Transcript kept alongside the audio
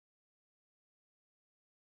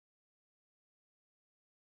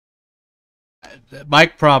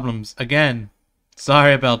Mic problems again.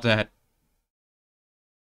 Sorry about that.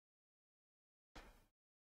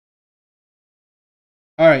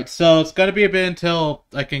 Alright, so it's gonna be a bit until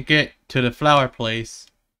I can get to the flower place.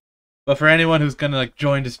 But for anyone who's gonna like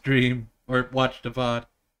join the stream or watch the VOD,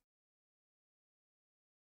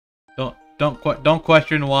 don't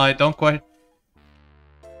question why. Don't question.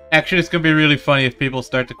 Actually, it's gonna be really funny if people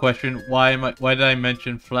start to question why did I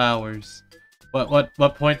mention flowers?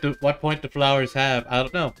 What point do flowers have? I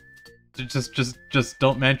don't know. Just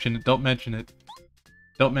don't mention it. Don't mention it.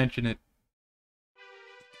 Don't mention it.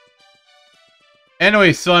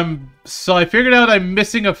 Anyway, so I figured out I'm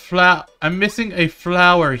missing a flower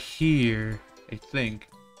here. I think.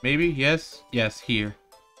 Maybe? Yes? Yes, here.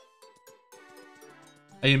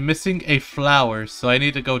 I am missing a flower, so I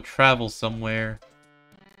need to go travel somewhere.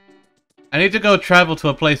 I need to go travel to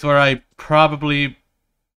a place where I probably...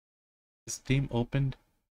 Is Steam opened?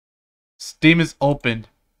 Steam is opened.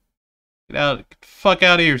 Get out. Get the fuck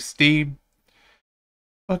out of here, Steam.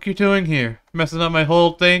 What you doing here? Messing up my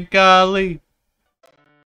whole thing? Golly.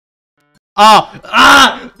 Oh!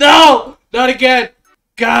 Ah! No! Not again!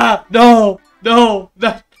 God! No! No!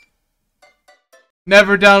 Not...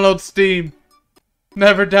 Never download Steam.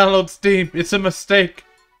 Never download Steam. It's a mistake.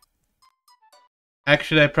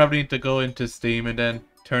 Actually, I probably need to go into Steam and then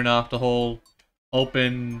turn off the whole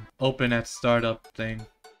open at startup thing.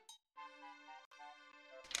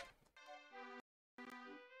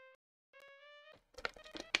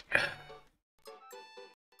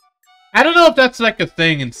 I don't know if that's like a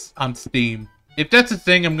thing on Steam. If that's a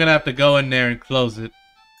thing, I'm gonna have to go in there and close it.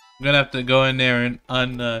 I'm gonna have to go in there and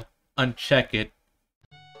uncheck it.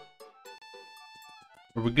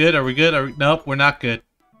 Are we good? Are we good? Nope, we're not good.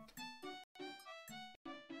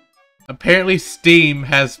 Apparently Steam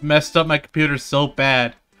has messed up my computer so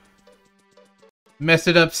bad. Messed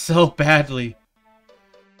it up so badly.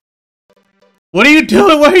 What are you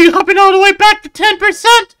doing? Why are you hopping all the way back to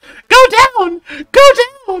 10%? Go down! Go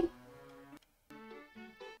down!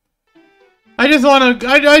 I just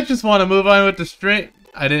wanna move on with the stream.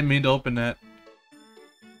 I didn't mean to open that.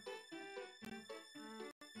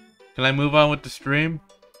 Can I move on with the stream?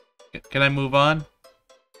 Can I move on?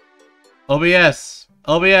 OBS.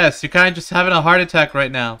 OBS, you're kind of just having a heart attack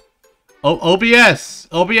right now. OBS.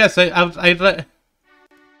 OBS,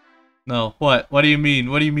 No, what? What do you mean?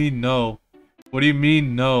 What do you mean no? What do you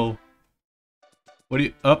mean no? What do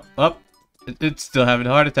you... Up. It's still having a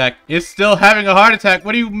heart attack. It's still having a heart attack.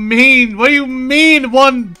 What do you mean? What do you mean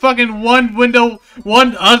one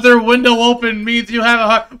other window open means you have a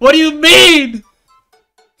heart... What do you mean?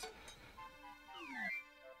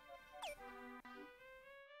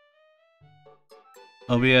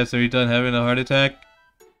 OBS, are you done having a heart attack?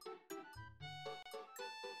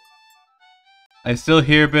 I still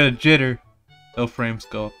hear a bit of jitter. No frames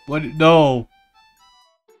go up. What? No!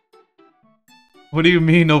 What do you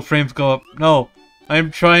mean no frames go up? No!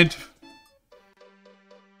 I'm trying to...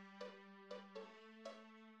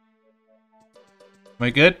 Am I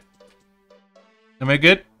good? Am I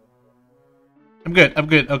good? I'm good. I'm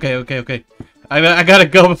good. Okay. I gotta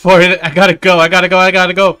go before it... I gotta go now.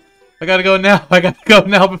 I gotta go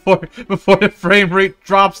now before the frame rate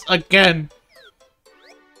drops again.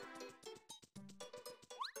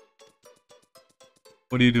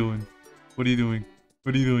 What are you doing? What are you doing?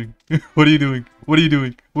 What are you doing? What are you doing? What are you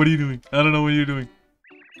doing? What are you doing? I don't know what you're doing.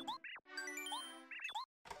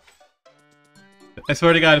 I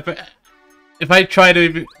swear to God, if I try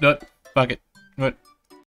to... No, fuck it. What?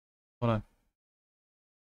 Hold on.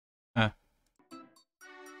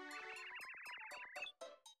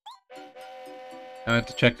 I have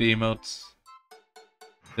to check the emotes.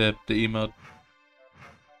 The emote.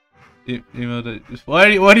 Why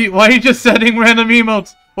are you just sending random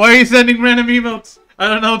emotes? Why are you sending random emotes? I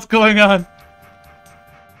don't know what's going on.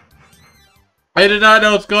 I did not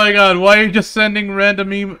know what's going on. Why are you just sending random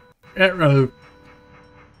emotes?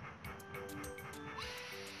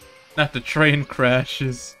 Not the train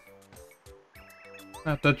crashes.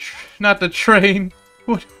 Not the train.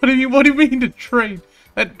 What do you mean the train?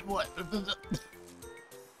 What?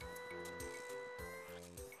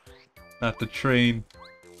 Not the train.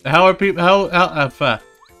 How are people? How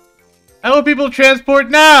are people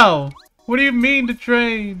transport now? What do you mean the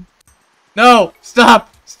train? No!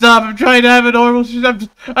 Stop! Stop! I'm trying to have a normal.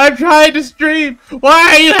 I'm trying to stream.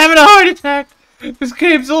 Why are you having a heart attack? This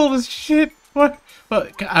game's old as shit. What?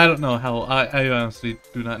 I don't know how. I honestly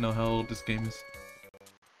do not know how old this game is.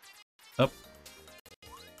 Up.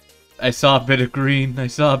 I saw a bit of green. I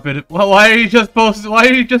saw a bit of. Why are you just posting? Why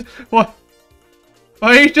are you just what?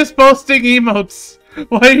 Why are you just posting emotes?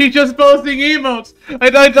 Why are you just posting emotes?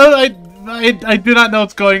 I do not know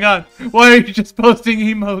what's going on. Why are you just posting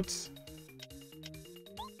emotes?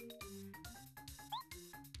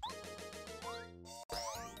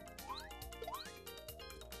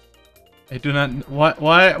 I do not.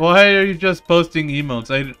 Why are you just posting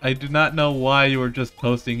emotes? I do not know why you were just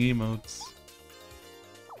posting emotes.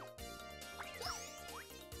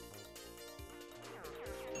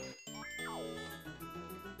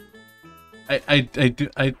 I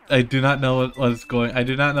do not know what's going. I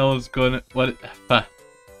do not know what's going.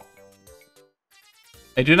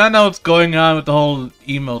 I do not know what's going on with the whole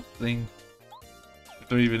emote thing. If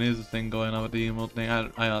there even is a thing going on with the emote thing,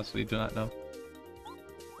 I honestly do not know.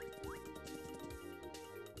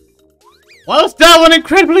 Why was that one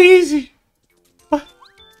incredibly easy?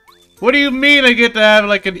 What do you mean I get to have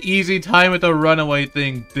like an easy time with the runaway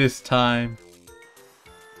thing this time?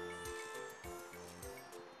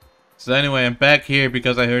 So anyway, I'm back here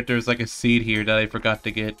because I heard there's like a seed here that I forgot to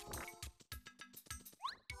get.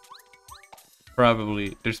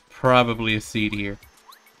 Probably. There's probably a seed here.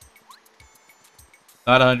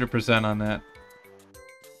 Not 100% on that.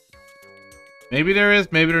 Maybe there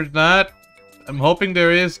is, maybe there's not. I'm hoping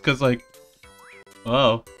there is, because like...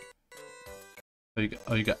 Oh.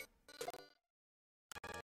 Oh, you got...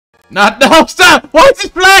 No, stop! Why is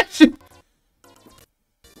it flashing?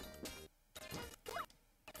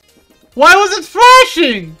 Why was it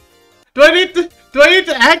flashing? Do I need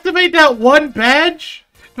to activate that one badge?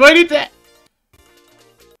 Do I need to...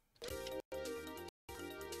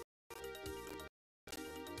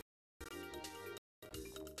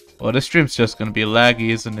 Well, this stream's just gonna be laggy,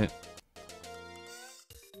 isn't it?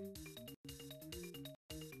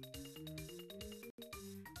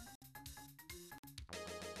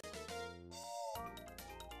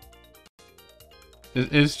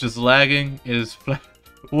 It's just lagging. It is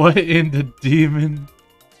What in the demon?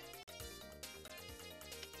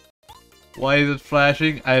 Why is it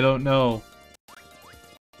flashing? I don't know.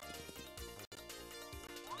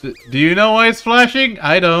 Do you know why it's flashing?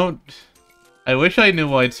 I don't. I wish I knew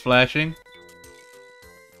why it's flashing.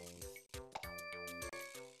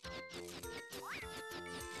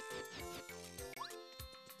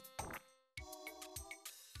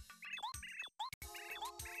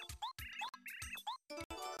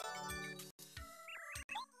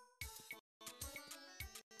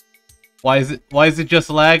 Why is it just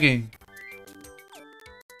lagging?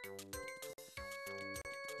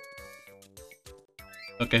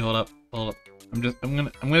 Okay, hold up. I'm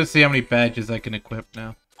gonna see how many badges I can equip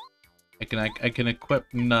now. I can equip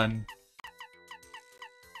none.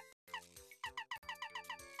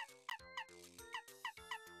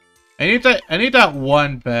 I need that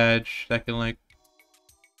one badge that can like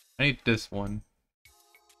I need this one.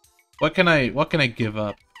 What can I give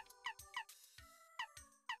up?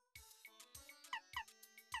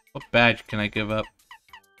 What badge can I give up?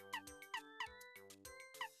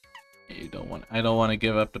 I don't want to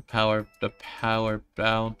give up the power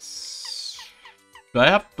bounce. Do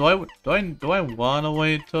I want to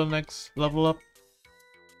wait until next level up?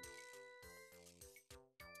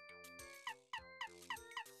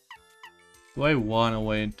 Do I want to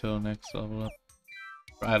wait until next level up?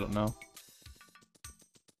 I don't know.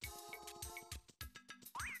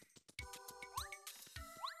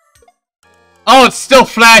 Oh, it still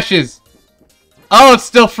flashes! Oh, it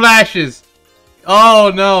still flashes!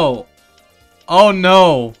 Oh no! Oh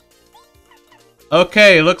no!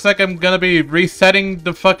 Okay, looks like I'm gonna be resetting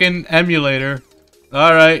the fucking emulator.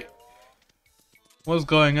 Alright. What's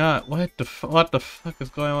going on? What the fuck is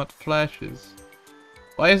going on with the flashes?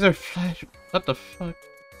 Why is there flash? What the fuck?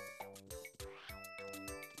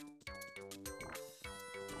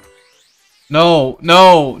 No,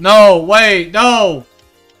 wait, no!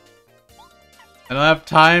 I don't have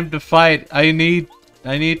time to fight. I need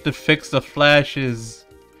to fix the flashes.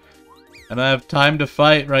 I don't have time to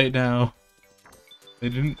fight right now.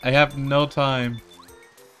 I have no time.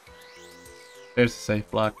 There's the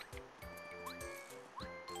safe block.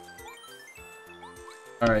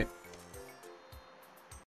 Alright.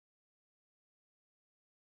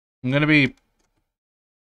 I'm gonna be...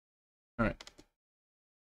 Alright.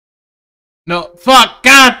 No, fuck!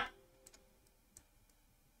 God!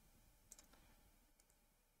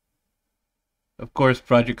 Of course,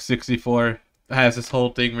 Project 64 has this whole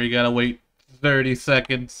thing where you gotta wait 30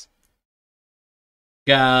 seconds.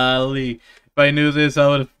 Golly. If I knew this, I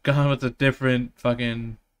would have gone with a different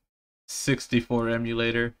fucking 64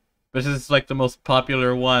 emulator. But this is like the most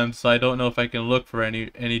popular one, so I don't know if I can look for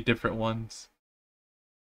any different ones.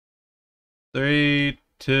 3,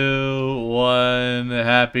 2, 1.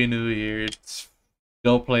 Happy New Year.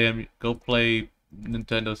 Go play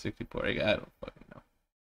Nintendo 64. I don't fucking know.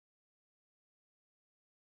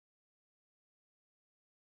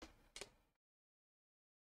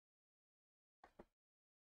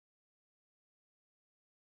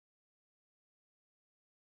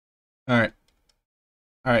 Alright.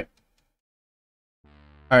 Alright.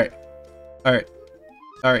 Alright. Alright.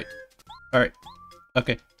 Alright. Alright.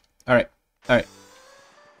 Okay. Alright. Alright.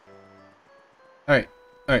 Alright.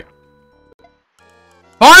 Alright.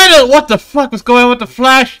 Finally! What the fuck was going on with the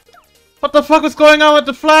flash? What the fuck was going on with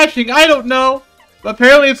the flashing? I don't know. But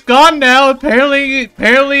apparently it's gone now. Apparently it's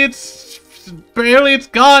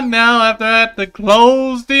gone now after I had to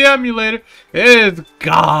close the emulator. It is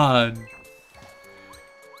gone.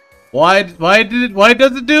 Why does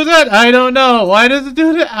it do that? I don't know. Why does it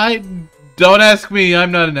do that? Don't ask me.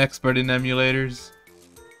 I'm not an expert in emulators.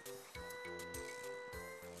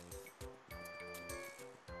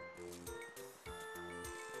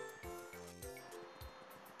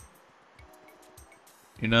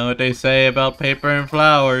 You know what they say about paper and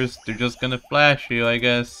flowers? They're just gonna flash you, I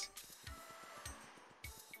guess.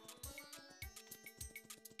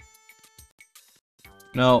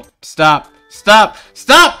 No, stop! Stop!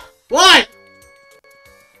 Stop! Why?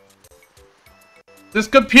 This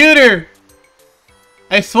computer!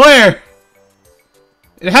 I swear!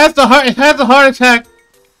 It has a heart attack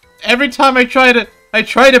every time I try to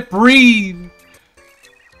breathe.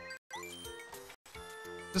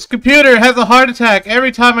 This computer has a heart attack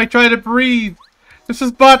every time I try to breathe. This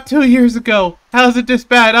was bought 2 years ago. How is it this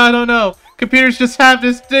bad? I don't know. Computers just have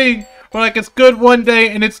this thing where like it's good one day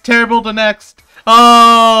and it's terrible the next.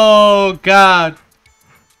 Oh God.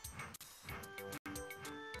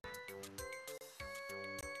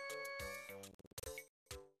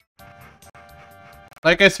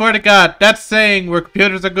 Like I swear to God, that saying where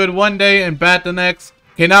computers are good one day and bad the next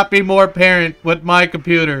cannot be more apparent with my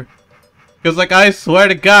computer. Because, like, I swear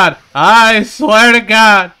to God,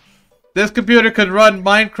 this computer could run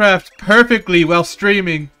Minecraft perfectly while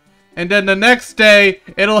streaming. And then the next day,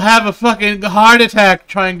 it'll have a fucking heart attack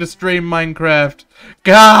trying to stream Minecraft.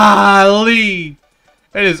 Golly!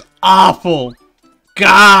 It is awful.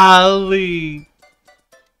 Golly!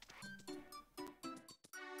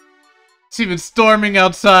 It's even storming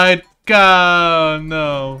outside. God,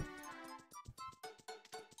 no.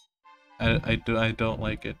 I don't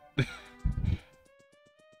like it.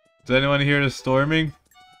 Does anyone hear the storming?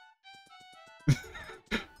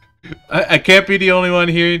 I can't be the only one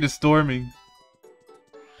hearing the storming.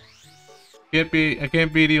 I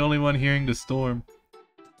can't be the only one hearing the storm.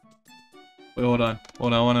 Wait, hold on.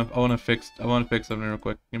 Hold on, I wanna fix something real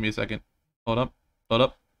quick. Give me a second. Hold up. Hold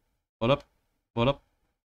up. Hold up. Hold up.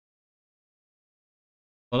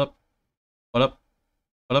 Hold up. Hold up.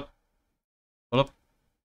 Hold up. Hold up.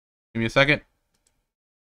 Give me a second.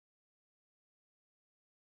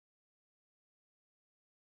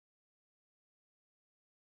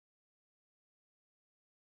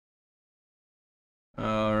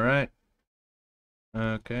 Alright.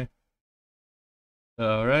 Okay.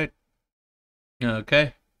 Alright.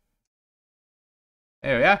 Okay.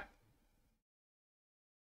 There we are.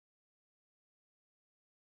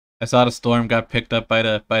 I saw the storm got picked up by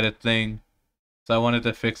the thing. So I wanted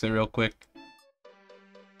to fix it real quick.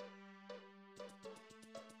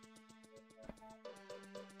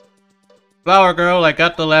 Flower girl, I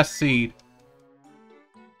got the last seed.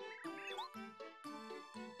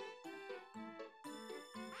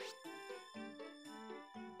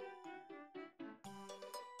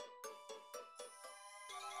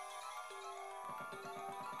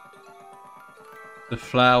 The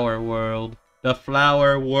flower world. The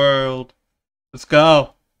flower world. Let's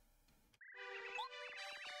go.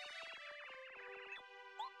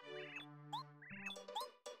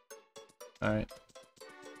 Alright.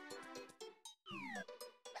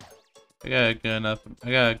 I got a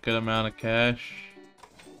good amount of cash.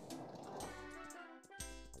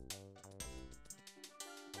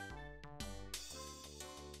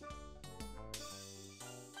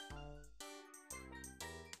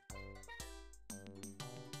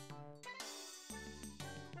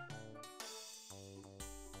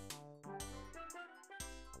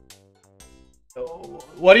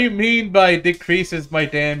 What do you mean by decreases my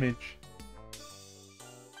damage?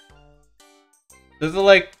 This is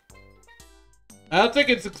like, I don't think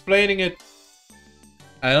it's explaining it.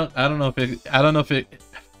 I don't know if it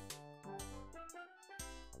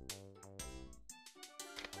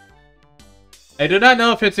I do not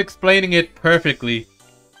know if it's explaining it perfectly.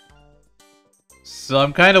 So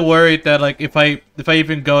I'm kind of worried that like if I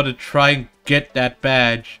even go to try and get that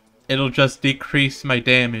badge, it'll just decrease my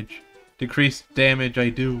damage. Decrease damage I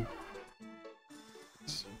do.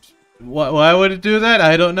 Why would it do that?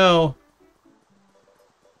 I don't know.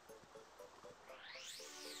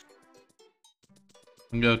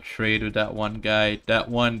 I'm gonna trade with that one guy.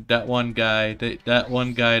 That one guy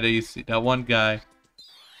that you see. That one guy.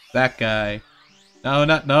 That guy. No,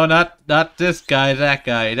 not this guy. That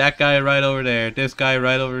guy. That guy right over there. This guy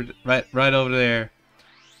right over there.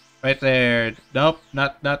 Right there. Nope,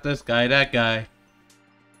 not this guy. That guy.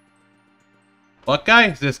 What guy?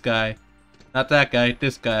 Is this guy? Not that guy.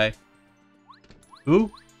 This guy.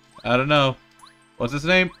 Who? I don't know. What's his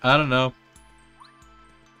name? I don't know.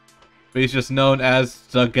 But he's just known as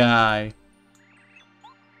the guy.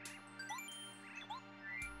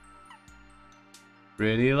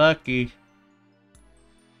 Pretty lucky.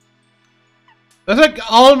 That's like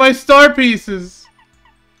all my star pieces.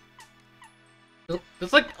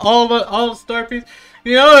 That's like all the star pieces.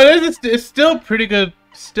 You know, it's still pretty good.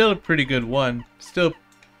 Still a pretty good one. Still,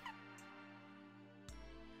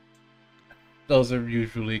 those are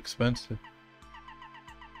usually expensive.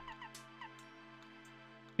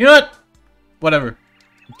 You know what? Whatever.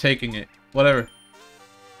 I'm taking it. Whatever.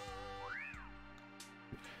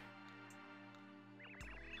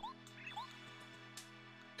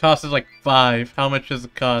 Cost is like 5. How much does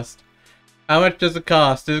it cost? How much does it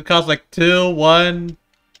cost? Does it cost like 2, 1?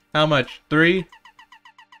 How much? 3?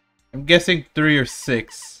 I'm guessing 3 or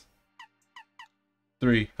 6.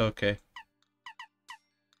 3, okay.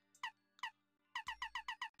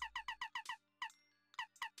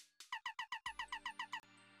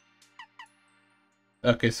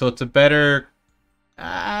 Okay, so it's a better...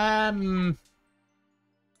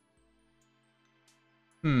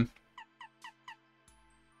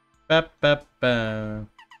 Ba, ba, ba.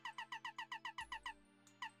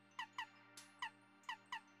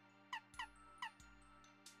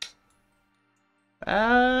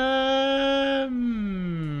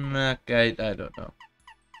 Okay, I don't know.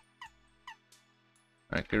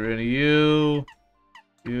 Alright, get rid of you.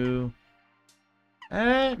 You.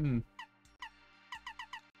 I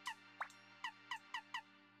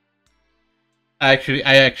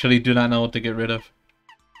actually do not know what to get rid of.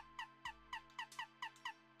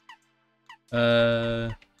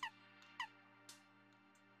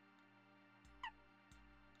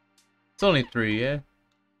 It's only 3, yeah.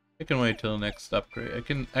 I can wait till the next upgrade.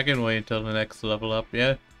 I can wait until the next level up,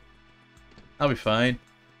 yeah. I'll be fine,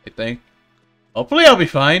 I think. Hopefully I'll be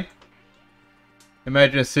fine.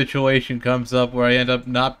 Imagine a situation comes up where I end up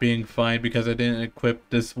not being fine because I didn't equip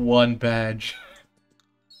this one badge.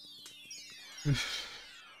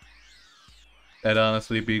 That'd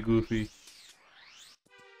honestly be goofy.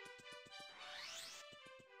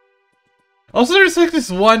 Also, there's like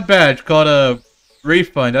this one badge called a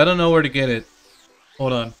refund. I don't know where to get it.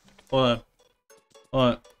 Hold on. Hold on. Hold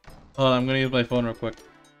on. Hold on. I'm gonna use my phone real quick.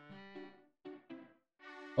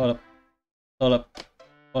 Hold up. Hold up.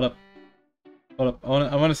 Hold up. Hold up.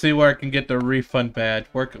 I wanna see where I can get the refund badge.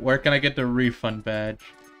 Where can I get the refund badge?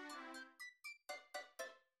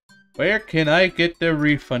 Where can I get the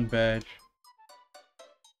refund badge?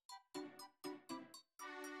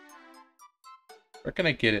 Where can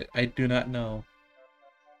I get it? I do not know.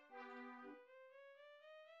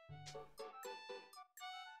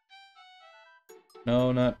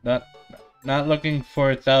 No, not looking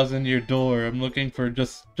for 1,000-year door. I'm looking for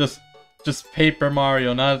just Paper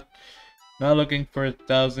Mario. Not looking for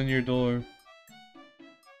 1,000-year door.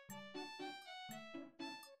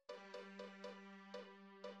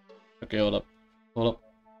 Okay, hold up. Hold up.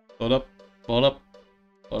 Hold up. Hold up.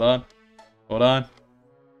 Hold on. Hold on.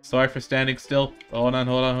 Sorry for standing still. Hold on,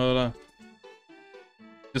 hold on, hold on.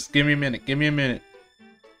 Just give me a minute. Give me a minute.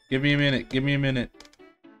 Give me a minute. Give me a minute.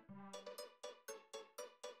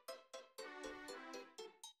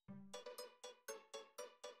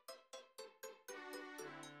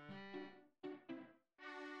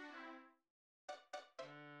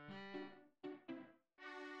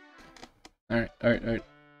 Alright, alright, alright.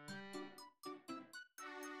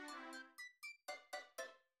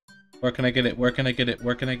 Where can I get it? Where can I get it?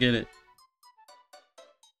 Where can I get it?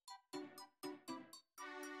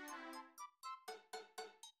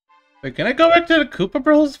 Wait, can I go back to the Koopa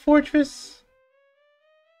Bros Fortress?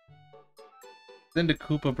 It's in the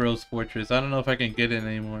Koopa Bros Fortress. I don't know if I can get it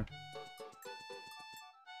anymore.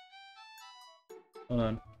 Hold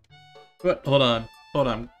on. What? Hold on. Hold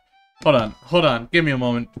on. Hold on. Hold on. Give me a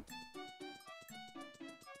moment.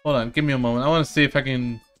 Hold on. Give me a moment. I want to see if I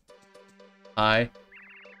can... Hi.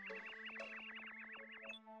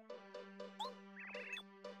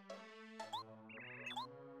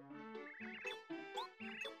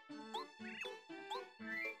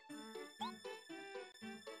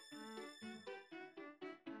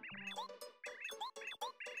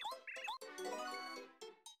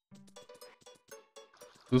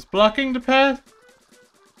 Who's blocking the path?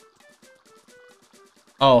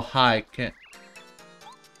 Oh, hi. Can't...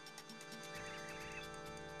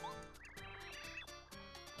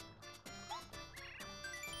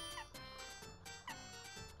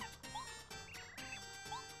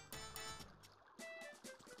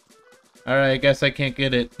 Alright, I guess I can't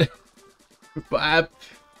get it.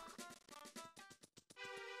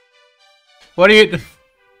 What are you...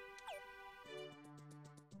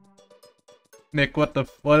 Nick, what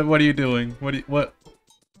are you doing? What?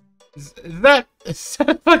 Is that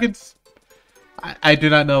fucking... I do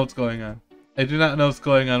not know what's going on. I do not know what's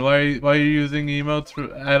going on. Why are you using emotes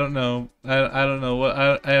for... I don't know. I don't know.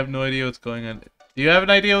 I have no idea what's going on. Do you have an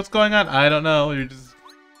idea what's going on? I don't know. You're just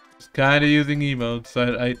kind of using emotes.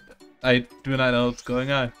 I do not know what's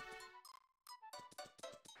going on.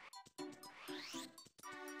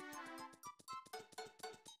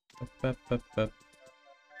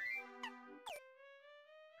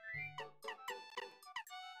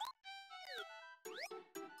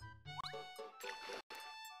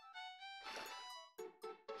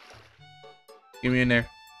 Get me in there.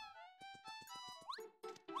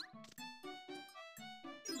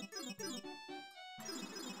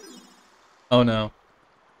 Oh no.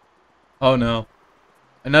 Oh no.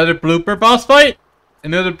 Another blooper boss fight?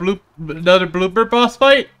 Another blooper boss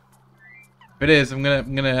fight? If it is, I'm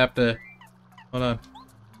gonna have to... Hold on.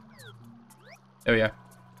 There we are.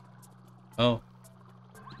 Oh.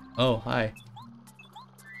 Oh, hi.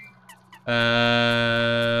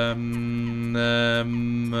 I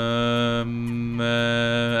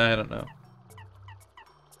don't know.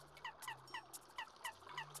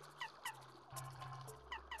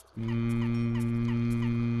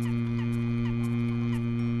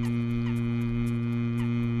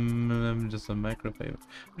 I'm just a microwave.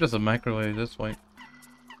 I'm just a microwave at this point.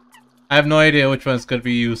 I have no idea which one's gonna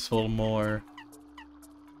be useful more.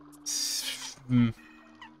 You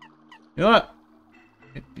know what?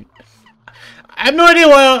 I have no idea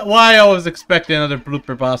why I was expecting another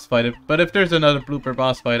blooper boss fight, but if there's another blooper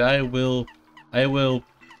boss fight, I will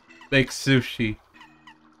make sushi.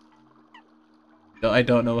 No, I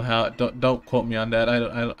don't know how. Don't quote me on that. I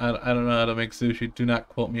don't know how to make sushi. Do not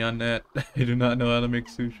quote me on that. I do not know how to make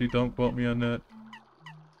sushi. Don't quote me on that.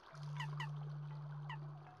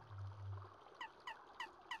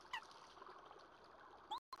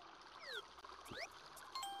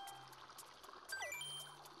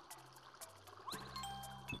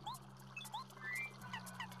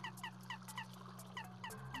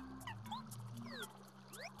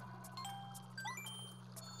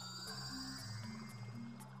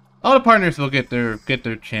 All the partners will get their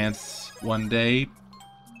chance one day.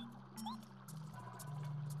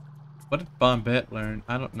 What did Bombette learn?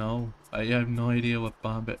 I don't know. I have no idea what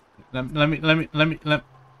Bombette. Let me.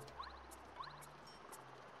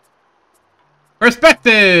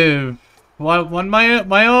 Perspective. One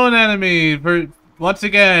my own enemy. Once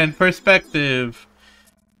again, perspective.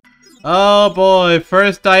 Oh boy,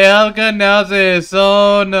 first Dialga, now this.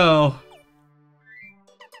 Oh no.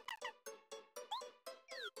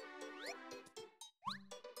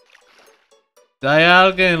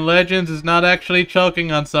 Dialga in Legends is not actually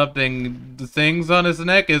choking on something. The things on his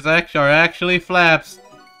neck are actually flaps.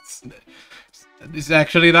 He's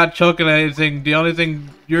actually not choking on anything. The only thing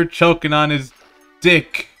you're choking on is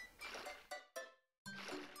dick.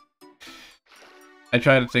 I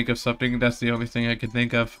tried to think of something, that's the only thing I could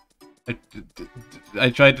think of. I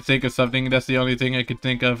tried to think of something, that's the only thing I could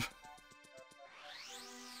think of.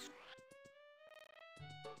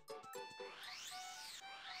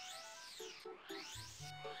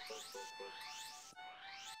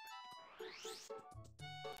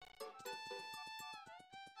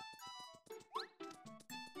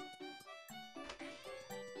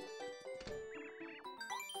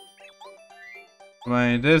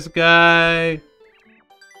 Right, this guy.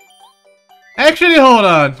 Actually, hold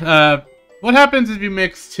on. What happens if you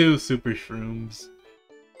mix 2 super shrooms?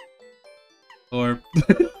 Or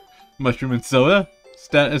mushroom and soda?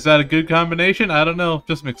 Is that a good combination? I don't know.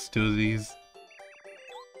 Just mix 2 of these.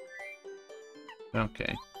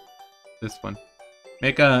 Okay. This one.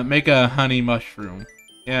 Make a honey mushroom.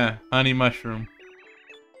 Yeah, honey mushroom.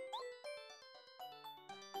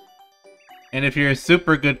 And if you're a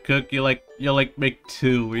super good cook, you'll make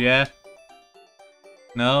 2, yeah?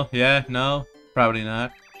 No? Yeah? No? Probably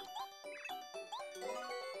not.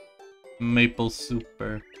 Maple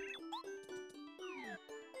super.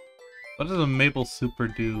 What does a maple super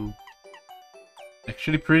do?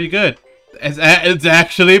 Actually pretty good. It's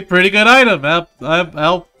actually a pretty good item.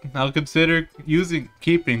 I'll consider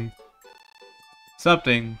keeping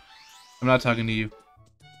something. I'm not talking to you.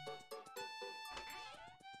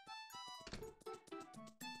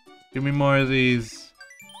 Give me more of these.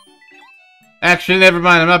 Actually, never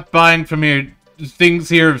mind. I'm not buying from here. Things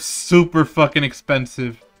here are super fucking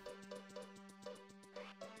expensive.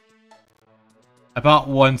 I bought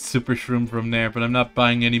 1 super shroom from there, but I'm not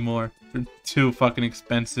buying any more. They're too fucking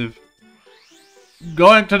expensive.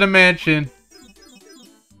 Going to the mansion.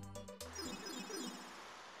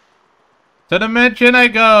 To the mansion I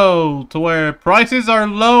go, to where prices are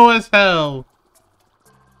low as hell.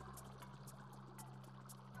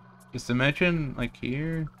 Is the mansion like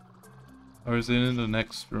here? Or is it in the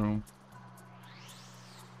next room?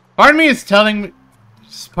 Part of me is telling me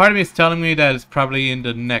that it's probably in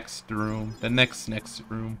the next room. The next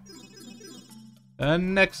room. The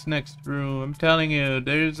next room. I'm telling you,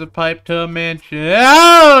 there's a pipe to a mansion.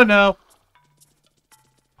 Oh no!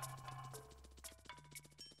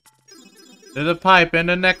 There's a pipe in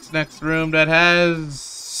the next room that has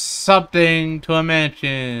something to a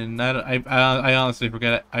mansion. I honestly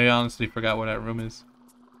forget it. I honestly forgot what that room is.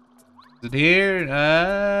 Is it here?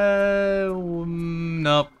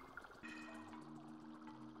 Nope.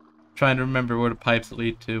 Trying to remember where the pipes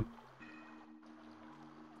lead to.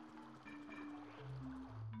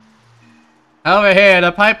 Over here,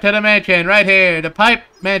 the pipe to the mansion. Right here, the pipe,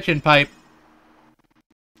 mansion pipe.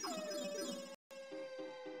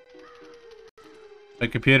 My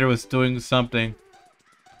computer was doing something,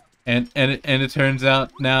 and it turns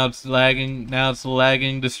out now it's lagging. Now it's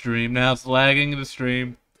lagging the stream.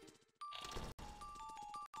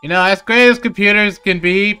 You know, as great as computers can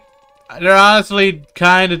be, they're honestly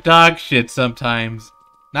kind of dog shit sometimes.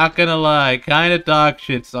 Not gonna lie, kind of dog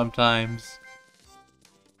shit sometimes.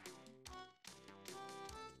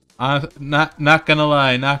 Not gonna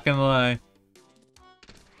lie.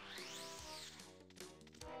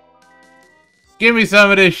 Give me some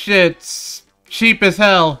of this shit. It's cheap as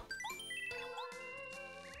hell.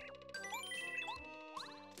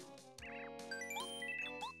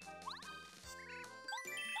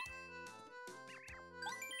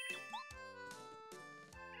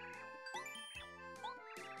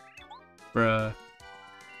 Bruh.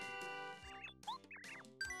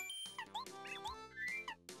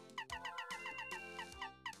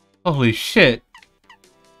 Holy shit.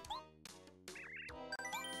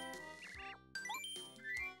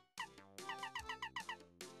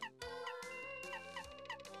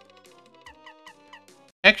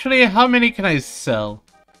 Actually, how many can I sell?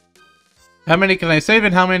 How many can I save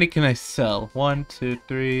and how many can I sell? 1, 2,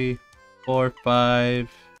 3, 4,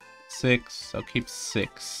 5, 6. I'll keep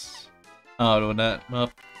 6. Oh, do that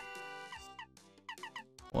up.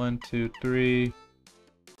 1, 2, 3.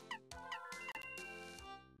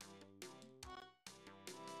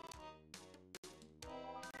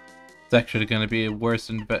 It's actually gonna be a worse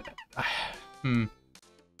invest.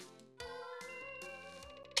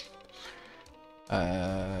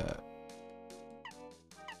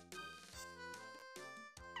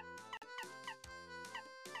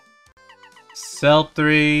 Sell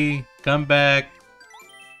 3, come back.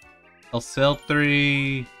 I'll sell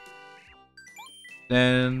 3,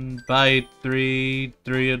 then buy 3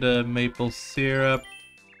 of the maple syrup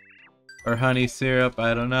or honey syrup,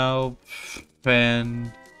 I don't know,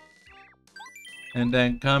 and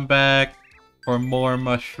then come back for more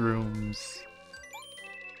mushrooms.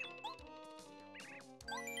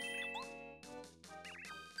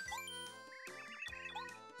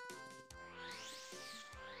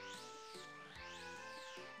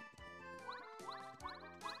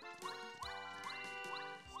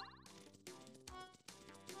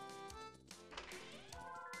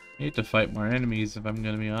 I need to fight more enemies if I'm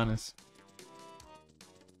gonna be honest.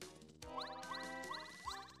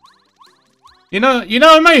 You know,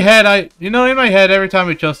 in my head, every time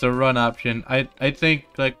we chose the run option, I think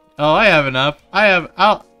like, oh, I have enough.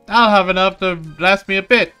 I'll have enough to last me a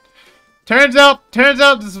bit. Turns out,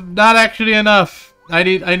 this is not actually enough. I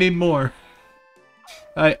need more.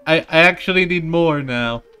 I actually need more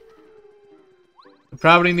now. I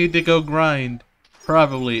probably need to go grind.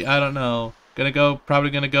 Probably, I don't know.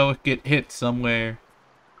 Probably gonna go get hit somewhere.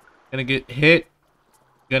 Gonna get hit,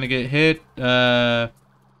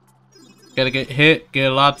 get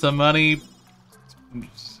lots of money,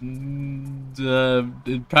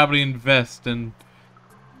 probably invest in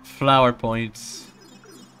flower points.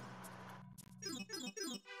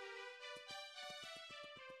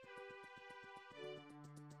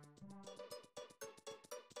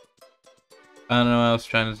 I don't know what I was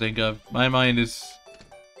trying to think of. My mind is...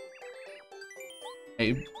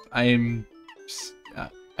 I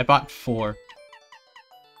bought 4.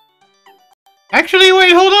 Actually,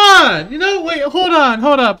 wait, hold on!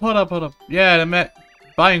 Hold up. Yeah,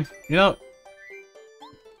 buying, that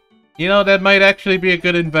might actually be a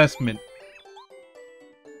good investment.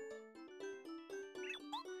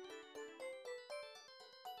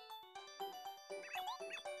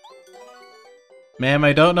 Ma'am,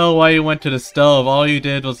 I don't know why you went to the stove. All you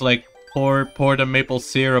did was, like, pour the maple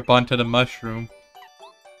syrup onto the mushroom.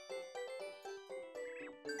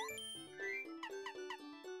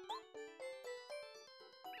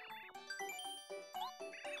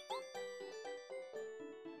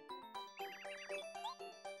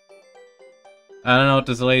 I don't know what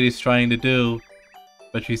this lady's trying to do,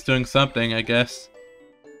 but she's doing something, I guess.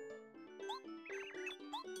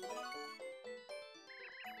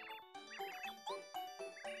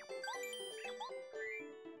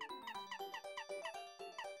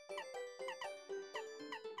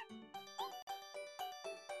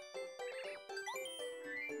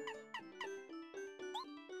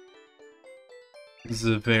 This is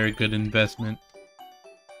a very good investment.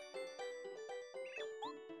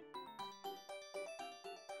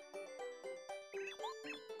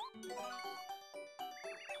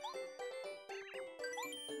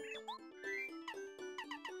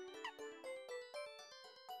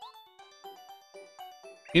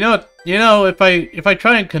 You know, if I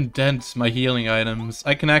try and condense my healing items,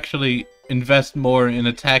 I can actually invest more in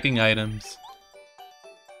attacking items.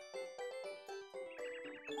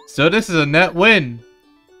 So this is a net win,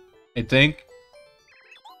 I think.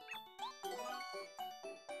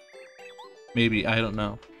 Maybe, I don't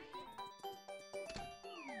know.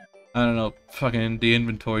 I don't know, fucking the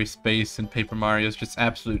inventory space in Paper Mario is just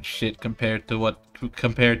absolute shit compared to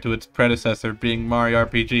its predecessor being Mario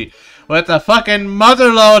RPG. With a fucking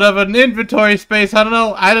motherload of an inventory space, I don't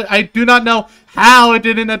know, I do not know how it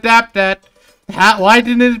didn't adapt that. Why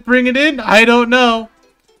didn't it bring it in? I don't know.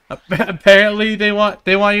 Apparently they want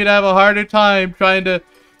you to have a harder time trying to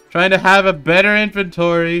have a better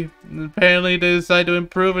inventory. And apparently they decide to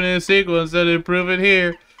improve it in a sequel instead of improve it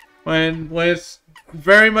here when it's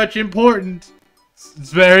very much important.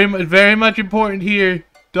 It's very much important here.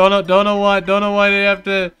 Don't know why they have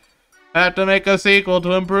to make a sequel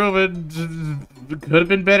to improve it. Could have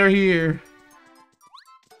been better here.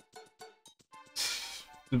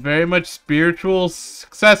 The very much spiritual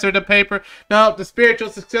successor to Paper. No, the spiritual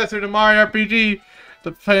successor to Mario RPG.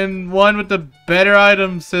 The one with the better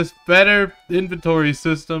items, better inventory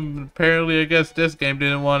system. Apparently, I guess this game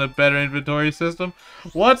didn't want a better inventory system.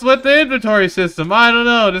 What's with the inventory system? I don't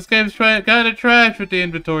know. This game's kind of trash with the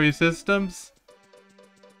inventory systems.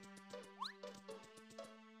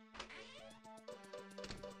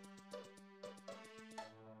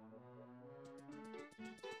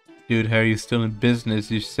 Dude, how are you still in business?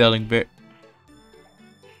 You're selling very...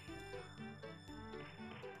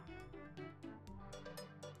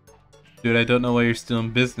 Dude, I don't know why you're still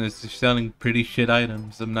in business. You're selling pretty shit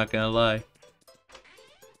items, I'm not gonna lie.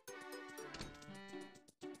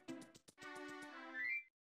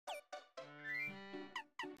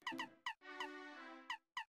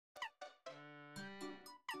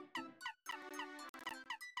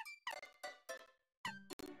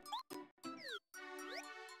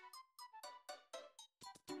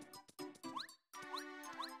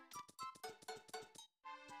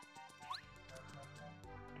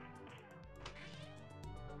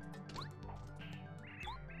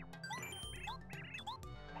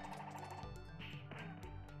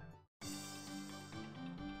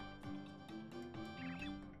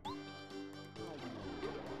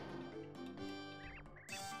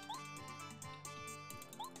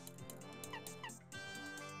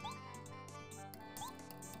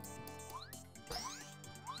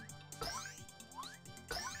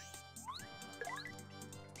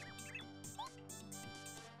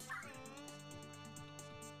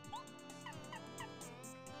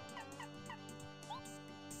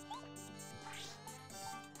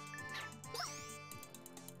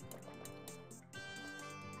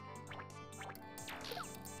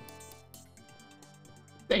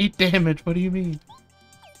 Eight damage, what do you mean?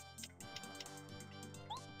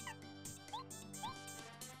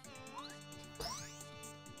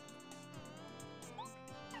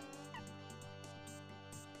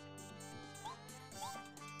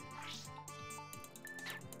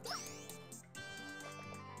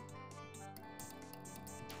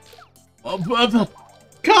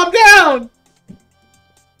 Calm down!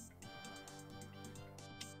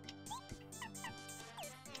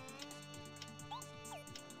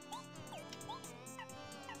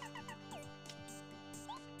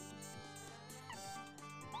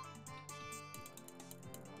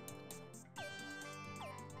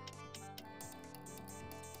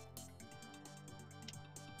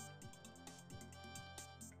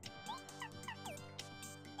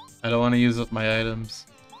 I don't want to use up my items.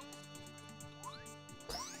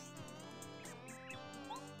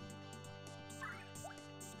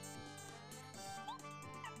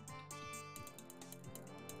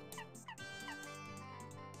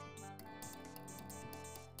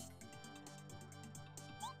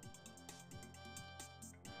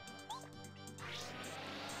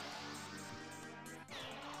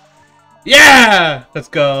 Yeah! Let's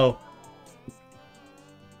go.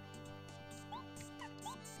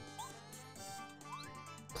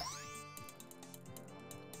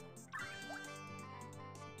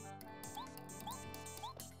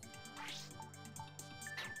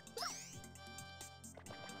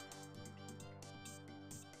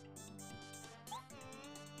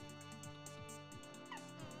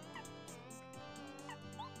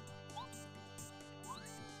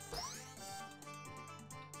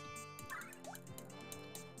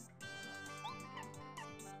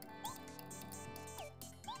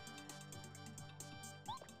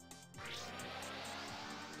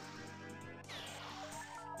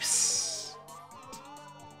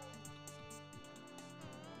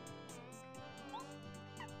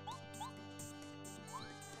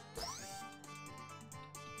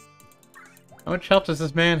 How much health does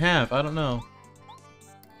this man have? I don't know.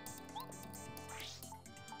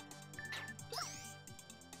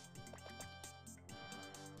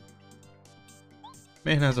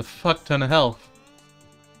 Man has a fuck ton of health.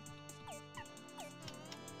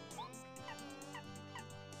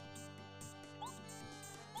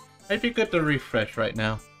 Might be good to refresh right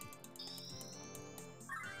now.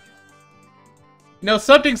 You know,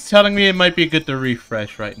 something's telling me it might be good to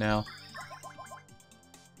refresh right now.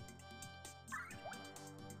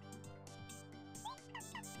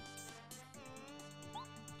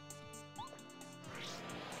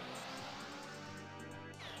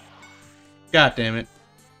 God damn it.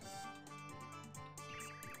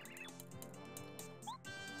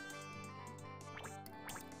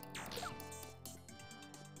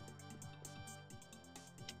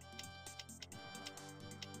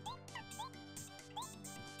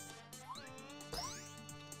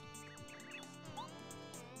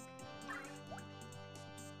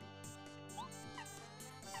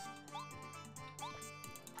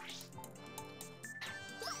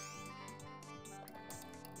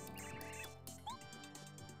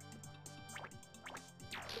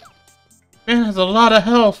 Man has a lot of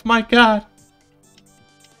health, my god.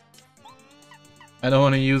 I don't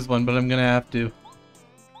want to use one, but I'm gonna have to.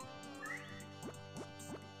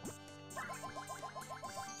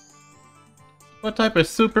 What type of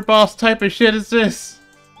super boss type of shit is this?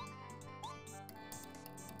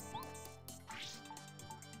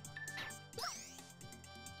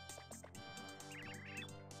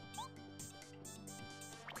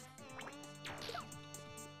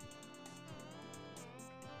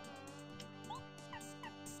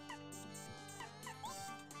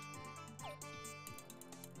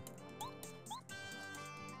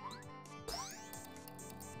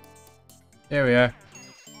 There we are.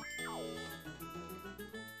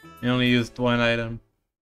 You only used one item.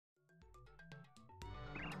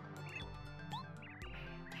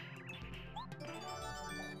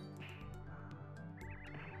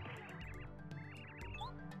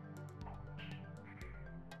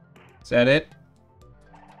 Is that it?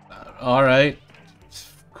 Alright.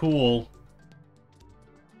 Cool.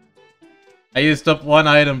 I used up one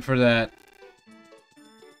item for that.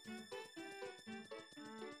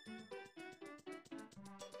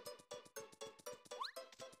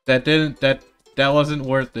 That wasn't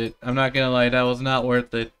worth it. I'm not gonna lie, that was not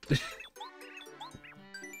worth it.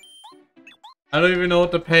 I don't even know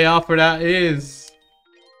what the payoff for that is.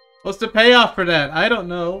 What's the payoff for that? I don't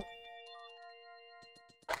know.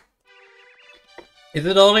 Is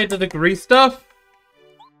it only the degree stuff?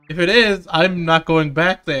 If it is, I'm not going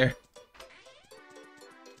back there.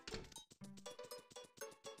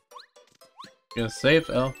 Gonna save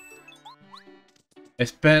though. I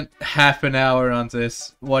spent half an hour on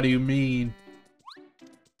this. What do you mean?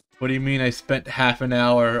 What do you mean I spent half an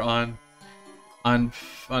hour on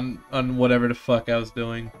whatever the fuck I was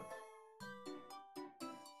doing?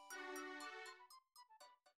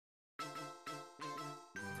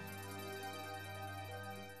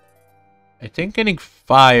 I think getting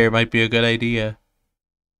fire might be a good idea.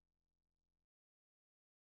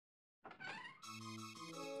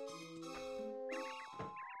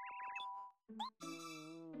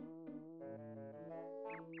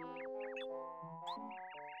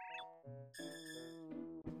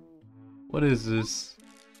 What is this?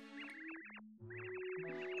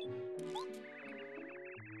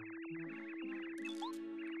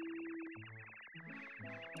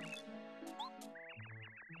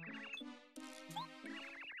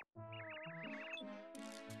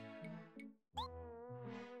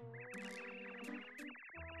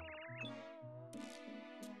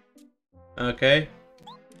 Okay.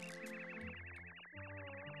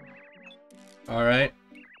 All right.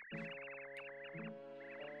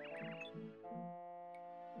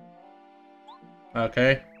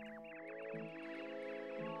 Okay.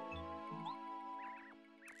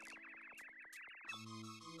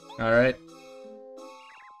 All right.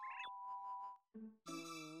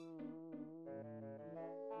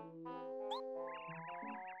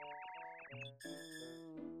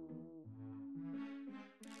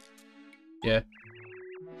 Yeah.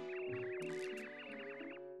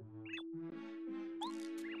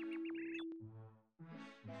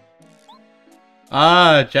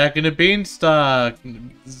 Ah, Jack and the Beanstalk.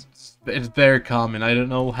 It's very common. I don't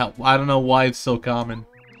know how. I don't know why it's so common.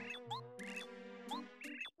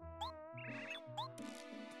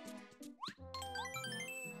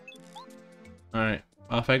 All right,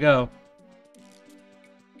 off I go.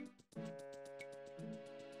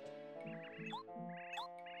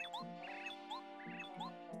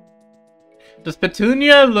 Does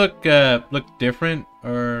Petunia look different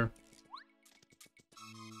or?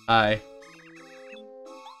 Aye.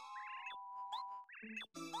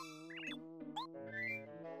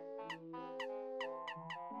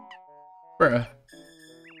 Bruh.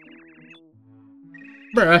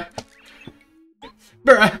 Bruh.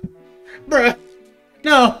 Bruh. Bruh.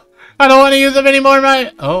 No! I don't want to use them anymore,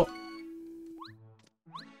 my— Oh.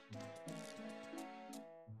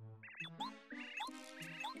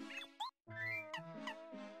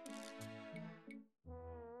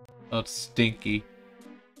 Oh, it's stinky.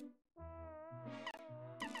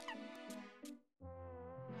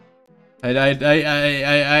 I don't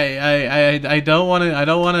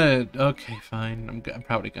want to, okay, fine. I'm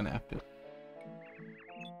probably gonna have to.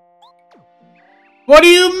 What do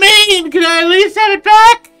you mean? Can I at least have it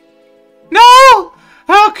back? No!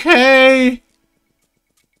 Okay.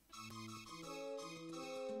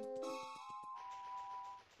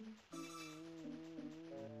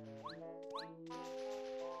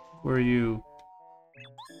 Where are you?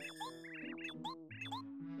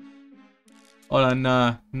 Hold on,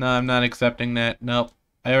 nah, I'm not accepting that. Nope.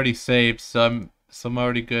 I already saved, so I'm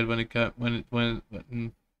already good when it got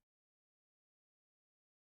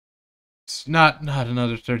It's not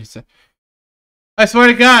another 30 seconds. I swear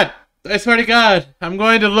to God! I swear to God! I'm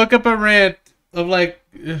going to look up a rant of like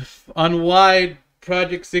on why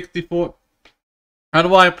Project 64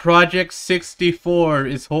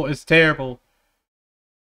 is terrible.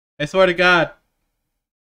 I swear to God.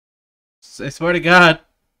 I swear to God.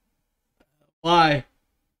 Why?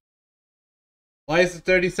 Why is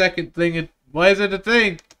the 30-second thing? Why is it a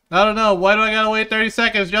thing? I don't know. Why do I gotta wait 30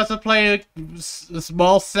 seconds just to play a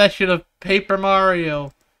small session of Paper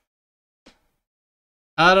Mario?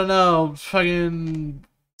 I don't know. Fucking,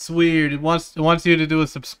 it's weird. It wants you to do a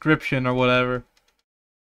subscription or whatever.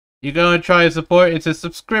 You go and try to support. It's a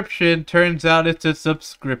subscription. Turns out it's a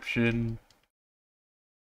subscription.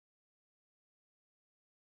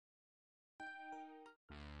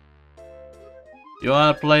 You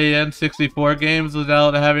want to play N64 games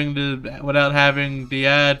without having the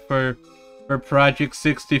ad for Project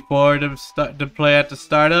 64 to play at the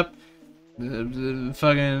startup?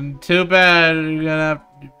 Fucking too bad. You're gonna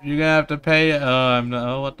have to pay. Oh, I'm not.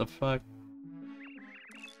 Oh, what the fuck?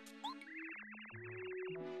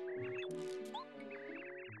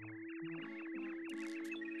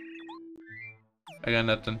 I got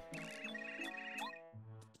nothing.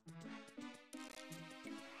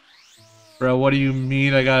 Bro, what do you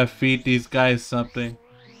mean I gotta feed these guys something?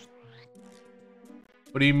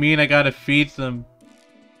 What do you mean I gotta feed them?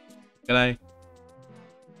 Can I?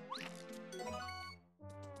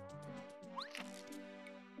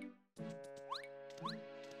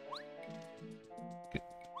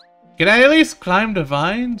 Can I at least climb the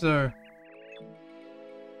vines, or?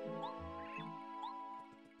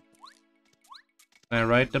 Can I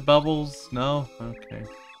ride the bubbles? No? Okay.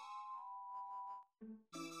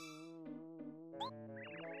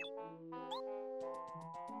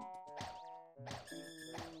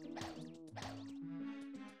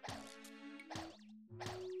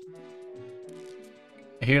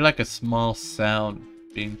 I hear like a small sound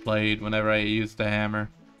being played whenever I use the hammer.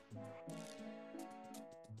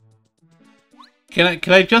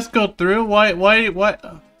 Can I just go through? Why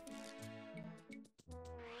what?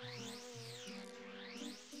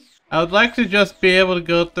 I would like to just be able to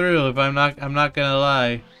go through. If I'm not gonna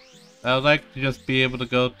lie. I would like to just be able to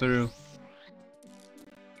go through.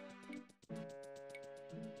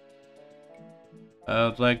 I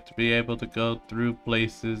would like to be able to go through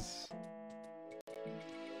places.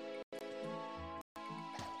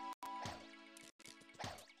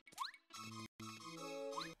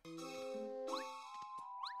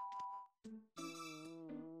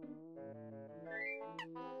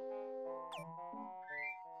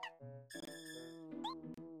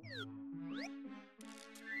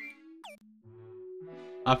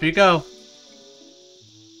 Off you go.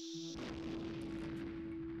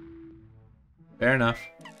 Fair enough.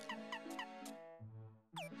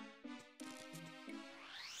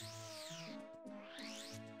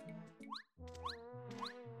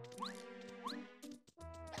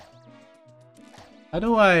 How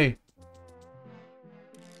do I...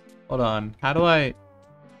 Hold on. How do I...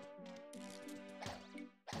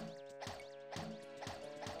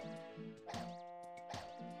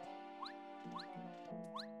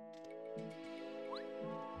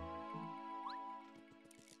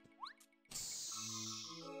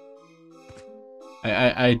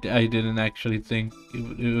 I didn't actually think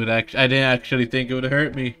it would I didn't actually think it would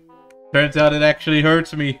hurt me. Turns out it actually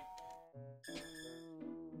hurts me.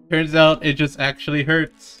 Turns out it just actually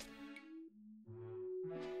hurts.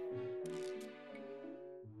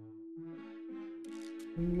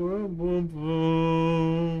 Boom, boom,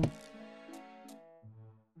 boom.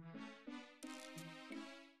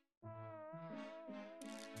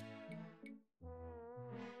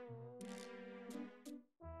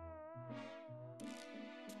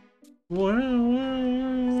 Oh,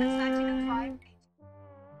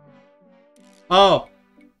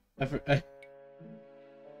 did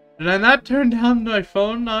I not turn down my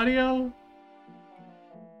phone audio?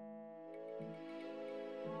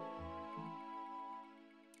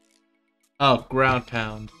 Oh, ground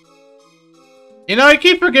pound. You know, I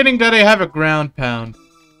keep forgetting that I have a ground pound.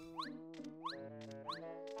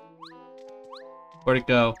 Where'd it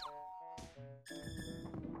go?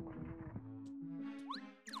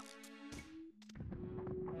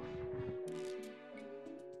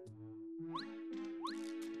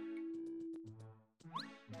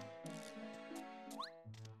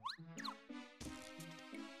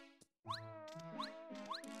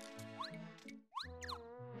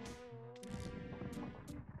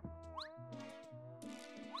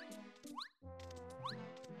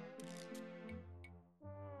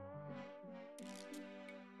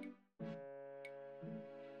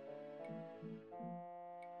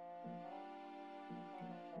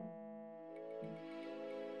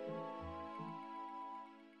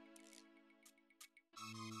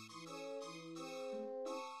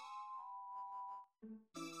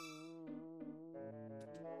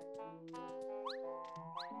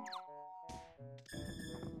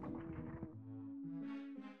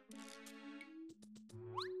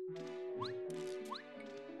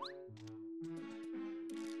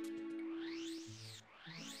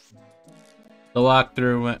 The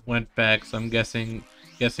walkthrough went back, so I'm guessing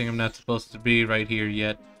I'm not supposed to be right here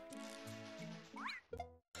yet.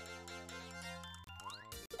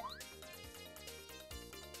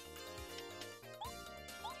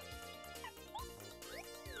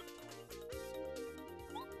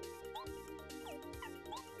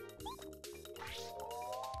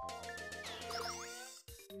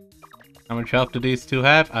 How much health do these two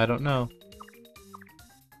have? I don't know.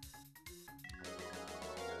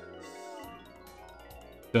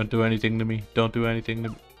 Don't do anything to me. Don't do anything to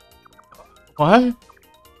me. What?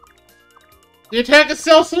 The attack is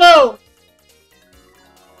so slow!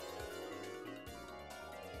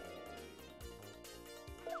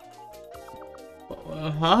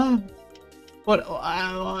 Huh? What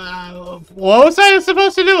was I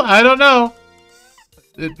supposed to do? I don't know.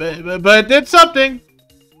 But it did something.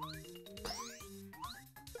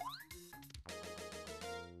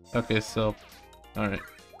 Okay, so... Alright.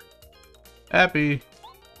 Happy.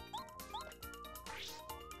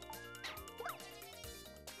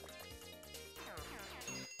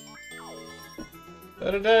 Da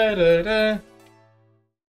da da da da.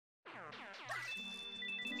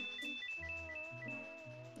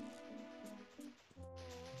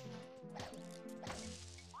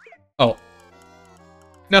 Oh.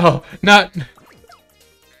 No, not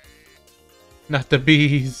the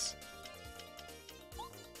bees.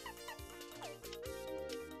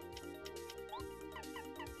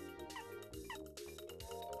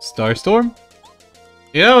 Starstorm?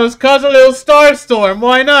 You know, let's cause a little starstorm,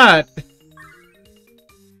 why not?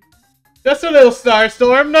 Just a little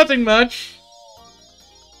starstorm, nothing much.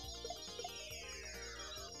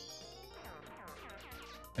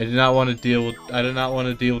 I did not want to deal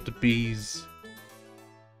with the bees.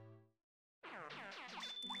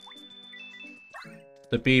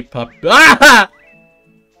 The bee pup. Ah!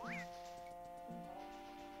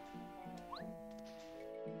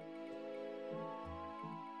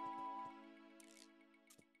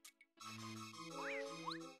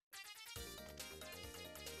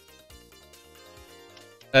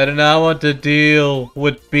 I do not want to deal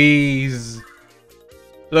with bees.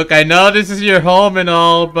 Look, I know this is your home and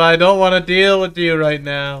all, but I don't want to deal with you right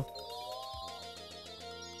now.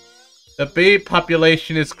 The bee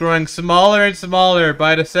population is growing smaller and smaller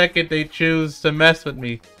by the second they choose to mess with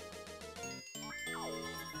me.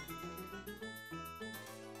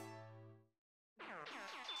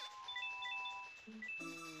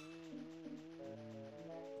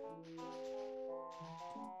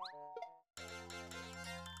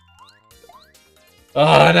 Oh,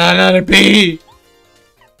 not another bee!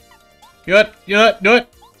 You know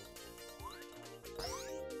what?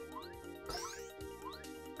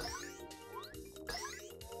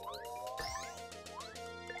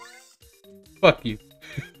 Fuck you.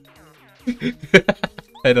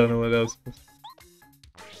 I don't know what else.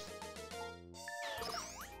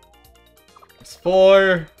 It's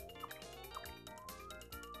 4.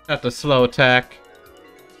 Not the slow attack.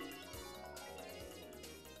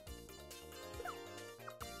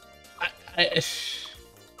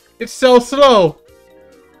 It's so slow.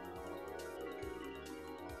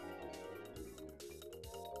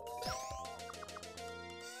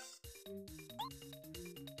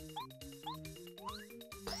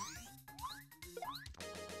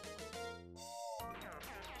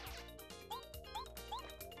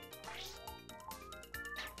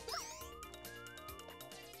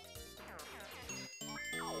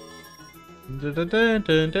 Dun, dun, dun,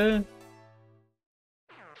 dun, dun.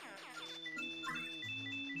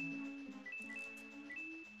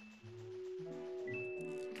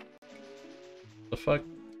 The fuck?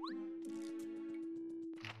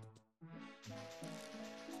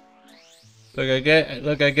 Look, I get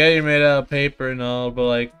you're made out of paper and all, but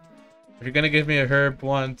like, if you're gonna give me a herb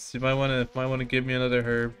once, you might wanna give me another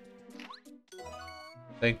herb.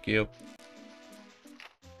 Thank you.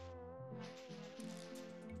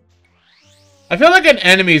 I feel like an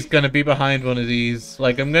enemy's gonna be behind one of these.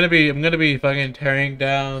 Like, I'm gonna be fucking tearing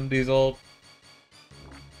down these old.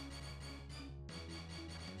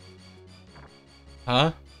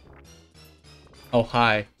 Huh? Oh,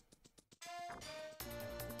 hi.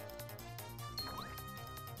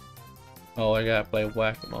 Oh, I gotta play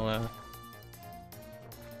whack-a-mole now.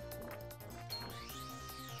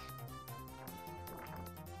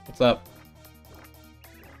 What's up?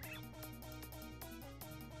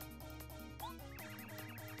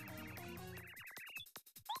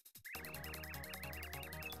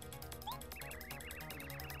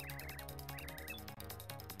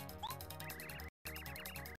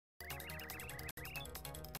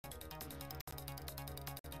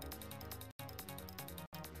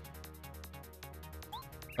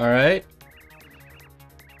 Alright.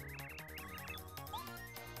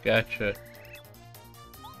 Gotcha.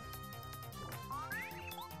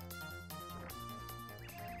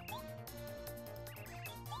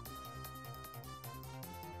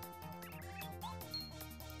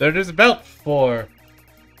 There's about 4.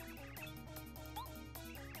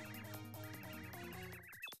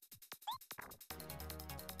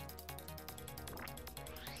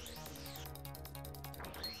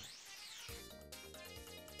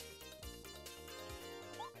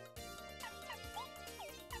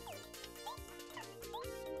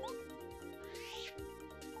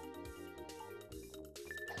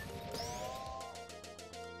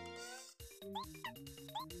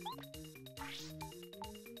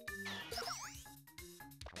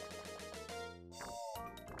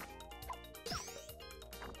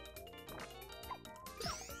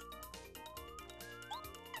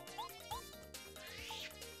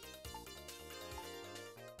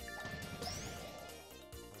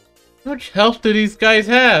 How much health do these guys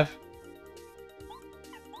have?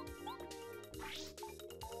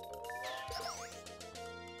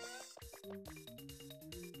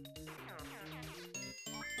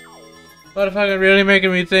 What if I'm really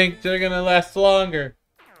making me think they're gonna last longer?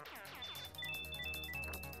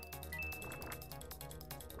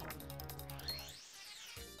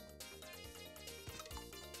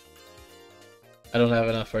 I don't have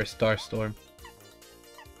enough for a Star Storm.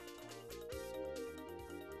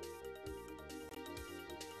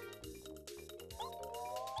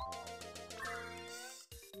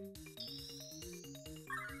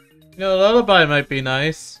 You know, Lullaby might be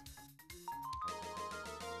nice.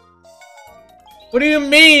 What do you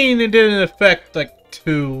mean it didn't affect, like,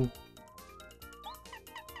 2?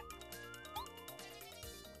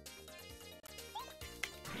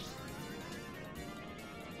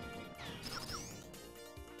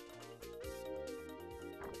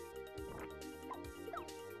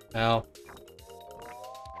 Ow.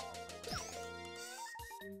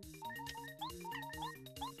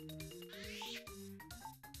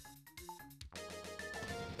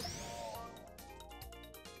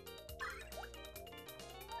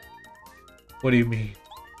 What do you mean?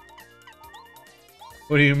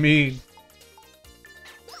 What do you mean?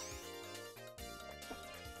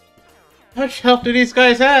 How much health do these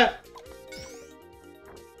guys have?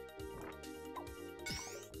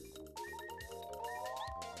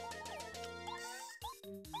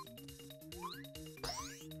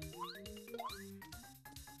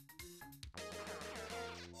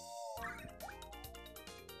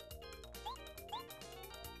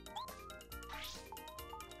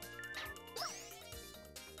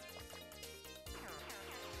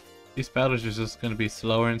 These battles are just gonna be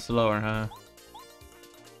slower and slower, huh?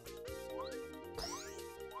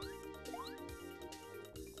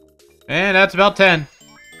 And that's about 10.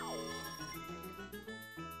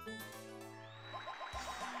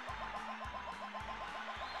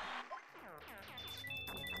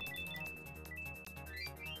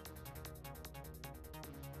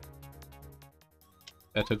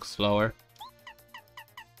 That took slower.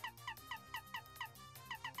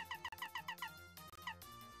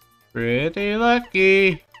 Pretty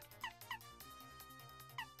lucky.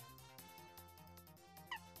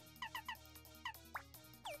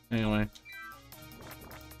 Anyway.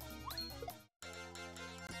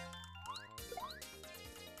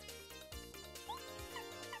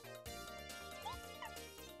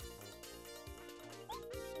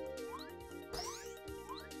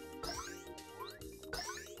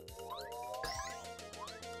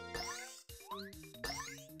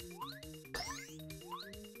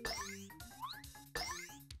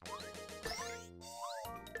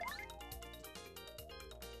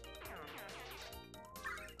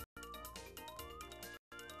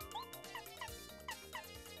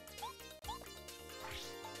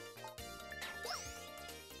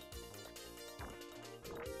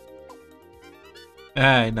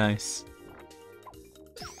 Ah, nice.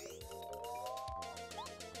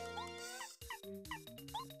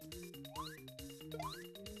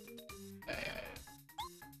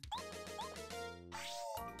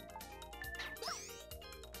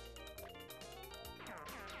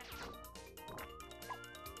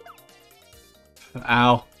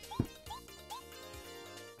 Ow.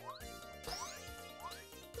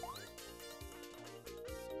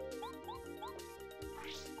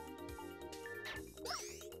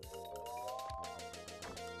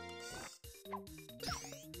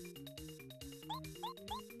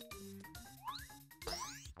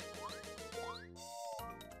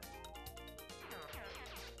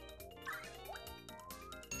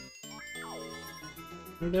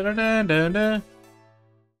 Da-da-da-da-da.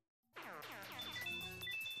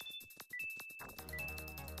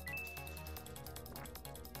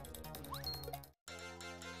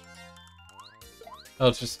 Oh,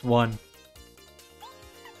 it's just one.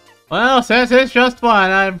 Well, since it's just one,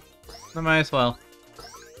 I might as well.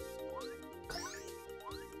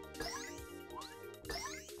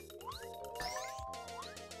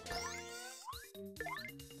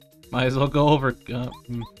 Might as well go over.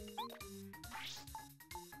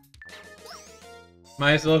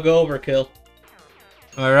 Might as well go overkill.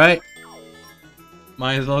 Alright.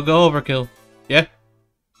 Might as well go overkill. Yeah?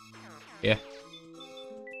 Yeah.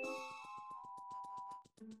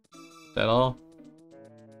 Is that all?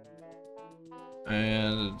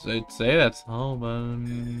 And I'd say that's all, but...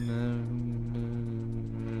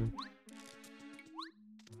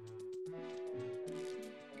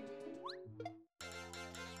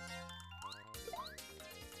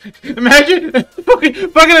 Imagine!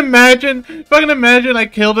 fucking imagine I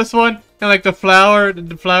kill this one, and like the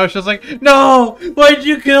flower's just like, no! Why'd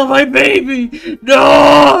you kill my baby?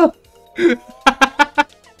 No!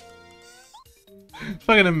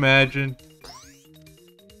 Fucking imagine.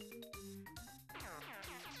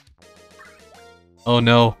 Oh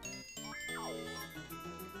no.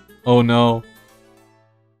 Oh no.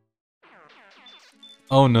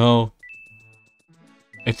 Oh no.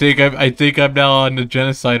 I think I'm now on the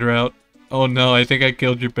genocide route. Oh no, I think I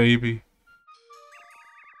killed your baby.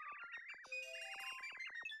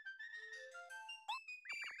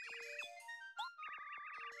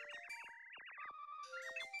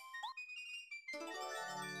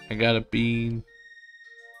 I got a bean.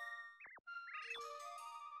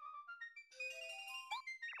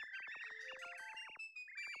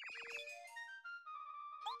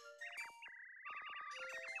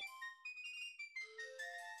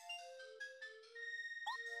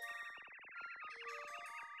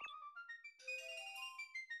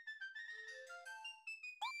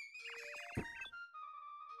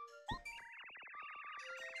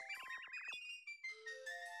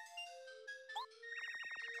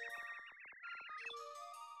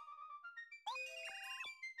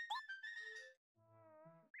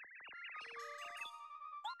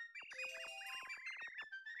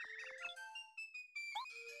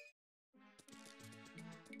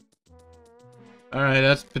 Alright,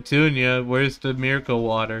 that's Petunia. Where's the miracle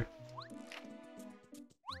water?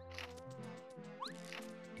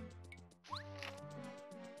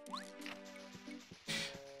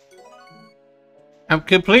 I'm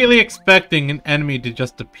completely expecting an enemy to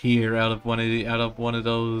just appear out of one of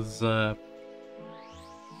those out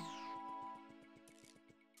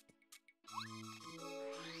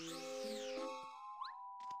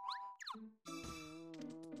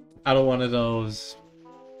of one of those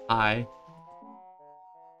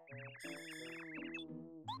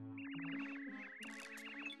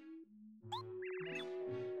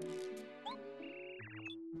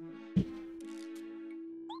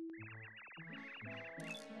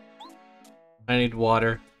I need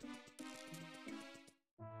water.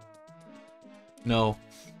 No.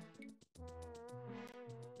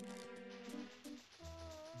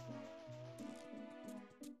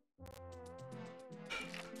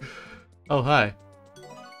 Oh, hi.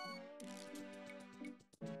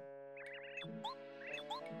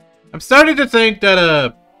 I'm starting to think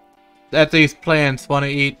that these plants want to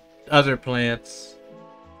eat other plants.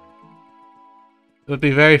 It would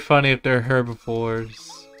be very funny if they're herbivores.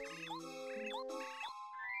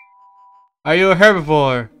 Are you a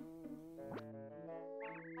herbivore?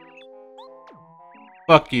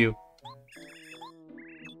 Fuck you.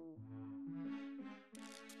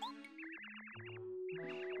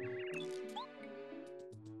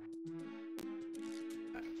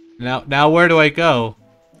 Now where do I go?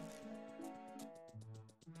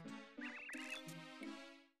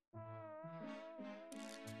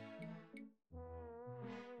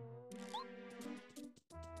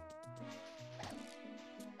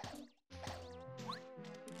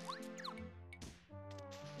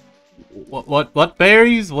 What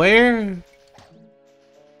berries? Where?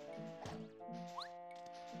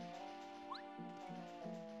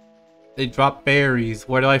 They drop berries.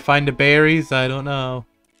 Where do I find the berries? I don't know.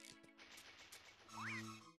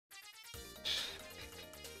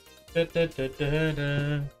 Da, da, da, da,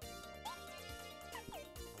 da.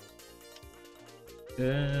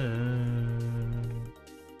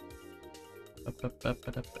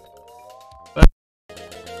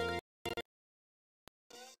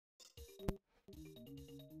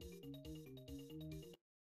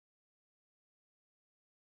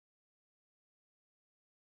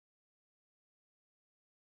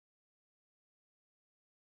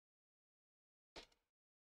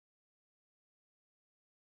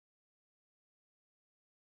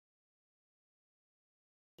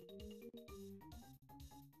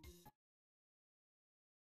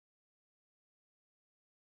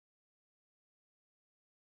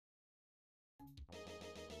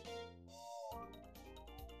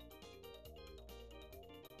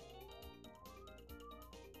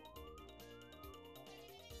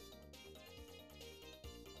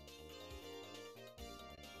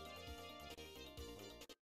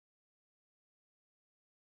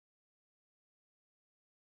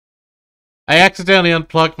 I accidentally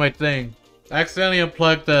unplugged my thing. I accidentally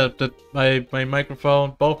unplugged my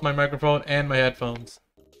microphone, both my microphone and my headphones.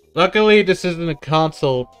 Luckily, this isn't a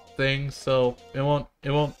console thing, so it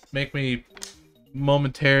won't make me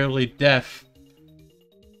momentarily deaf.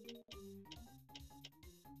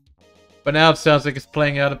 But now it sounds like it's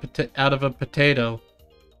playing out of a potato.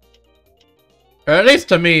 Or at least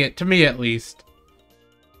to me at least.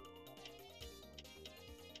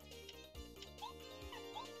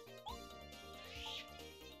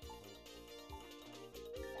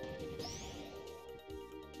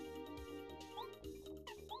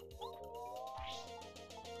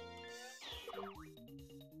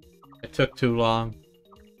 It took too long.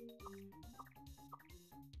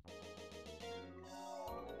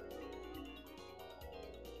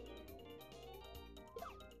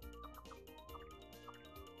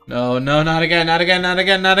 No, no, not again, not again, not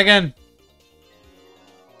again, not again!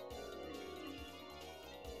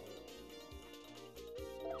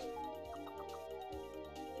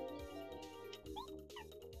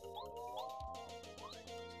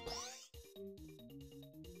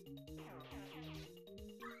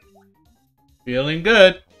 Feeling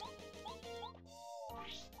good.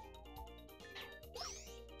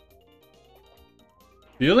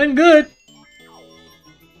 Feeling good.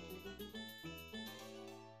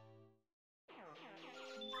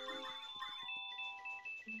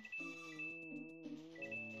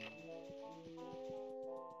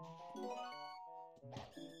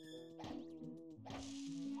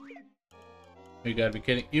 You gotta be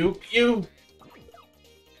kidding.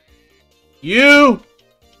 You!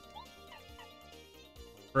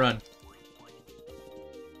 Run.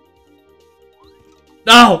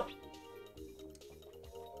 No!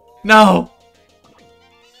 No!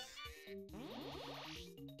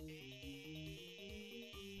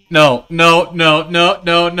 No, no, no, no,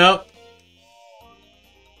 no, no.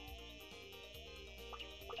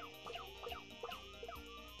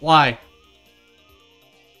 Why?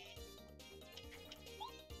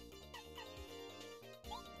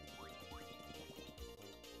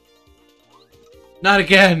 Not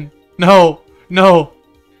again! No! No!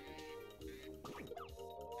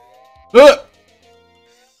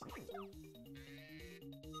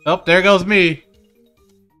 Oh, there goes me.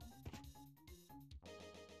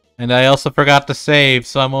 And I also forgot to save,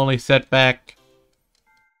 so I'm only set back.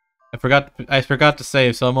 I forgot to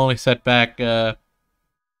save, so I'm only set back the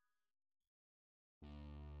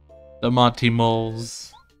Monty Moles.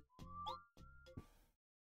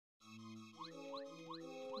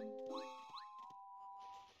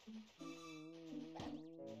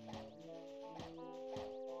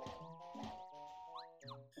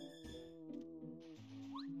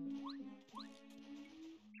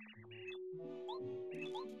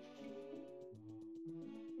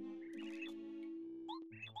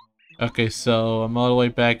 Okay, so I'm all the way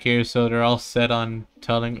back here, so they're all set on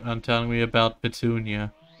telling me about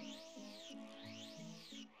Petunia.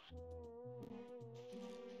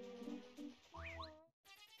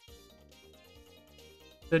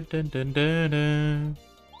 Dun, dun, dun, dun, dun.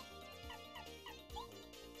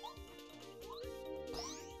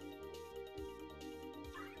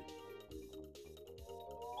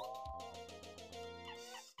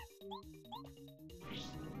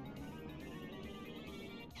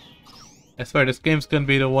 I swear, this game's gonna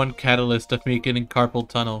be the one catalyst of me getting carpal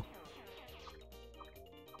tunnel.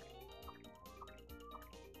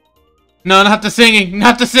 No, not the singing!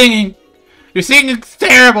 Not the singing! Your singing's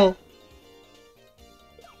terrible!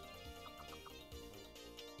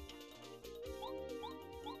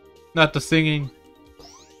 Not the singing.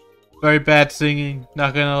 Very bad singing,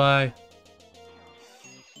 not gonna lie.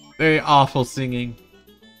 Very awful singing.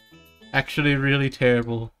 Actually really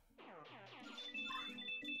terrible.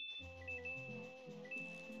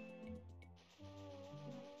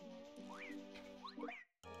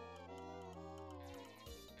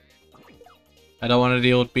 I don't want to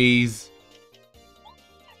deal with bees.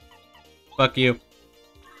 Fuck you.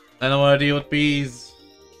 I don't want to deal with bees.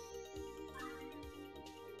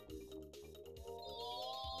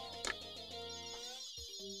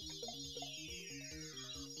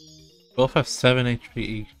 Both have 7 HP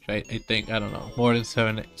each, I think. I don't know. More than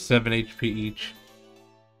 7 HP each.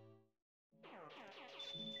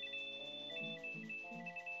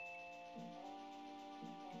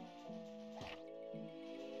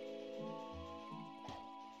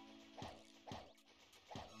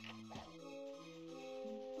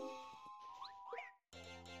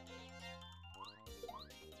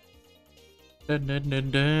 Dun, dun,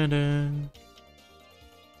 dun, dun, dun.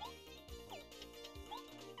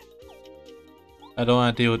 I don't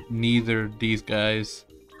want to deal with neither of these guys.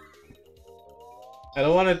 I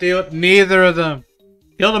don't want to deal with neither of them.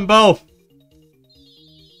 Kill them both.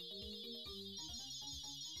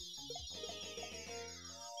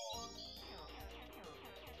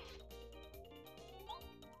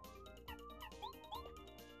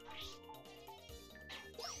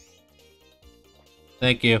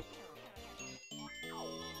 Thank you.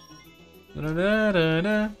 Da, da, da,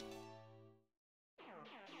 da.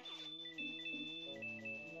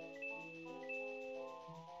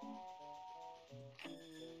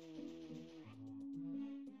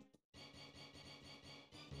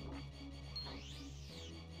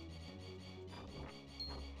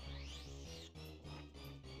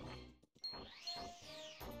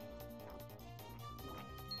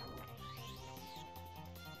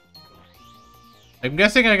 I'm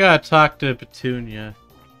guessing I gotta talk to Petunia.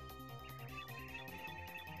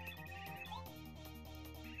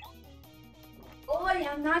 Boy,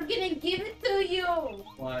 I'm not gonna give it to you.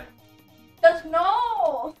 Why? Just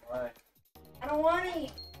no. Why? I don't want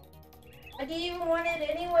it. I didn't even want it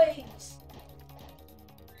anyways.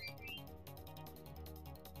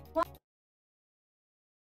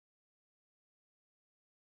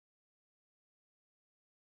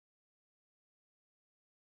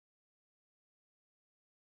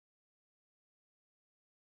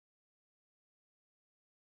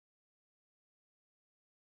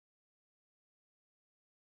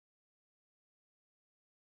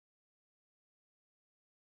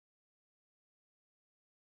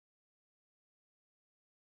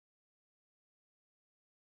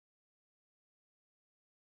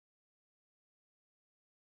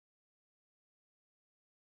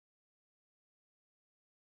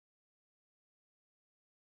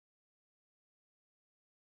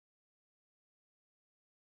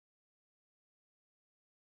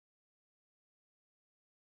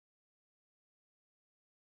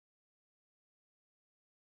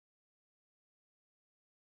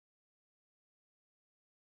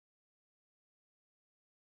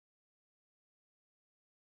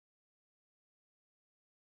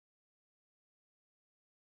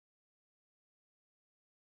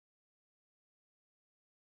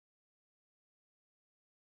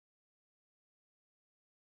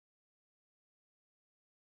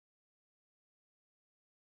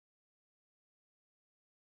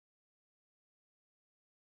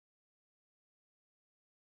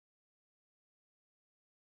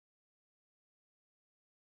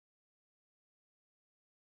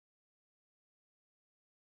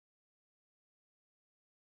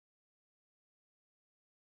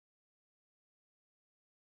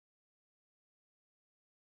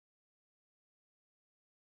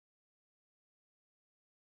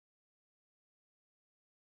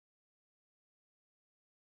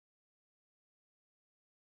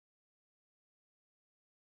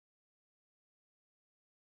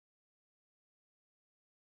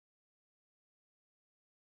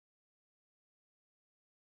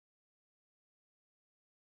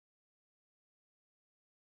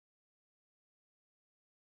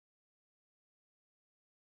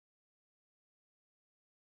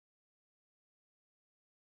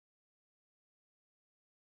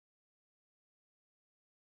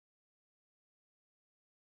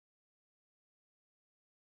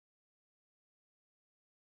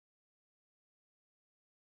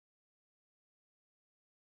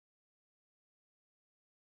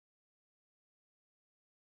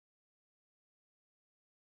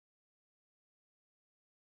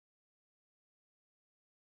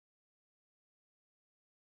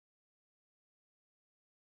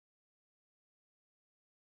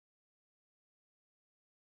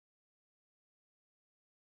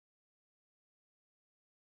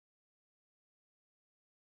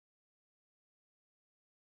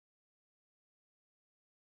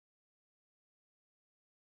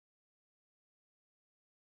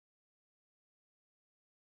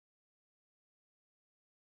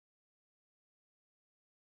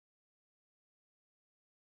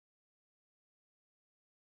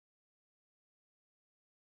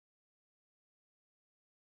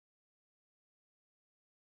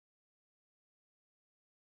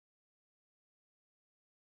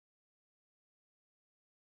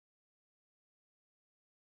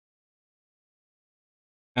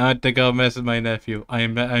 I had to go mess with my nephew.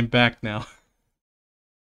 I'm back now.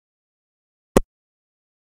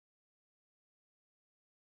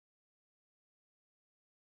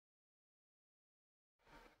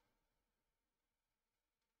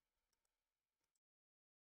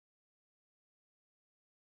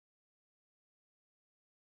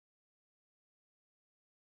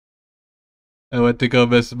 I went to go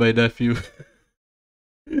mess with my nephew.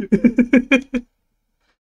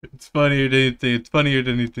 It's funnier than anything. It's funnier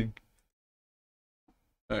than anything.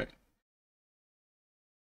 Alright.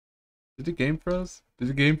 Did the game froze? Did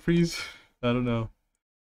the game freeze? I don't know.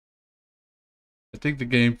 I think the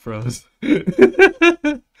game froze.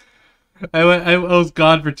 I was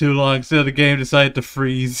gone for too long, so the game decided to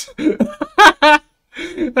freeze. I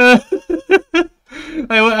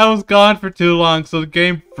was gone for too long, so the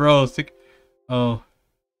game froze. Oh.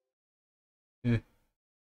 Yeah.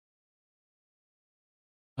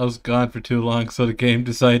 I was gone for too long, so the game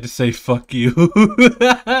decided to say fuck you.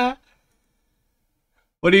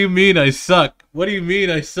 What do you mean I suck? What do you mean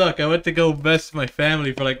I suck? I went to go mess with my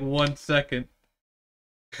family for like 1 second.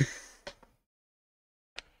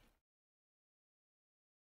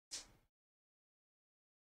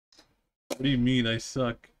 What do you mean I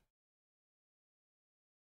suck?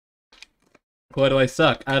 Why do I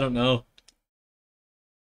suck? I don't know.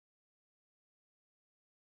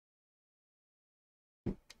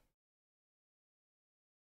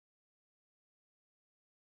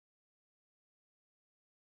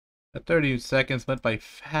 That 30 seconds went by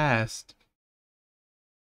fast.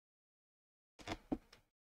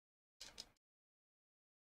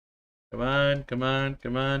 Come on, come on,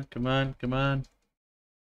 come on, come on, come on.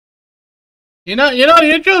 You know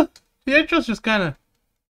the intro's just kind of...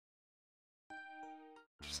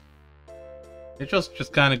 The intro's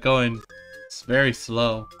just kind of going... It's very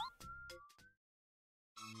slow.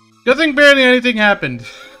 Good thing barely anything happened.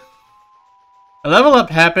 A level up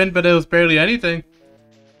happened, but it was barely anything.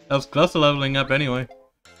 I was close to leveling up anyway.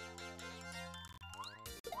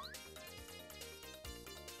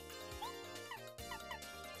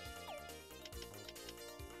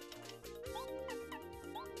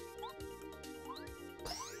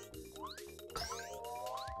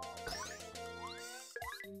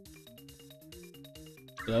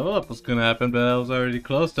 Level up was gonna happen, but I was already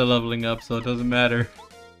close to leveling up, so it doesn't matter.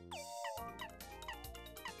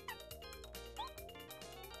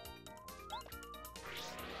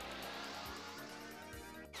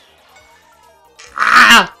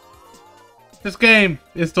 Ah! This game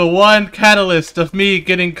is the one catalyst of me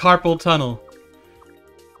getting carpal tunnel.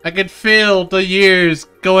 I could feel the years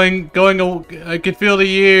I could feel the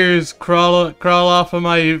years crawl off of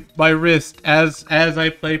my wrist as I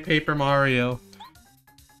play Paper Mario.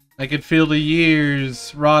 I could feel the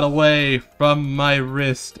years rot away from my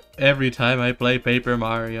wrist every time I play Paper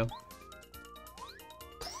Mario.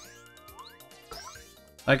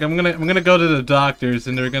 Like I'm gonna go to the doctors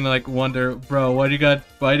and they're gonna like wonder, bro, why do you got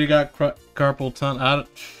carpal tunnel?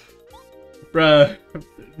 Bro,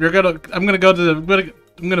 I'm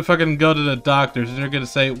gonna fucking go to the doctors and they're gonna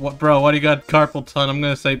say, what, bro, why do you got carpal tunnel? I'm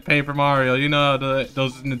gonna say Paper Mario. You know how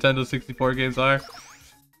those Nintendo 64 games are.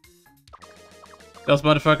 Those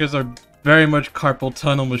motherfuckers are very much carpal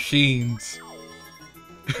tunnel machines.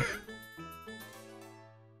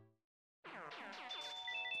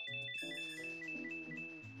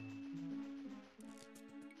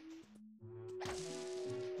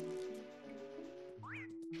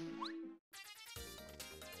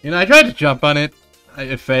 You know, I tried to jump on it.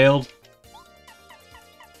 It failed.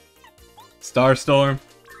 Starstorm.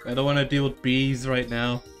 I don't want to deal with bees right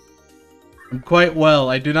now. I'm quite well.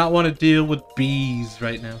 I do not want to deal with bees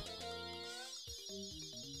right now.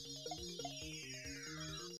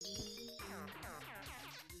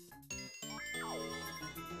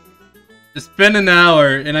 It's been an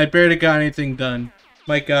hour and I barely got anything done.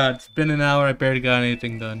 My god, it's been an hour, I barely got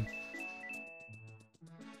anything done.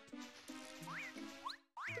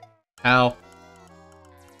 Ow.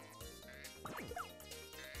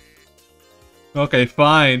 Okay,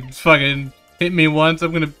 fine. Just fucking hit me once.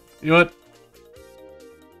 I'm gonna... You know what?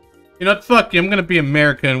 You know what? Fuck you. I'm gonna be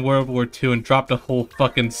America in World War II and drop the whole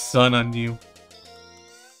fucking sun on you.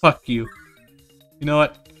 Fuck you. You know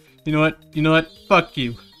what? You know what? You know what? Fuck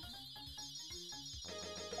you.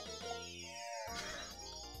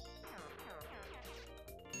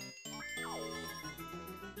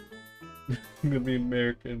 I'm gonna be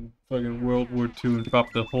American fucking World War II and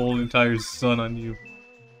drop the whole entire sun on you.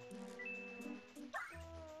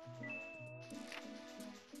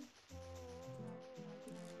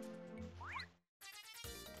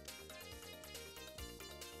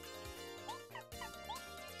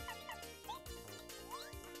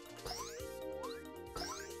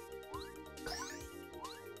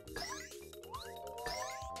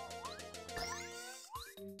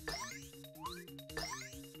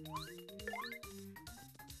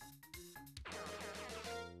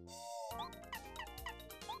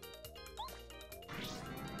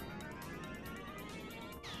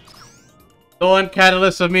 The one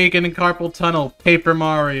catalyst of me getting carpal tunnel. Paper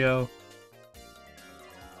Mario.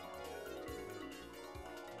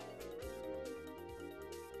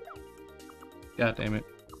 God damn it.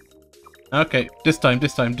 Okay, this time,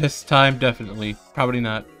 definitely. Probably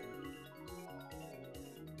not.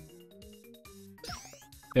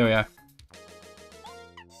 There we are.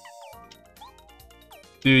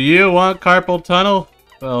 Do you want carpal tunnel?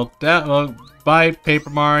 Well, buy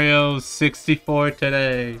Paper Mario 64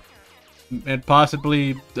 today. And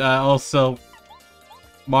possibly, also,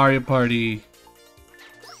 Mario Party.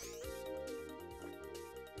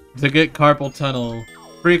 To get carpal tunnel.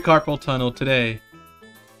 Free carpal tunnel today.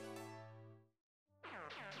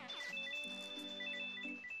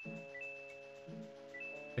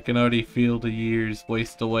 I can already feel the years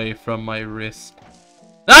waste away from my wrist.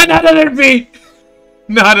 Ah, not another bee!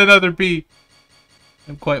 Not another bee!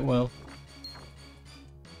 I'm quite well.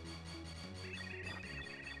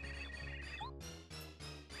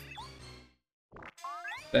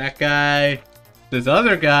 That guy. This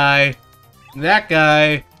other guy. That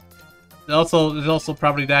guy. There's also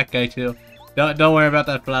probably that guy too. Don't worry about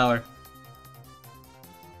that flower.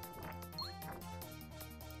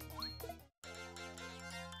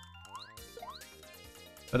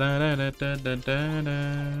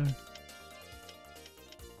 Da-da-da-da-da-da-da.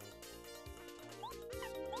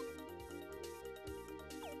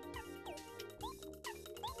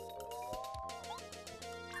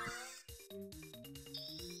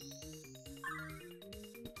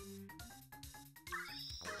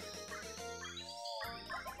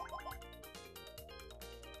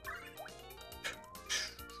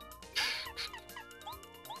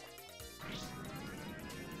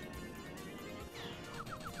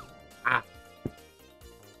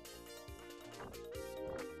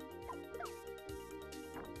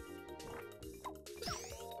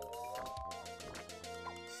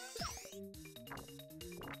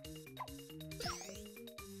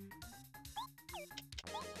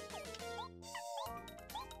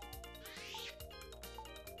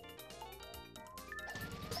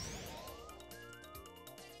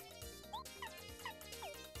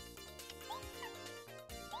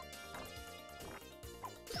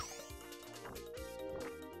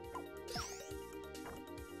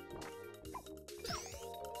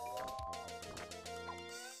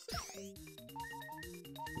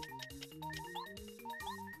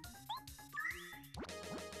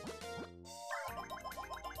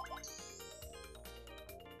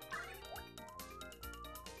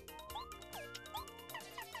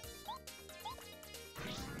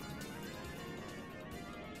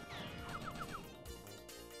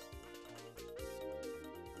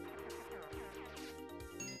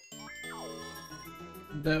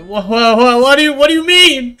 What do you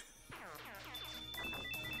mean?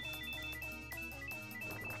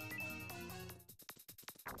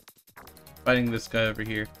 Fighting this guy over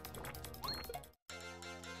here.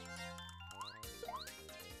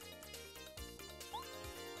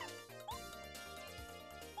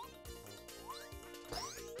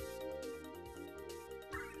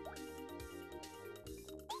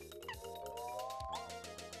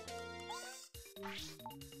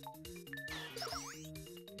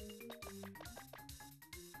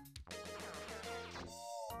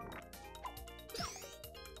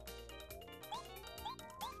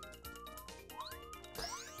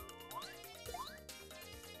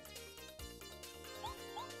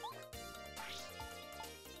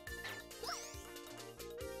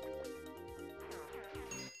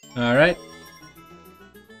 All right.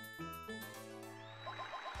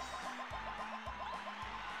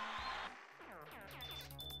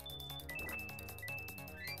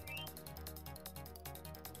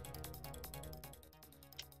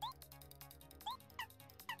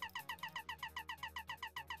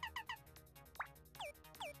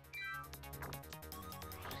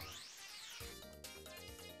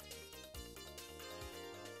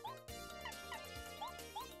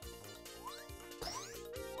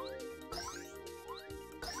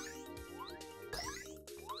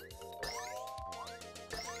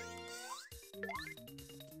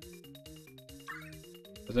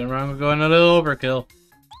 Nothing wrong with going a little overkill.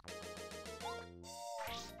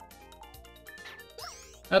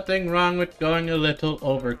 Nothing wrong with going a little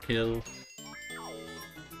overkill.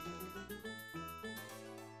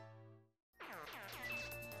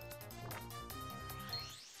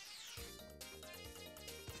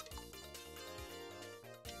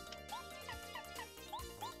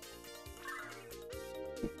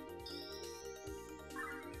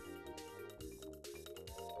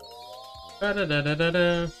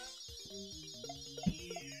 Da-da-da-da-da-da.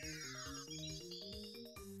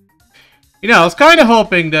 You know, I was kind of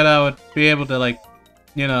hoping that I would be able to, like,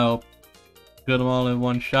 you know, kill them all in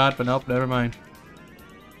one shot, but nope, never mind.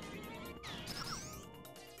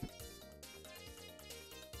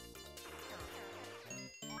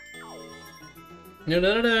 Da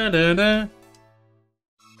 -da -da -da -da.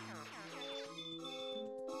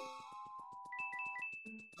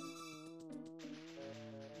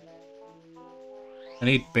 I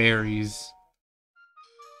need berries.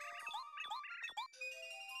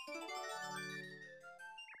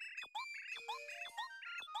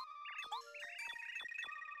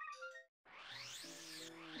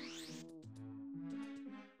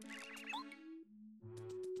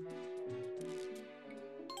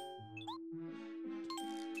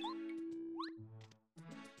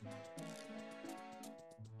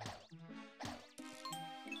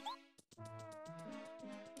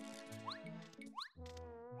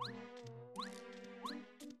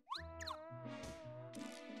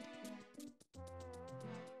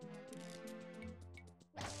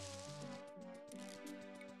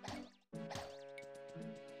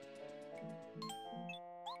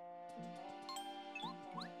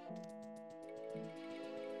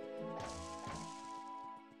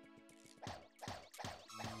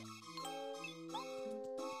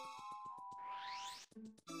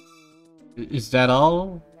 Is that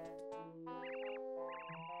all?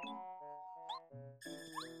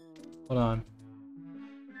 Hold on.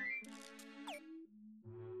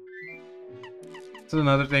 This is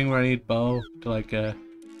another thing where I need bow to like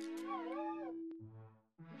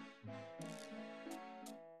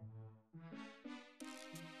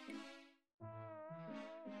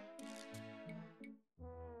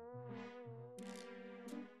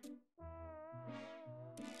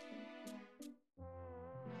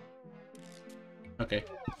okay.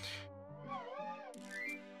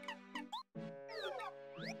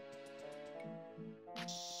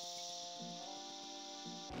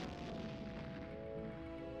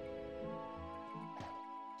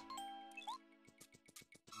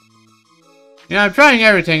 Yeah, I'm trying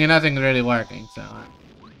everything and nothing's really working, so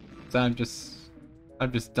I'm just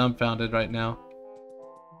dumbfounded right now.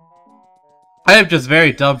 I am just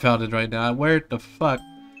very dumbfounded right now. Where the fuck?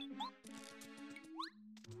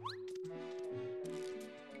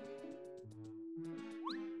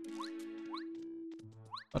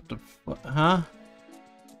 What the fuck? Huh?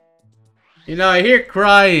 You know, I hear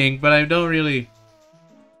crying, but I don't really...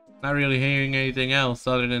 Not really hearing anything else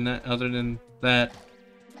other than that.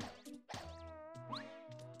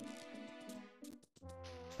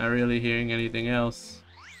 Not really hearing anything else.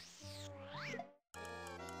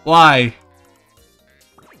 Why?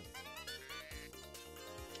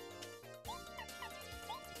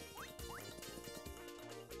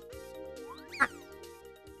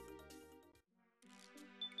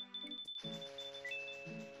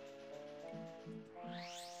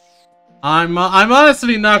 I'm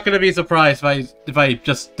honestly not gonna be surprised if I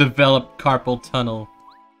just develop carpal tunnel.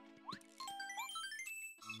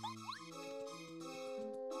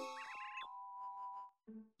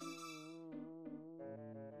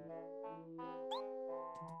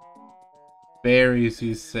 Berries,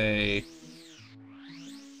 you say?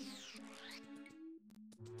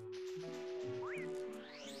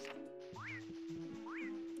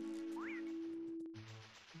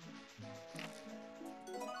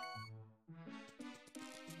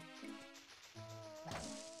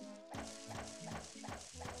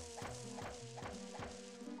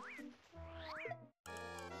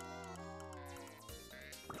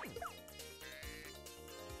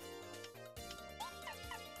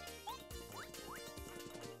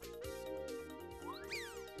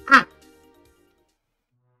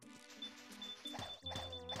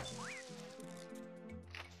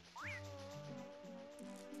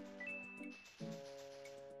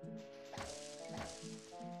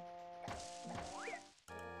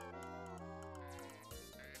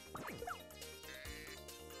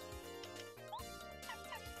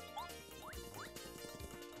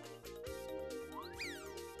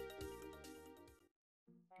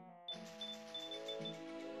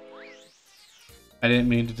 I didn't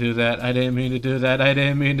mean to do that. I didn't mean to do that. I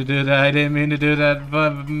didn't mean to do that. I didn't mean to do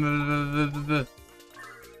that.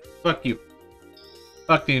 Fuck you.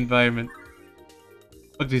 Fuck the environment.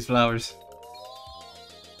 Fuck these flowers.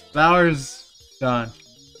 Flowers gone.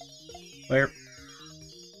 Where?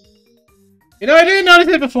 You know, I didn't notice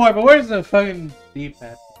it before, but where's the fucking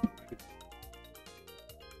D-pad?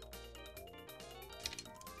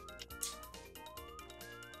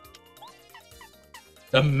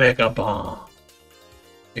 The Mega Bomb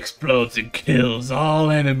explodes and kills all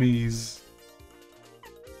enemies.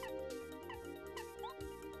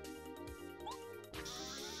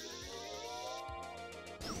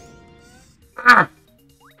 Ah!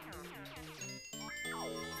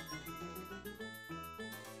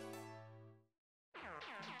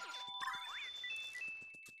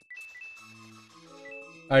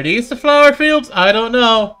 Are these the flower fields? I don't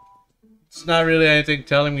know. It's not really anything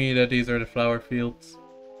telling me that these are the flower fields.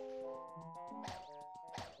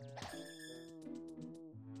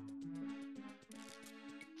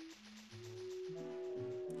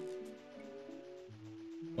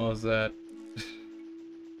 What was that?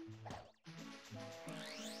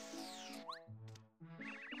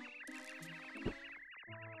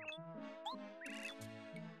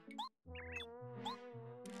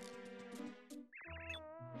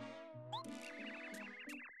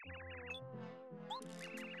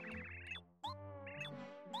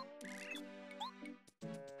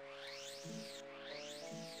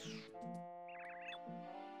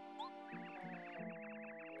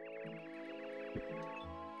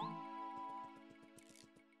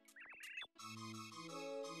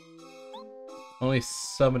 Only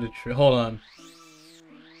some of the tree. Hold on.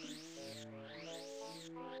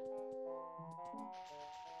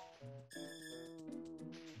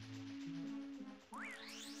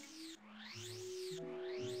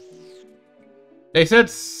 They said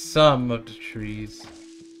some of the trees.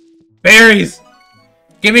 Berries!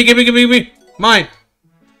 Gimme, gimme, gimme, gimme! Mine!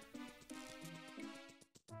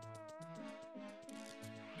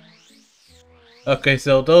 Okay,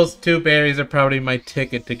 so those 2 berries are probably my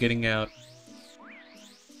ticket to getting out.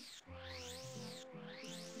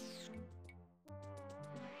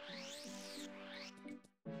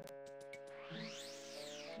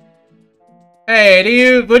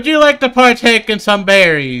 Hey, would you like to partake in some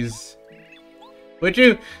berries? Would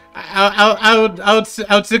you? I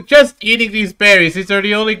would suggest eating these berries. These are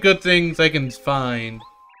the only good things I can find.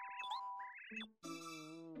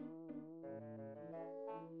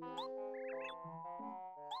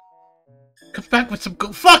 Come back with some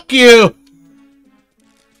fuck you!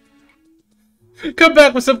 Come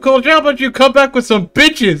back with some culture. How about you come back with some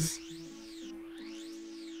bitches?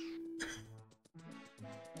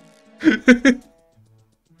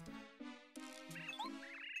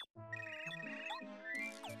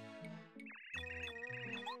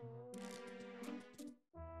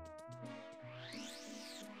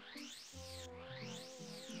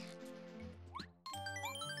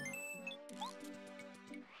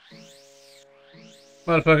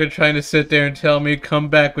 Motherfucker trying to sit there and tell me come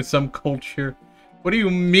back with some culture. What do you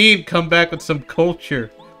mean come back with some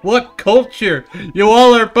culture? What culture? You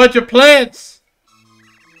all are a bunch of plants!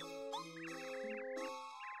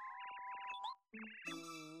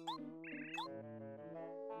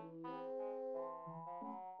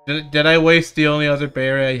 Did I waste the only other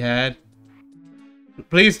berry I had?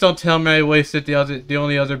 Please don't tell me I wasted the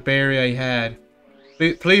only other berry I had.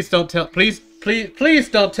 Please don't tell. Please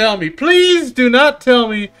don't tell me. Please do not tell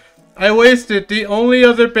me I wasted the only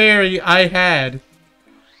other berry I had.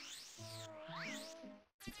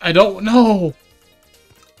 I don't know.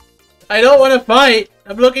 I don't want to fight.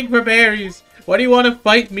 I'm looking for berries. Why do you want to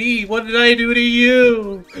fight me? What did I do to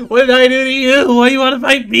you? What did I do to you? Why do you want to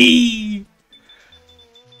fight me?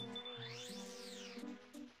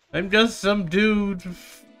 I'm just some dude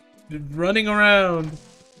running around.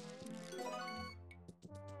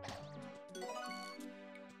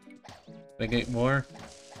 Did I get more?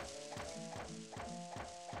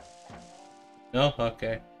 No?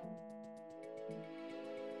 Okay.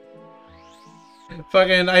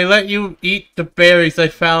 Fucking, I let you eat the berries I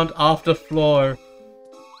found off the floor.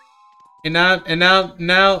 And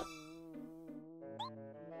now...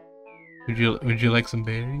 Would you like some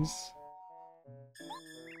berries?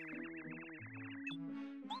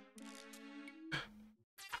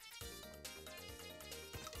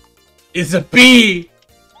 It's a bee!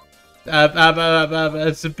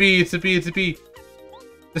 It's a bee, it's a bee, it's a bee.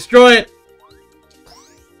 Destroy it!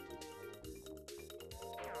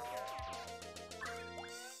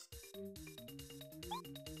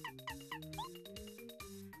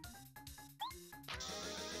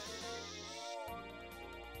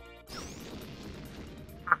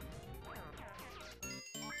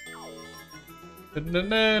 Na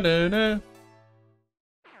na na na.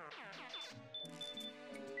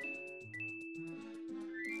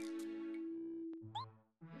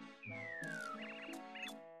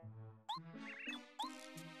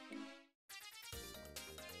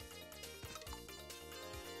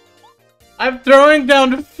 I'm throwing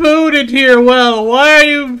down the food in here, well, why are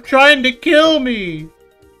you trying to kill me?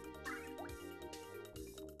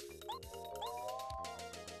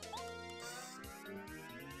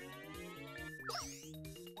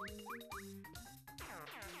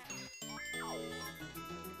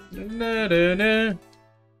 Na, na, na.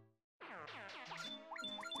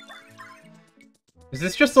 Is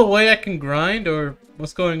this just a way I can grind, or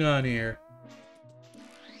what's going on here?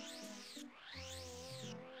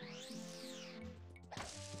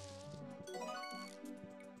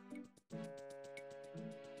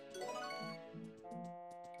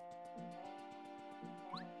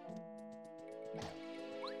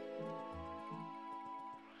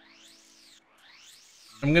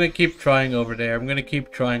 I'm gonna keep trying over there. I'm gonna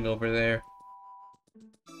keep trying over there.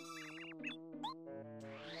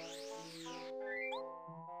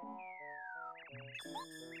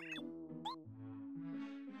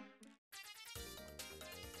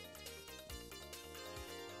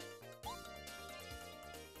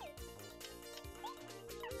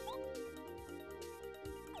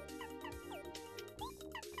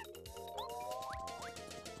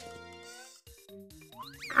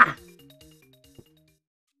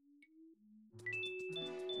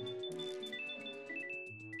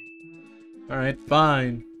 Alright,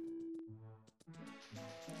 fine.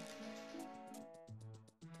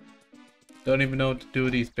 Don't even know what to do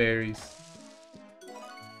with these berries.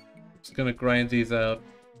 Just gonna grind these out.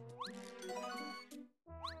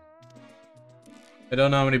 I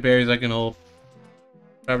don't know how many berries I can hold.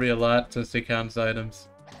 Probably a lot since they count as items.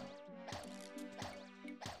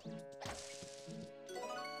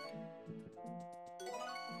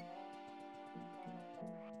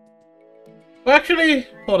 Well, actually,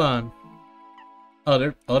 hold on. Oh,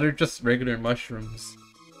 they're just regular mushrooms.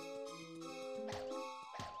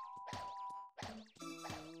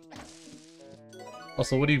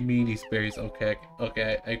 Also, what do you mean these berries? Okay,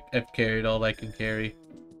 I've carried all I can carry.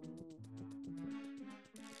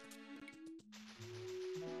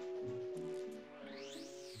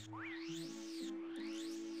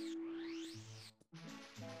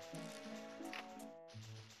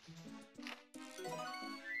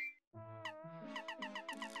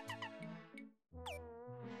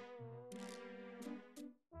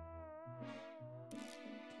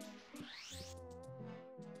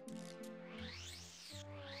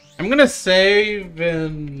 I'm gonna save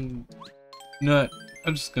and... No,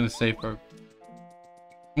 I'm just gonna save for...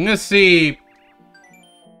 I'm gonna see...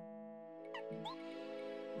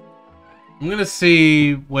 I'm gonna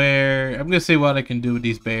see where... I'm gonna see what I can do with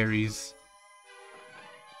these berries.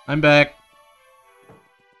 I'm back.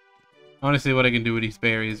 I wanna see what I can do with these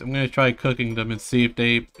berries. I'm gonna try cooking them and see if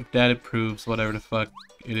that improves whatever the fuck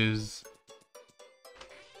it is.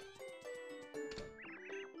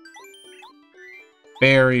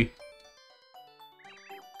 Berry.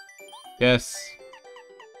 Yes.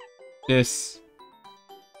 This.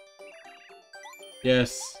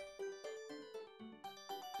 Yes.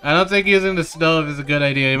 I don't think using the stove is a good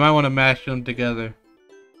idea. You might want to mash them together.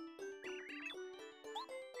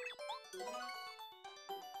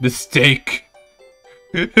 Mistake.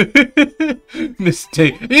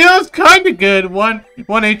 Mistake. You know, it's kind of good. One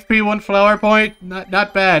HP, 1 flower point. Not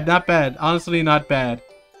bad. Not bad. Honestly, not bad.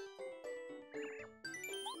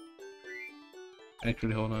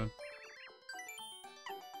 Actually, hold on.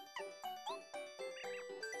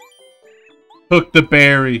 Cook the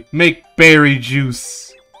berry. Make berry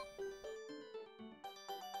juice.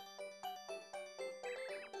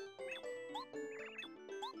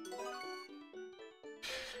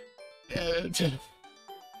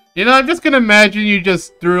 You know, I'm just gonna imagine you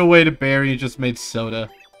just threw away the berry and just made soda.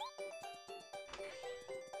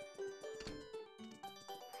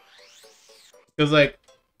 Cause like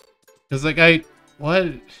what?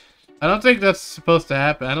 I don't think that's supposed to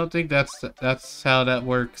happen. I don't think that's how that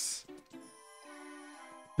works.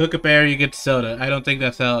 Cook a berry, you get soda. I don't think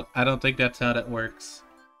that's how that works.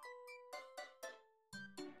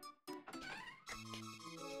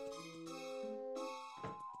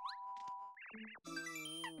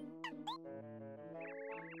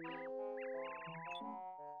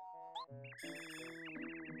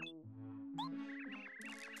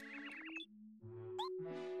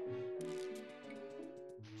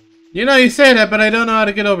 You know, you say that, but I don't know how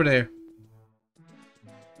to get over there.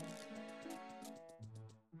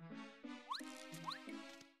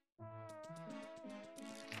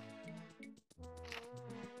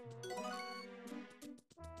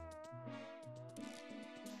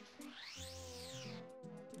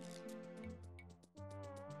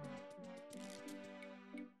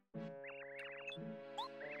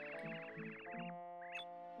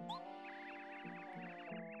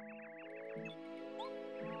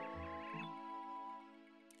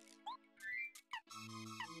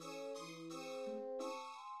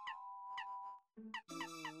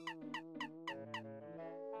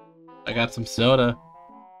 I got some soda.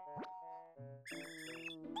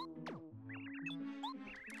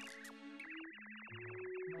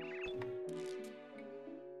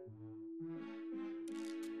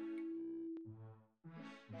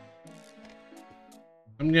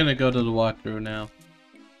 I'm gonna go to the walkthrough now.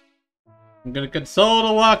 I'm gonna console the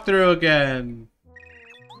walkthrough again.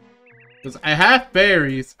 Because I have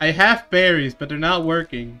berries, but they're not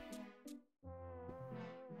working.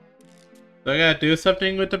 So I gotta do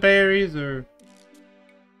something with the berries, or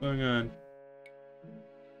what's going on?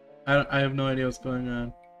 I have no idea what's going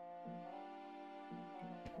on.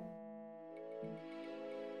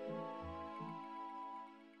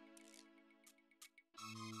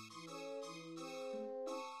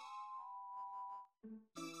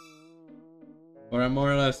 Or I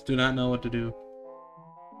more or less do not know what to do.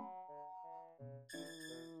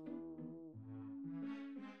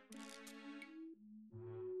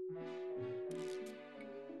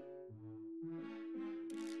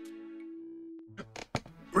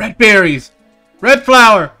 Red berries! Red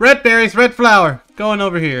flower! Red berries, red flower! Going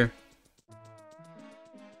over here.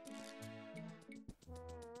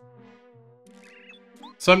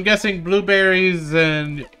 So I'm guessing blueberries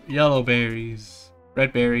and yellow berries.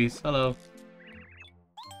 Red berries. Hello.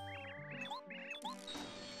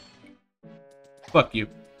 Fuck you.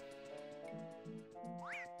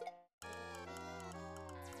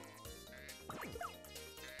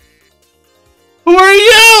 Who are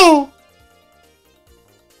you?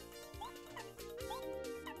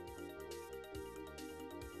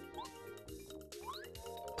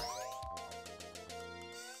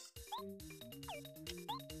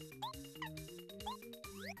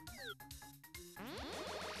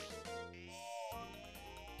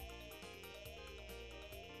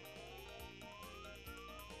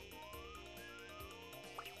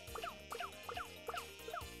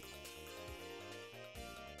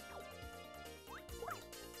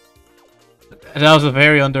 That was a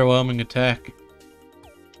very underwhelming attack.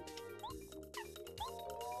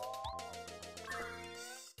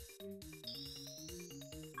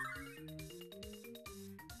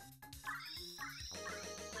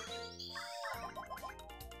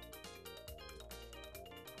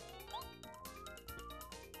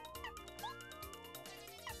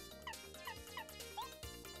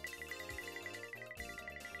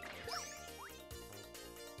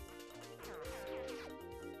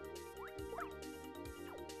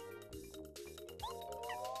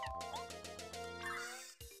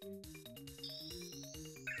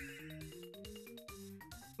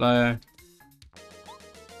 Flyer.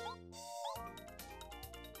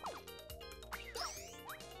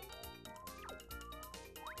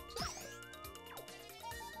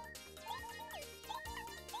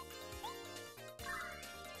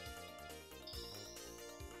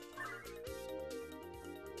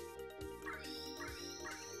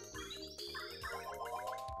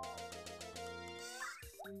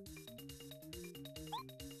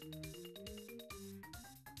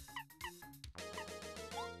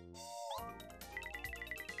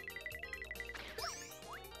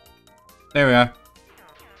 There we are.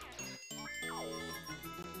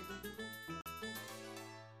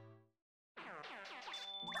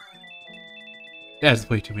 That's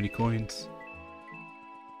way too many coins.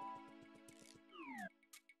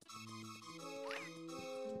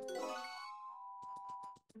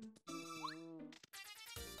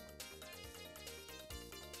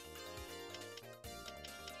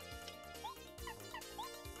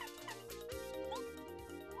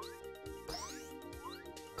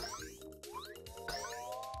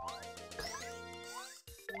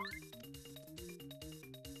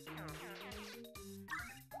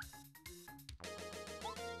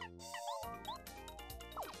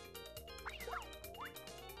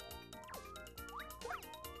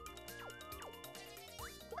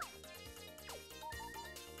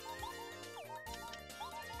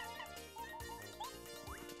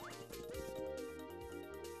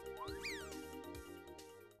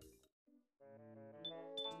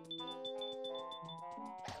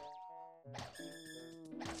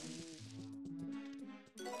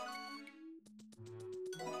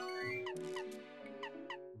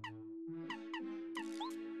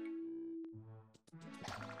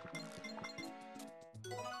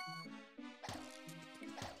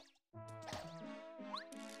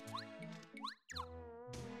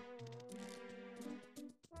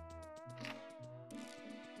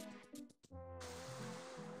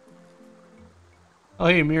 Oh,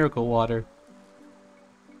 hey, miracle water.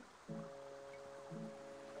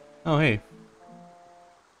 Oh, hey.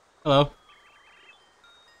 Hello.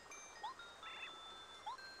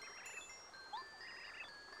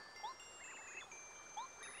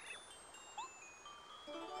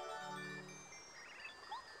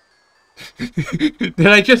 Did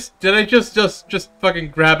I just fucking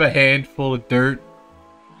grab a handful of dirt?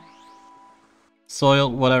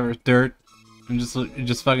 Soil, whatever, dirt. And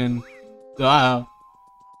just fucking... Wow.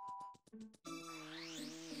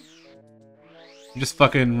 You just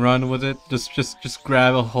fucking run with it. Just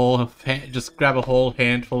grab a whole, just grab a whole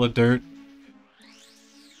handful of dirt.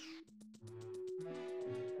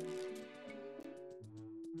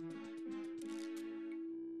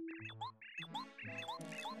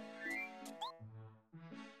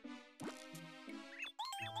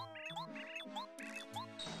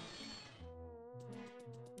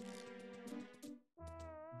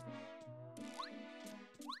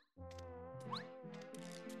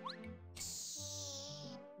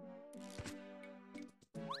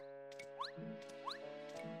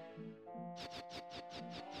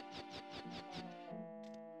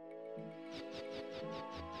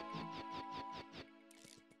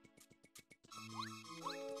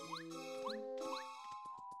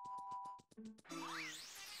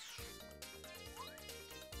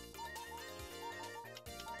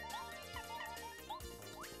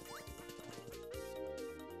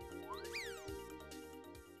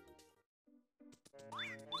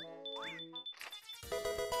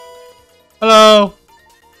 Hello.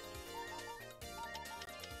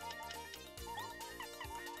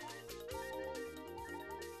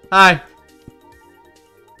 Hi.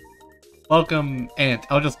 Welcome, Ant.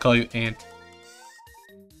 I'll just call you Ant.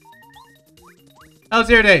 How's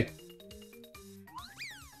your day?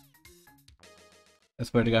 I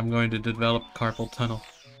swear to God, I'm going to develop carpal tunnel.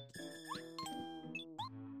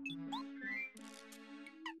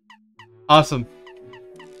 Awesome.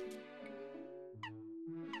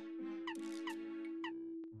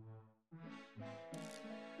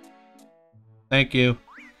 Thank you.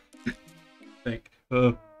 I'm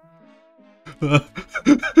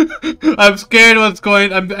scared what's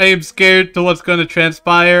going. I am scared to what's going to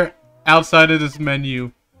transpire outside of this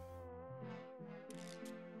menu.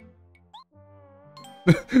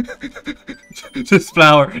 This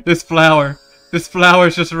flower is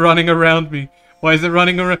just running around me. Why is it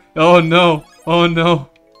running around? Oh no! Oh no!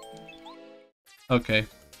 Okay.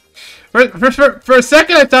 For a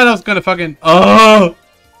second, I thought I was gonna fucking. Oh!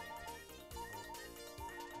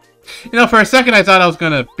 You know, for a second I thought I was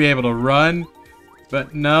gonna be able to run,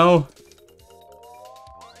 but no.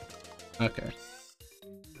 Okay.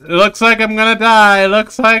 It looks like I'm gonna die. It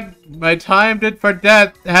looks like my time for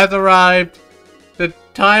death has arrived. The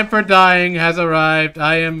time for dying has arrived.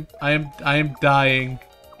 I am dying.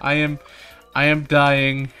 I am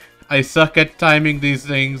dying. I suck at timing these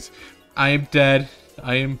things. I am dead.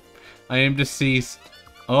 I am deceased.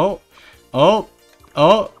 Oh.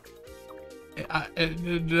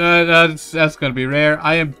 That's gonna be rare.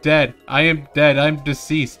 I am dead. I am dead. I'm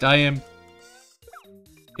deceased. I am...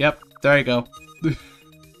 Yep, there you go.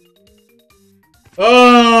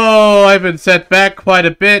 Oh, I've been set back quite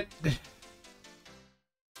a bit.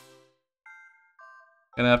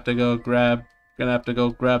 Gonna have to go grab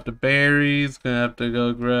the berries. Gonna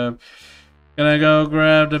go grab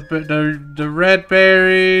the red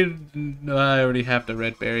berry. No, I already have the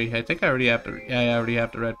red berry. I think I already have the... Yeah, I already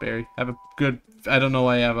have the red berry. I have a good... I don't know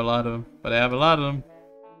why I have a lot of them, but I have a lot of them.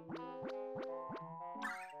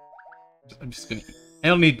 I'm just gonna... I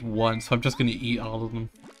don't need one, so I'm just gonna eat all of them.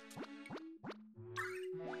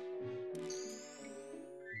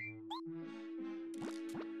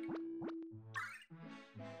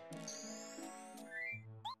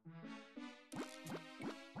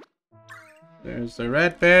 There's the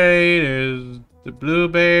red berry, there's the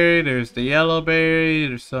blueberry, there's the yellow berry,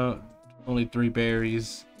 there's only 3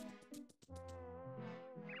 berries.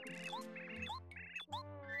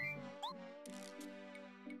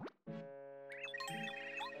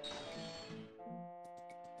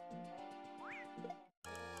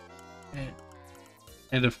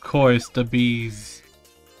 And of course, the bees.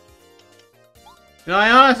 No,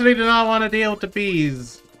 I honestly do not want to deal with the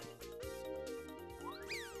bees.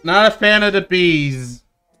 Not a fan of the bees.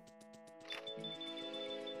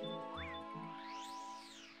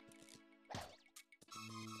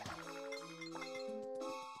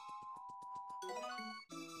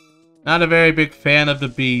 Not a very big fan of the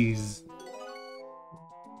bees.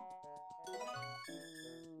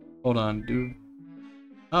 Hold on, dude.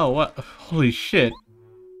 Oh, what? Holy shit.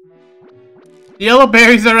 The yellow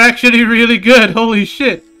berries are actually really good. Holy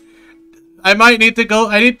shit. I might need to go.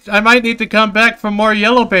 I might need to come back for more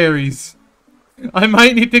yellow berries. I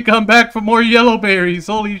might need to come back for more yellow berries.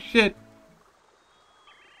 Holy shit.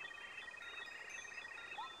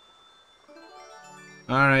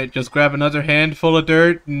 Alright, just grab another handful of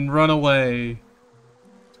dirt and run away.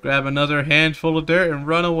 Just grab another handful of dirt and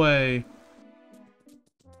run away.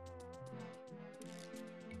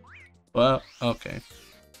 Well, okay.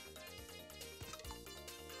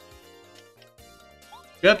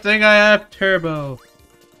 Good thing I have turbo.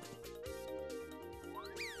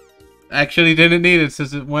 Actually didn't need it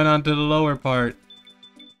since it went on to the lower part.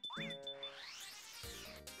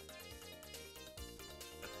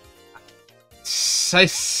 I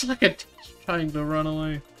suck at trying to run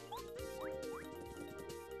away.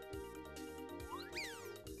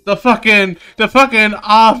 The fucking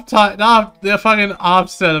offset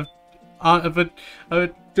of it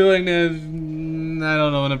doing this. I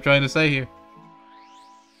don't know what I'm trying to say here.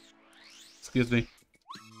 Excuse me.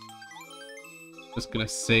 Just gonna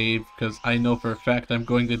save because I know for a fact I'm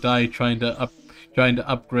going to die trying to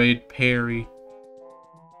upgrade parry.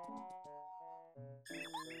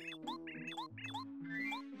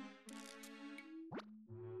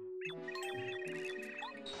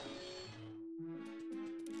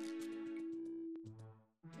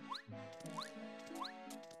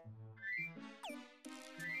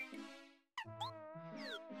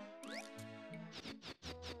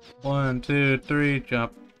 One, two, three,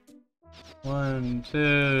 jump. 1,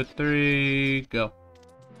 2, 3, go.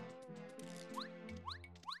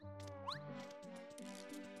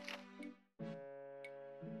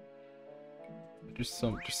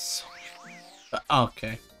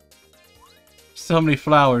 Okay. So many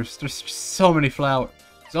flowers. There's just so many flowers.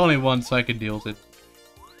 There's only one, so I can deal with it.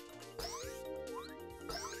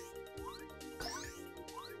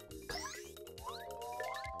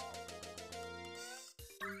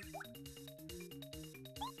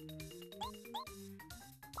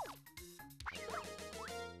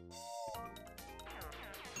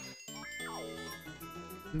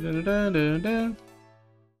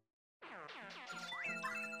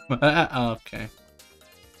 Okay.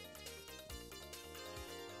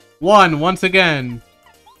 Once again.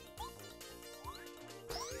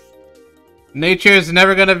 Nature's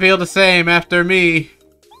never gonna feel the same after me.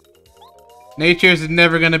 Nature's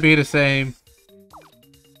never gonna be the same.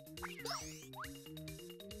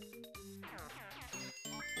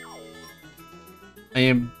 I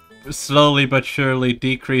am slowly but surely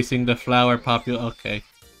decreasing the flower population. Okay.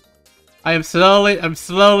 I'm slowly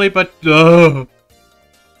but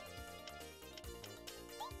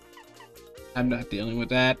I'm not dealing with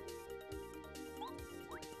that.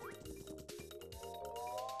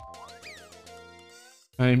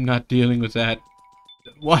 I'm not dealing with that.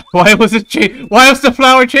 Why was it why was the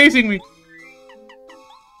flower chasing me?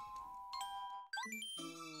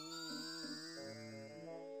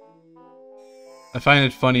 I find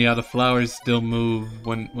it funny how the flowers still move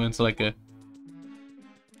when it's like a...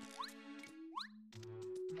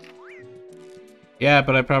 Yeah,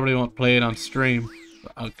 but I probably won't play it on stream.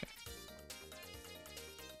 Okay.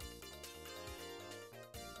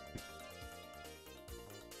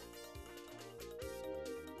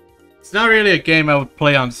 It's not really a game I would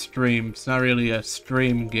play on stream. It's not really a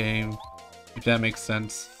stream game, if that makes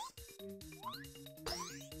sense.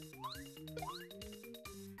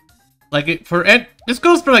 Like this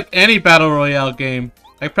goes for like any battle royale game.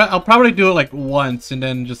 I'll probably do it like once and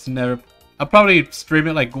then just never. I'll probably stream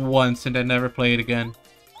it like once and then never play it again.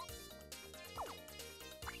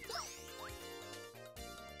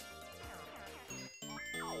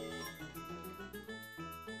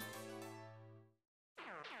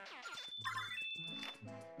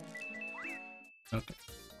 Okay.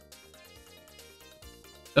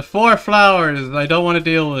 The 4 flowers I don't want to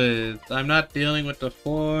deal with. I'm not dealing with the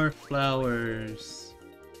 4 flowers.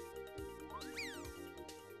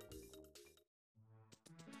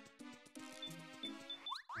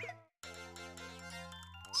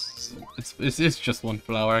 It's just 1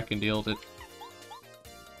 flower. I can deal with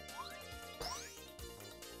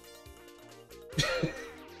it.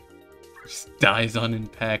 Just dies on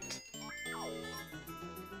impact.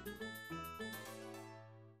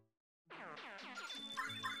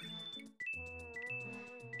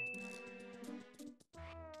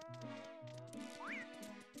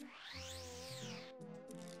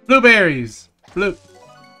 Blueberries! You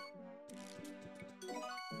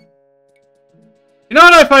know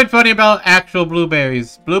what I find funny about actual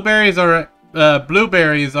blueberries? Blueberries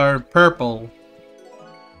are purple.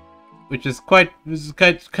 Which is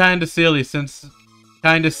kind of silly since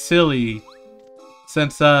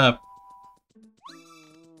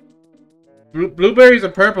blueberries are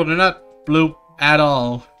purple, they're not blue at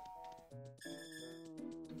all.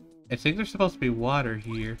 I think there's supposed to be water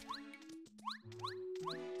here.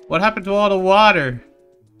 What happened to all the water?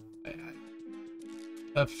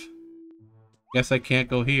 Guess I can't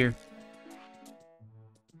go here.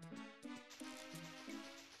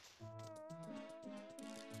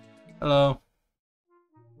 Hello.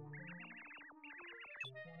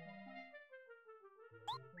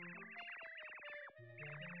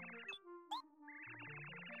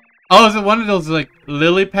 Oh, is it one of those like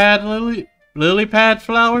lily pad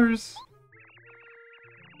flowers?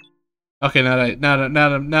 Okay, now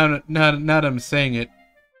that I'm saying it.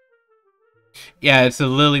 Yeah, it's a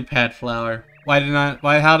lily pad flower. How did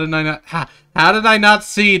I not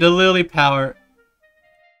see the lily power?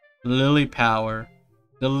 Lily power.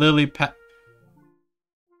 The lily pad.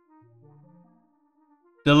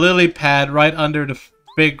 The lily pad right under the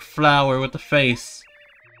big flower with the face.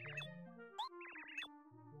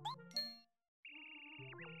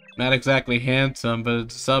 Not exactly handsome, but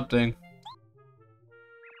it's something.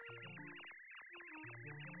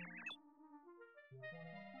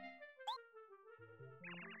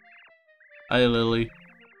 Hi, Lily.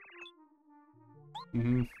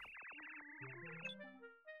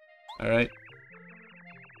 Alright.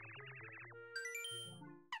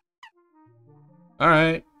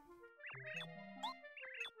 Alright.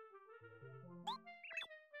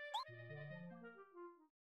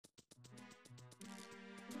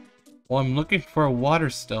 Well, I'm looking for a water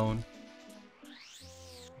stone.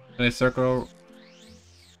 Can I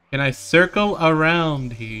circle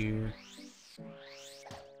around here?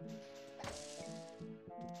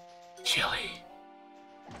 Jelly.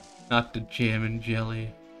 Not the jam and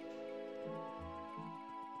jelly.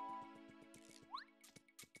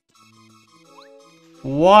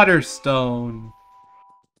 Water stone.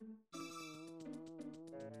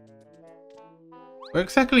 Where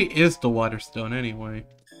exactly is the water stone anyway?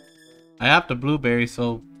 I have the blueberry,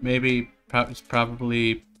 so maybe it's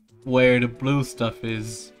probably where the blue stuff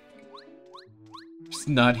is. It's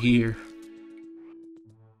not here.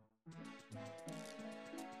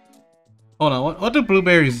 Hold on, what do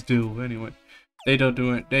blueberries do anyway? They don't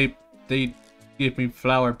do it. They give me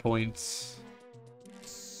flower points.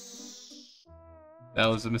 That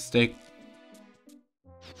was a mistake.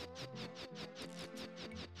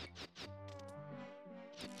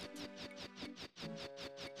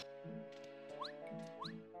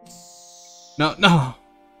 No, no.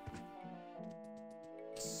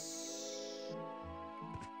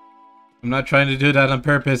 I'm not trying to do that on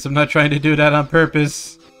purpose. I'm not trying to do that on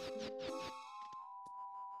purpose.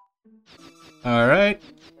 Alright.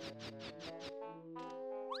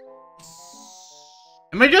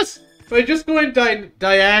 Am I just going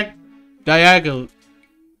diagonal?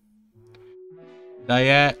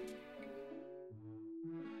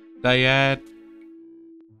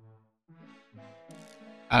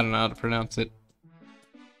 I don't know how to pronounce it.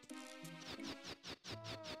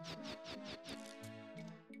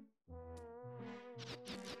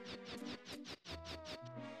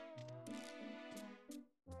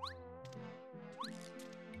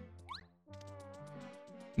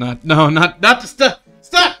 Not the stuff.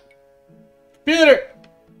 Stop! Computer!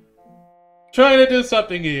 Trying to do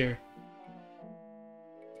something here.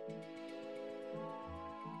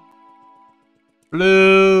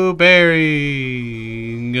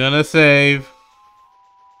 Blueberry. Gonna save.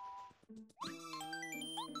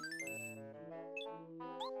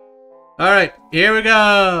 Alright, here we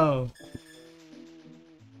go.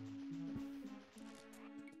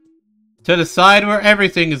 To the side where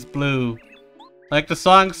everything is blue. Like the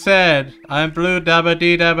song said, I'm blue dabba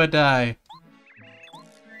dee dabba die.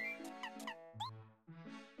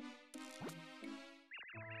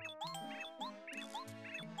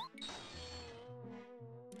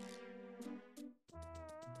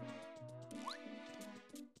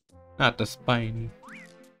 Not the spiny.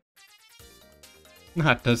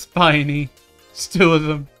 Not the spiny. It's two of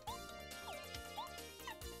them.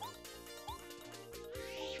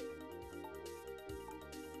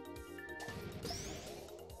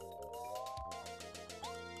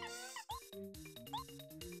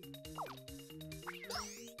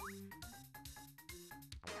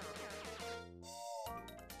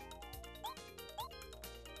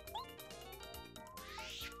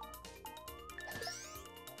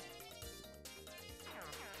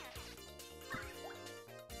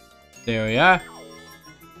 There we are.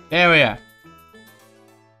 There we are.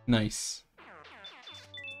 Nice.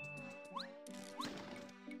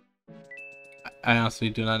 I honestly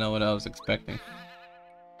do not know what I was expecting.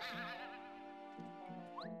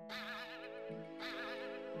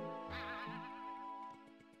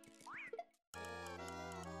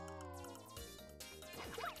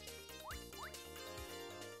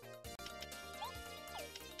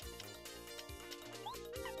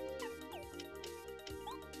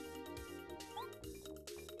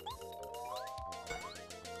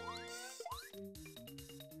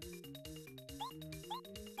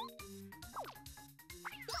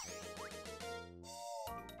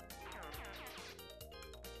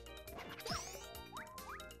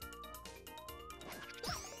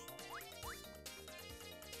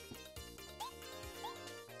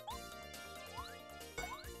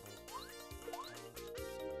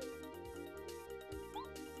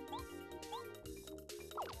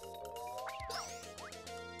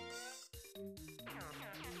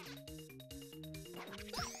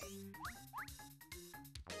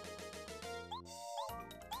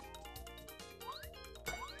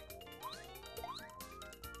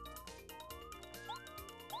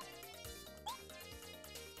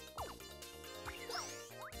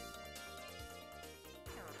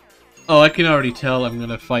 Oh, I can already tell I'm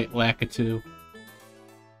gonna fight Lakitu.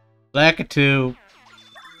 Lakitu!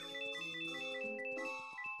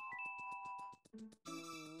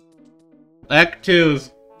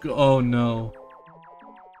 Lakitu's... Oh no.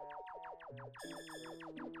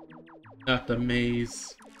 Not the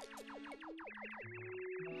maze.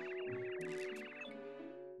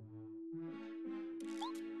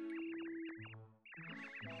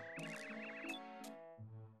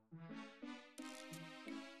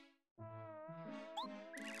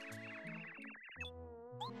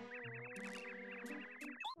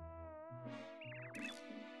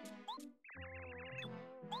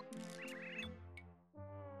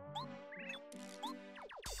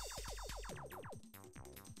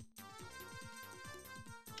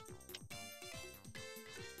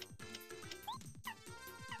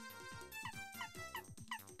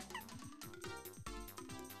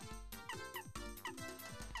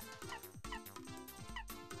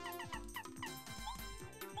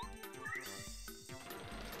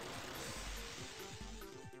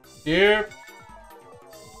 Here.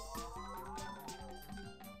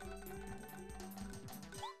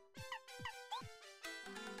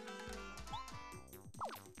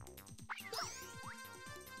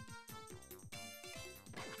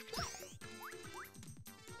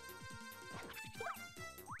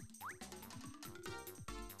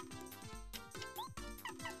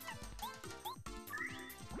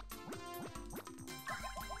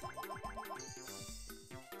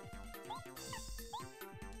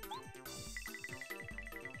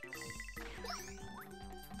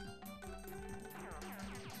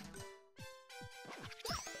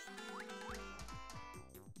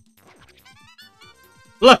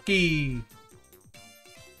 Lucky!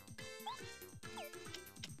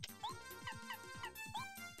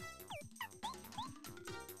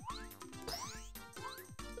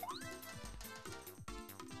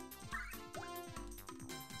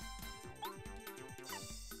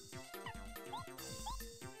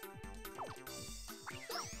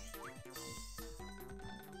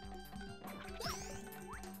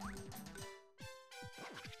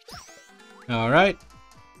 Alright.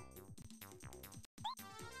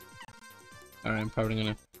 Alright, I'm probably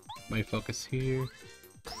gonna my focus here.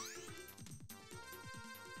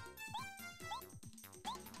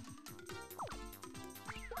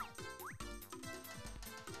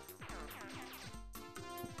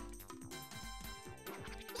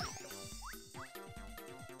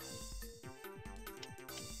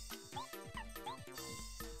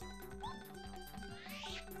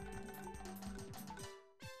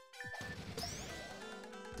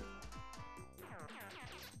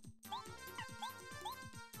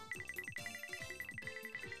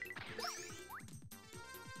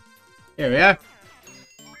 Here we are.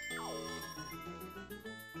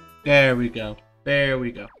 There we go. There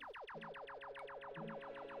we go.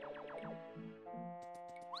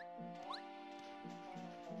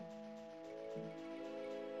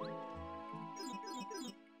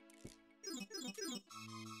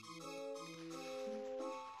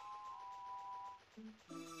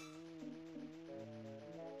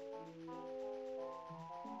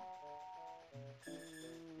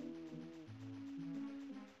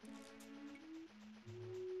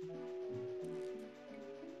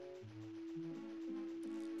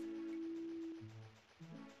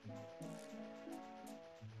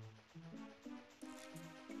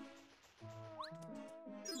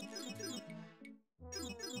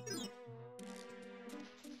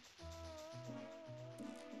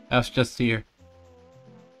 I was just here.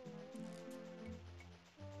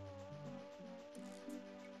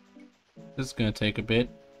 This is gonna take a bit.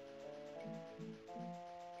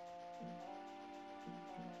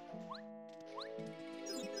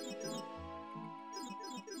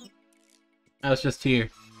 I was just here.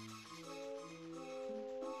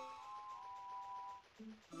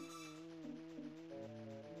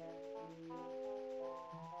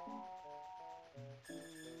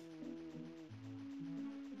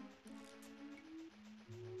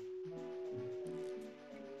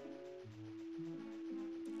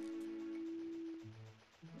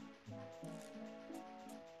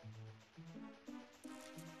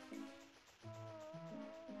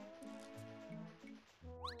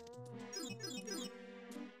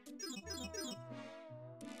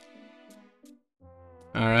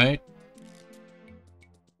 All right.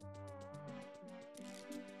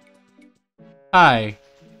 Hi.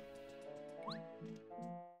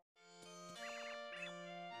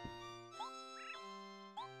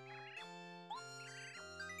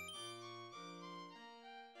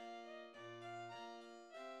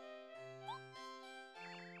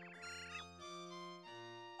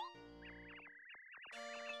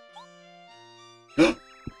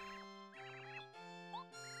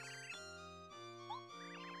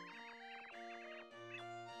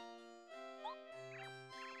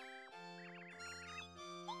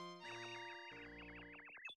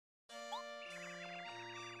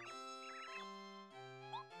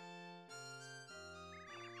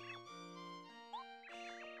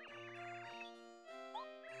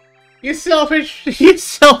 You selfish, you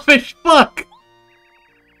selfish fuck!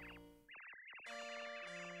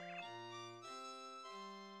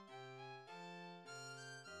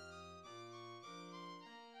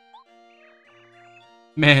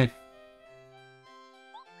 Man.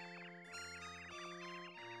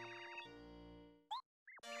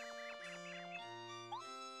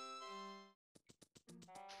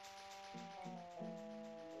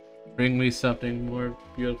 Bring me something more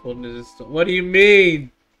beautiful than this stone. What do you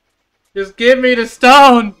mean? Just give me the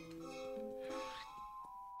stone!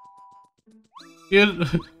 You...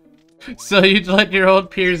 So you'd let your own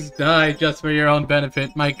peers die just for your own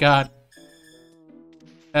benefit. My god.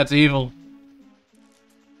 That's evil.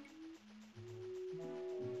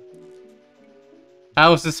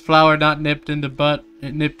 How is this flower not nipped in the butt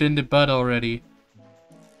already?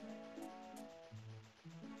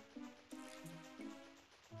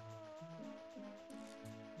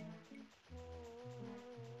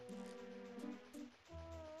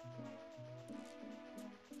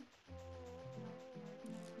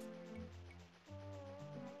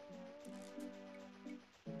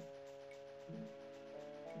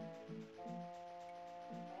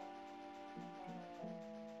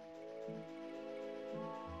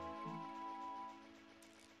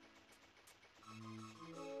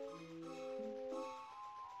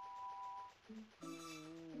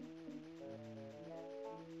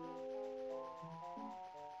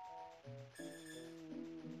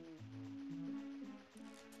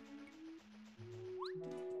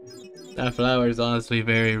 That flower is honestly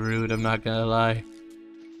very rude, I'm not gonna lie.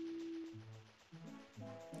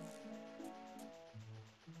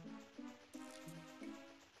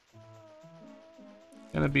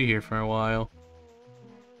 Gonna be here for a while.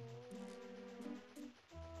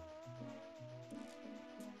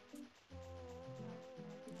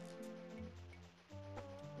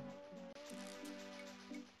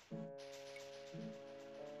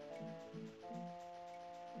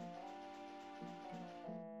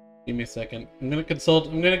 Give me a second. I'm gonna consult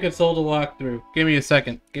a walkthrough. Give me a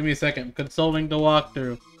second. Give me a second. I'm consulting the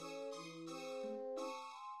walkthrough.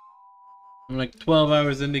 I'm like 12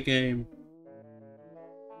 hours in the game.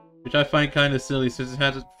 Which I find kind of silly since it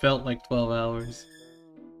hasn't felt like 12 hours.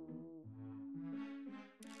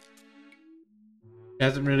 It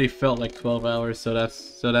hasn't really felt like 12 hours, so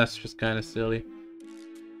that's just kind of silly.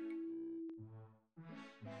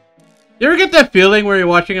 You ever get that feeling where you're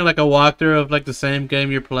watching like a walkthrough of like the same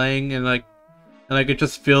game you're playing and like it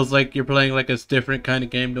just feels like you're playing like a different kind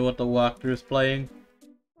of game to what the walkthrough is playing?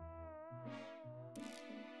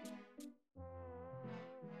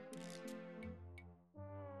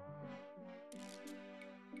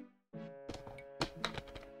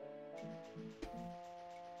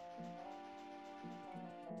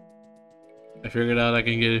 I figured out I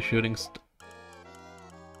can get a shooting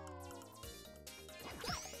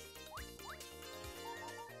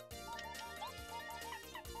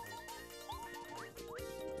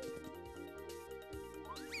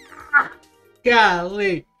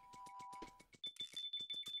Golly.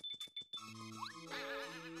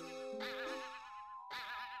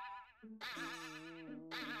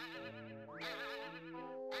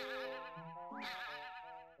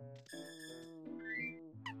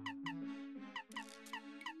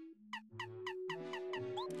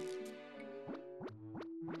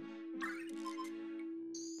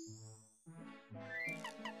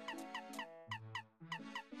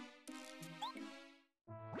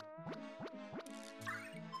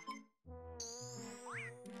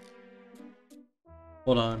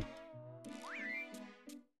 Hold on.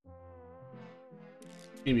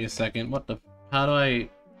 Give me a second. What the? How do I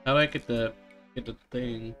get the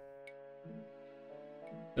thing?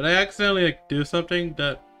 Did I accidentally like do something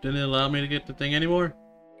that didn't allow me to get the thing anymore?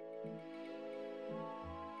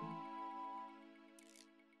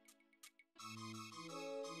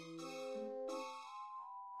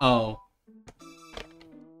 Oh.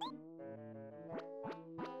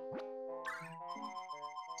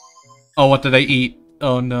 Oh, what did I eat?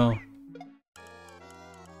 Oh no.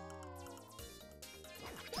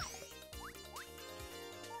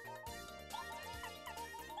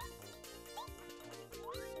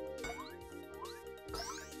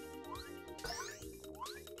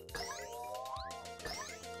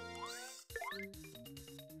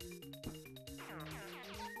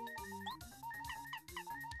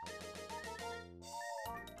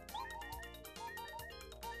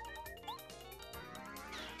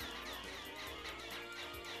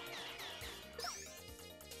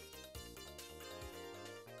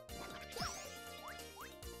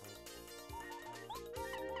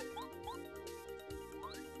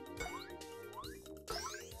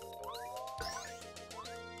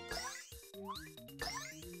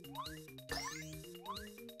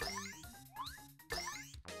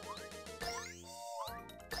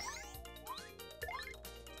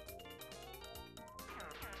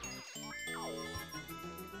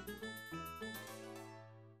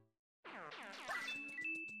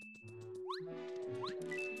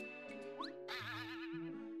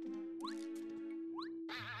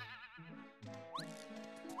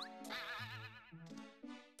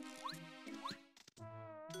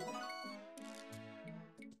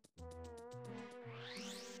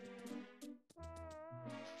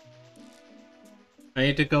 I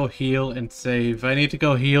need to go heal and save. I need to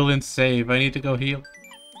go heal and save. I need to go heal.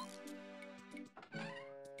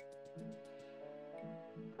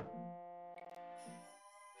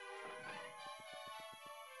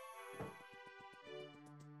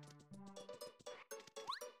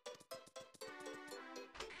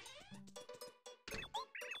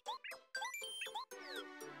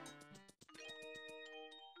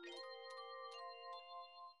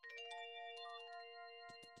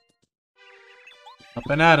 Up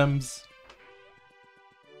and Adams.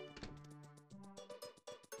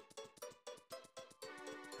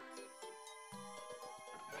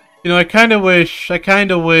 You know, I kind of wish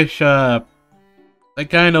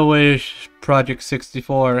Project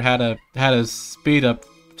 64 had a speed up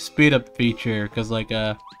feature, cause like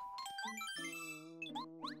kind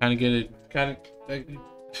of get it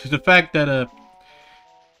the fact that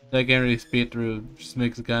I can't really speed through just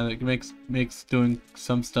makes it makes doing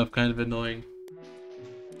some stuff kind of annoying.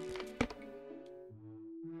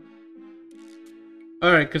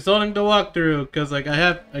 Alright, consulting the walkthrough, cause like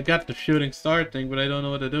I got the shooting star thing, but I don't know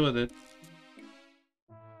what to do with it.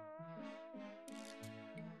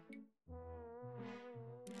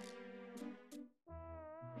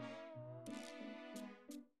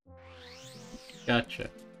 Gotcha.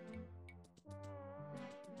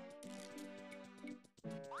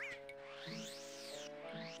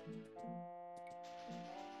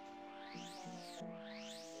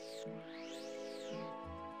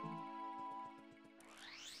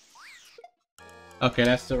 Okay,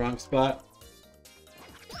 that's the wrong spot.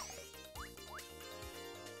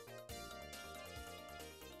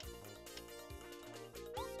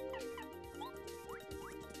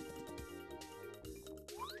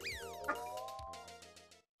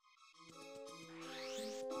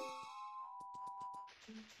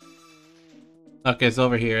 Okay, it's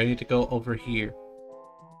over here. I need to go over here.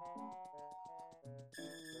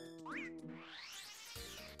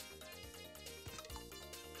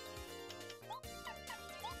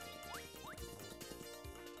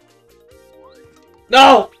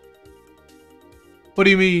 No! What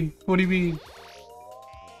do you mean? What do you mean?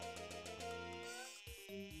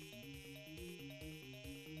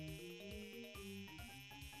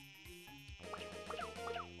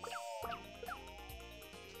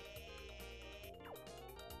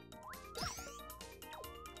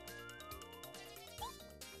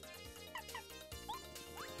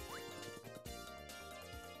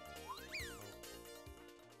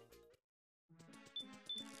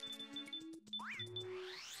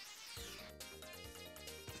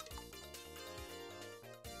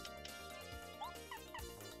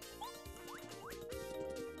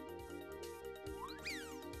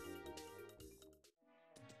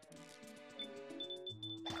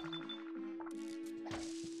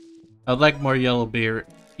 I'd like more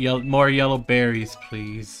more yellow berries,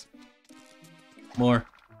 please. More.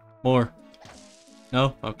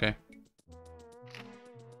 No? Okay.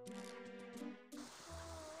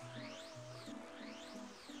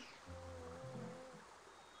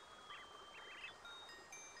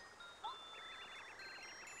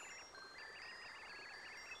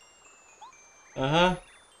 Uh-huh.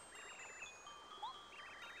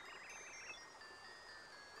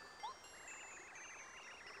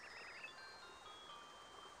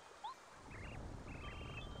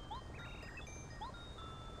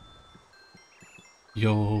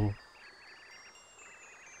 Yo.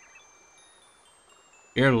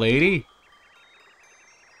 You're a lady?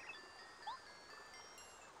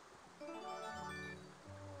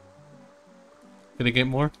 Can I get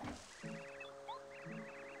more?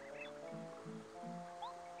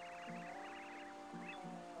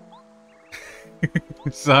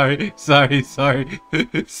 Sorry. Sorry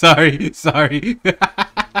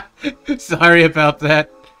about that.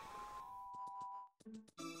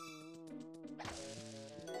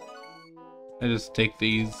 I just take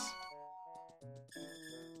these.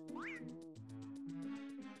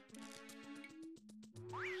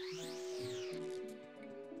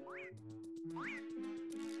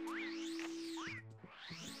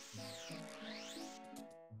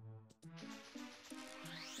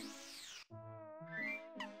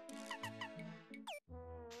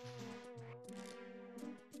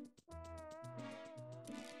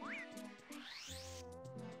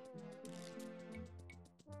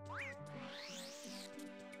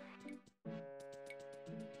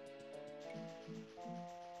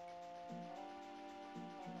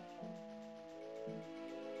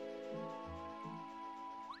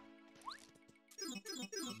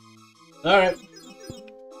 Alright.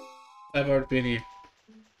 I've already been here.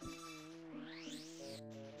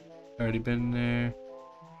 Already been there.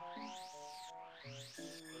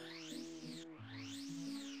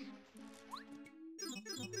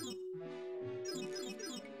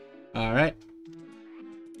 Alright.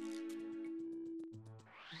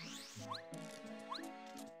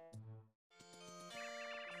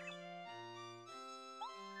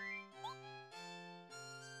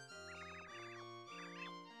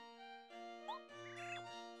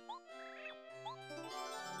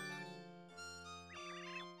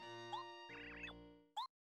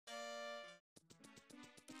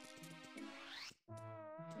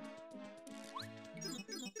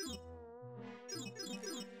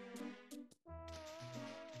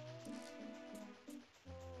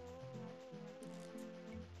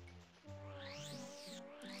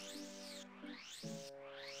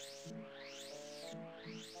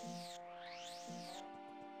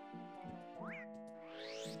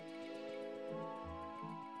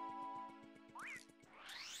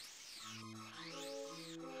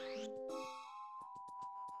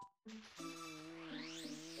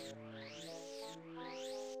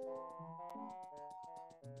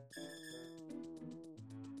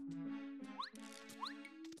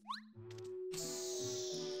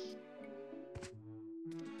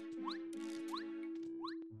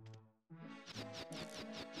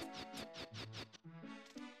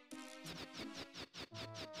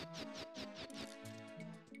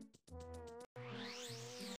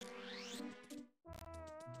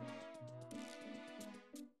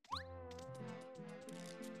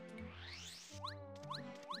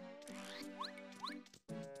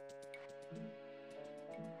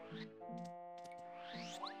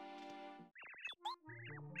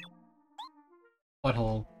 What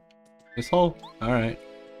hole? This hole? Alright.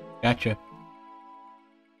 Gotcha.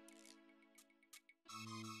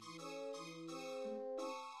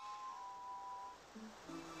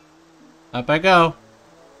 Up I go.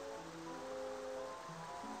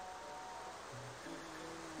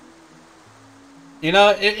 You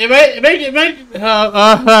know, it might,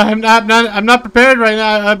 I'm not prepared right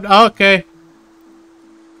now. Okay.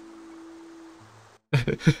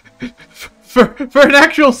 For an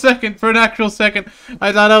actual second,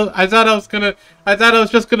 I thought I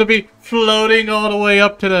was just gonna be floating all the way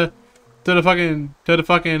up to the fucking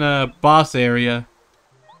boss area.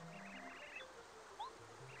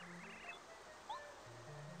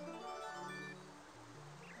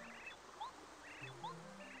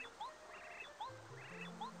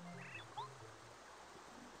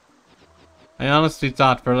 I honestly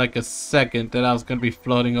thought for like a second that I was gonna be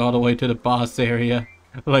floating all the way to the boss area.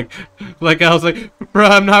 Like I was like, bro,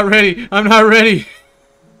 I'm not ready.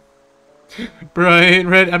 Bro, I ain't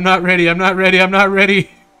ready. I'm not ready.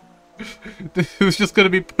 It was just gonna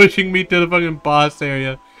be pushing me to the fucking boss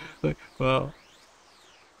area. Like, well,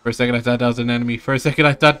 for a second I thought that was an enemy.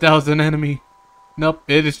 Nope,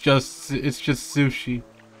 it's just sushi.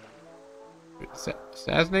 Is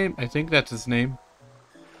that his name? I think that's his name.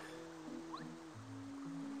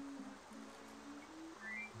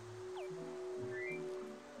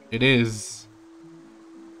 It is.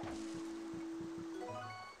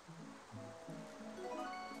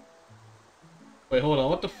 Wait, hold on.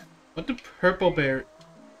 What the purple bear?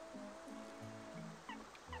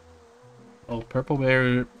 Oh, purple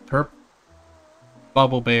bear.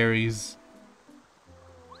 Bubble berries.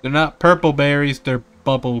 They're not purple berries. They're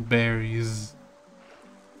bubble berries.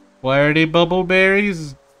 Why are they bubble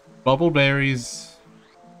berries? Bubble berries.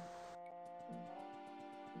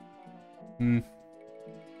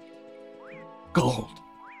 Gold.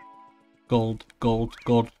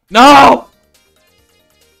 No!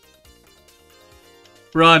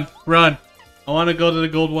 Run. I want to go to the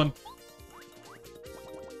gold one.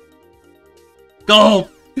 Gold!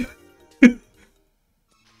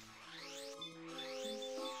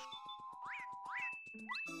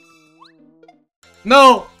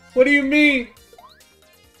 No! What do you mean?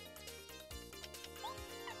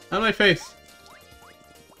 On my face.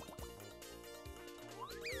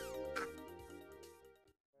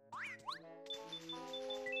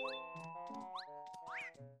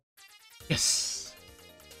 Yes!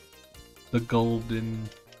 The golden...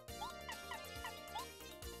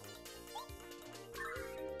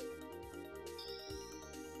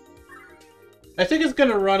 I think it's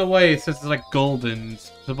gonna run away since it's like golden.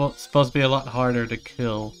 It's supposed to be a lot harder to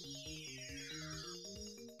kill.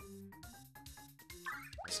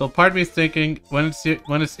 So part of me is thinking when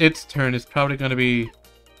it's its turn, it's probably gonna be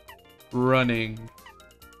running.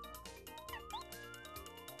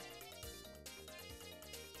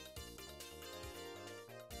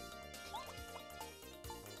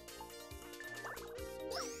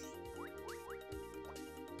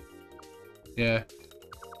 Yeah.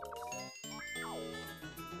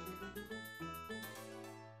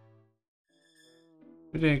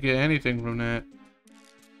 We didn't get anything from that.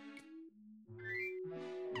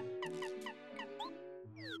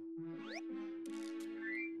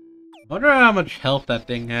 I wonder how much health that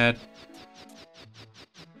thing had.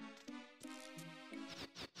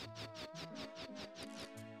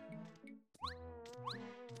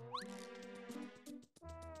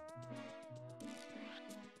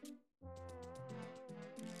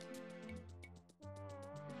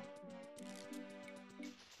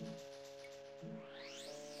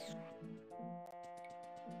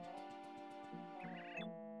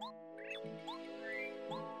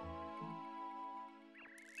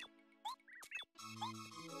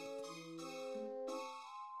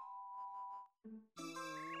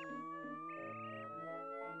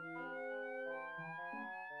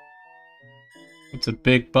 It's a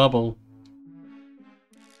big bubble.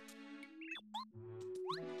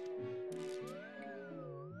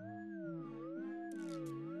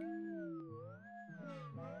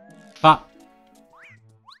 Pop.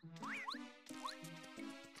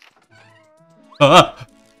 Ah!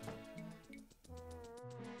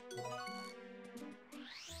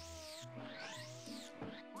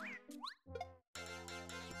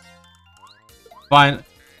 Fine.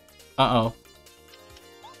 Uh-oh.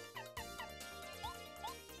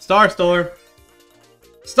 Starstorm!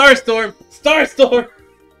 Starstorm! Starstorm!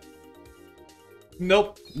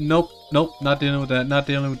 Nope. Nope. Nope. Not dealing with that. Not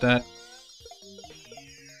dealing with that.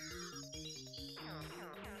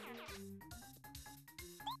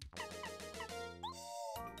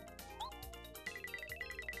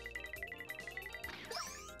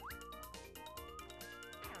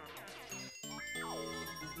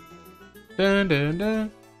 Dun dun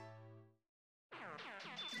dun.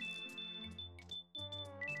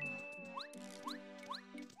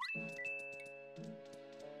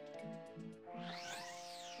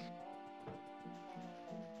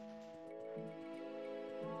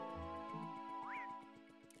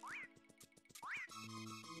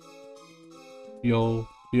 Yo,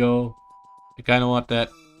 yo. I kinda want that.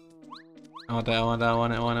 I want that, I want that, I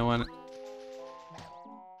want it, I want it, I want it.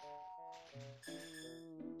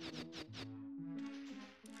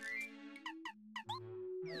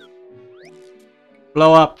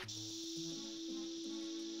 Blow up!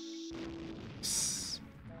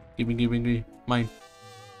 Give me, give me, give me. Mine.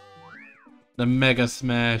 The Mega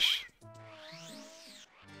Smash.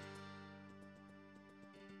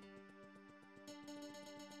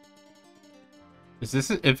 Is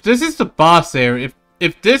this, if this is the boss area,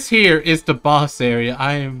 if this here is the boss area,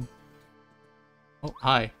 I am... Oh,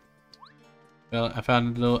 hi. Well, I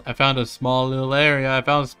found a small little area. I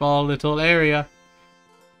found a small little area.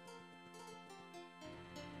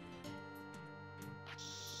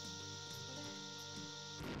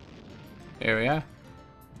 Area.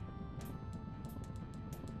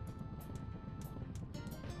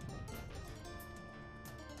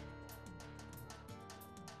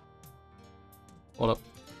 Hold up.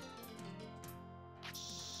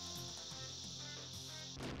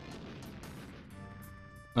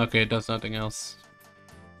 Okay, it does nothing else.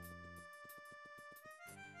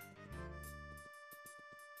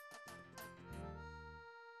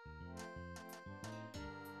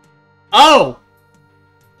 Oh!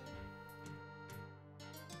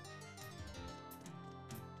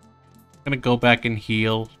 I'm gonna go back and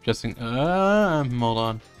heal just in hold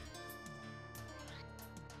on.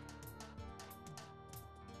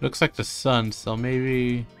 Looks like the sun, so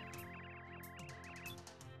maybe...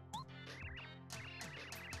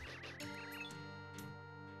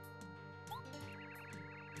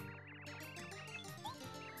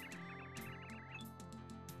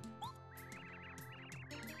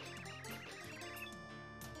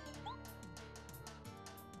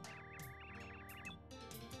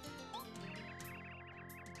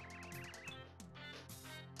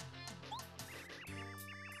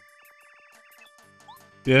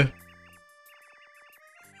 Yeah?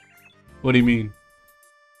 What do you mean?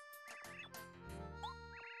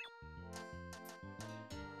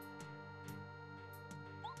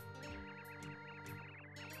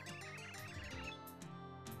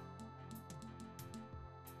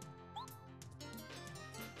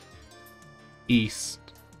 East.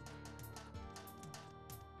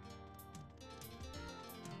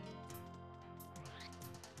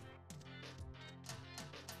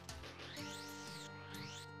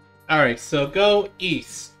 Alright, so go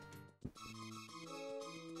east.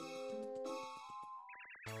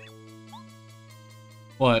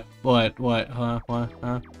 What? Huh? What?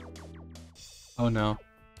 Huh? Oh no.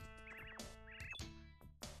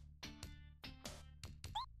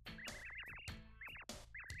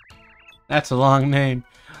 That's a long name.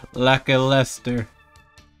 Lackluster.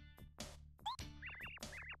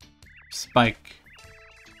 Spike.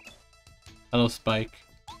 Hello, Spike.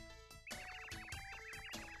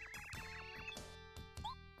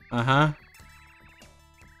 Uh-huh.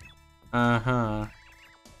 Uh-huh.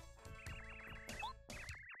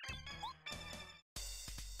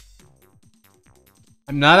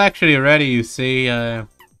 I'm not actually ready, you see.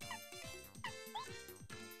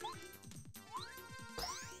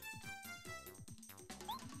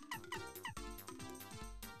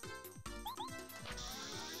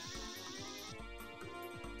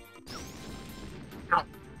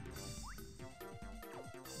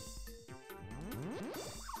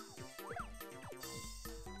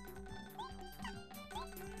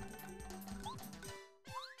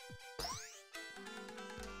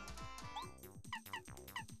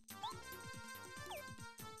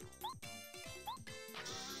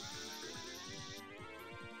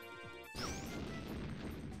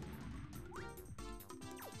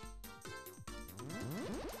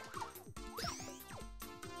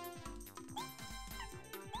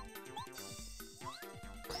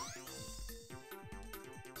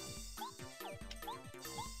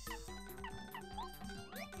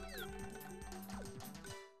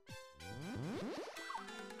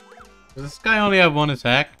 Does this guy only have one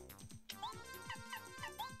attack?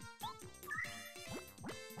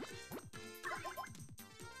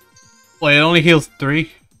 Wait, it only heals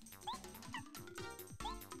 3?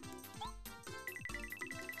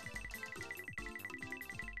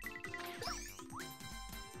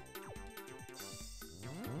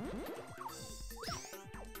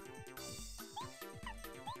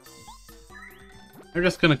 I'm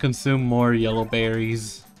just gonna consume more yellow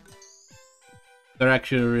berries. They're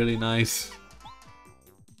actually really nice.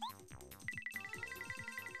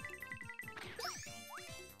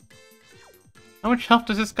 How much health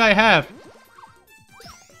does this guy have?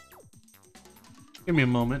 Give me a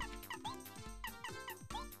moment.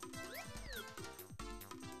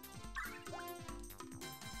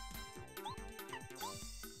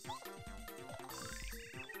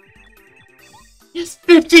 Yes,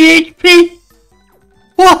 50 HP!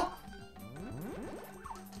 What?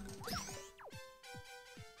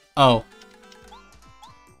 Oh.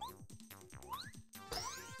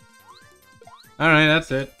 Alright,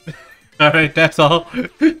 that's it. Alright, that's all.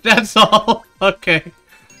 That's all. Okay.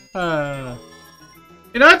 You know,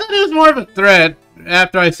 I thought it was more of a threat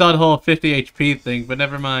after I saw the whole 50 HP thing, but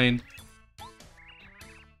never mind.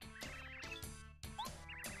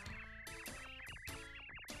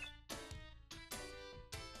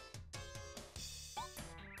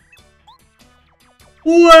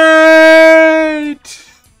 Wait!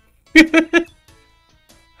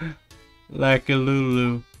 Like a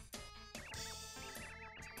Lulu.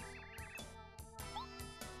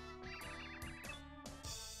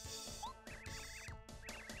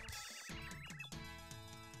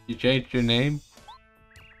 You changed your name?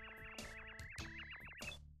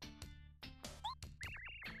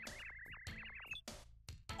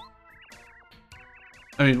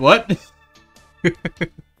 I mean, what?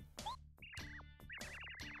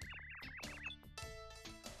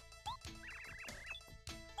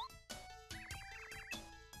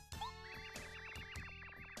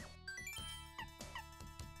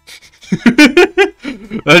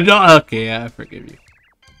 No, okay, I forgive you.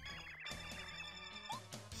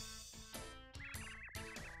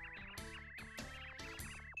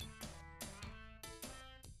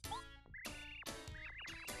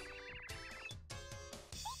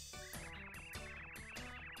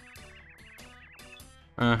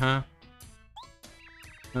 Uh-huh.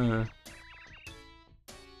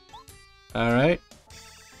 Alright.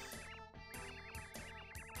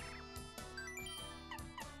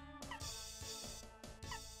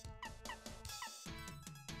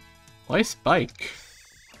 Why Spike?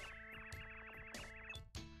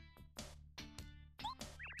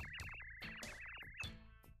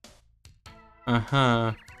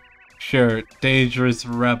 Uh-huh. Sure, dangerous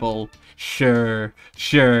rebel. Sure,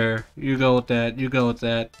 sure. You go with that, you go with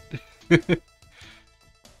that.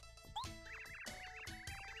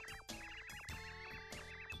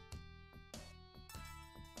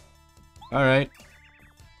 Alright.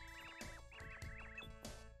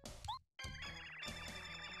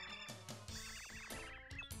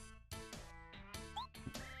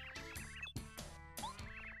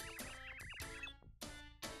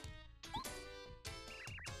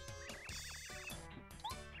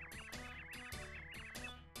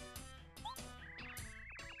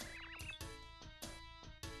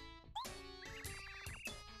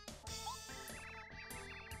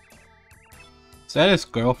 Is that his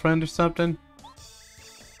girlfriend or something?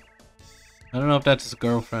 I don't know if that's his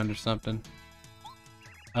girlfriend or something.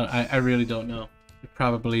 I really don't know. It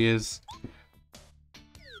probably is.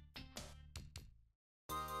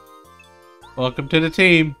 Welcome to the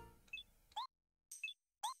team.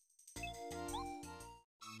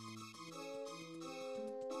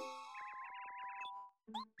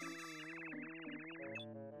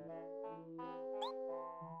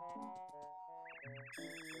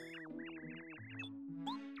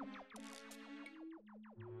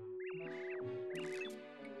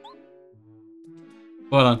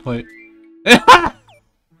 Hold on, wait.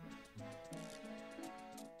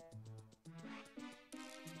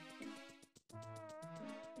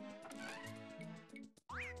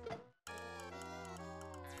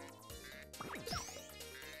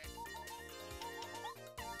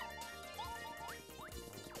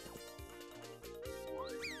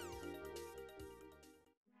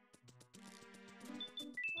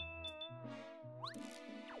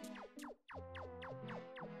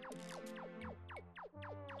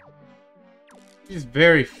 He's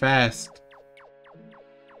very fast.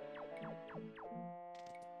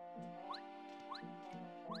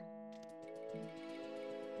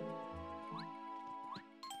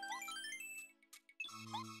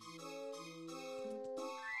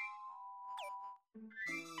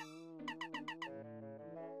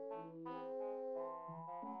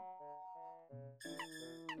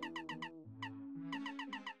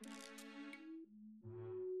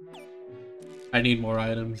 I need more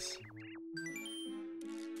items.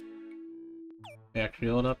 Actually,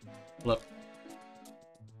 hold up. Hold up.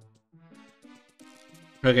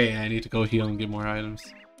 Okay, I need to go heal and get more items.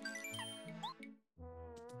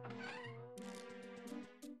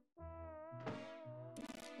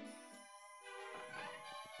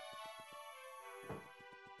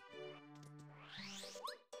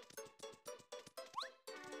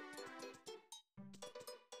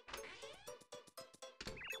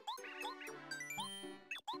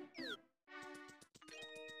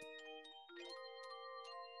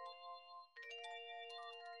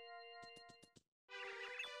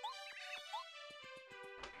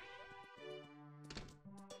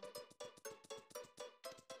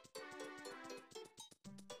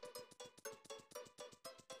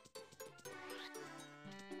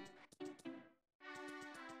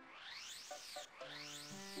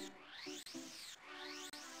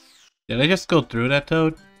 Did I just go through that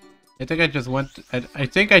toad? I think I just went. I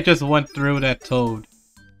think I just went through that toad.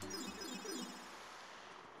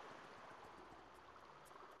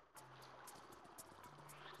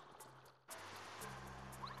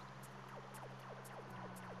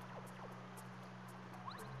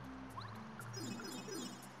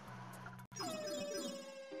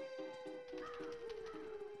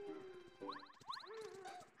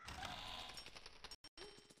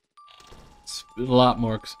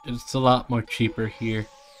 It's a lot more cheaper here.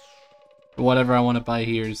 Whatever I want to buy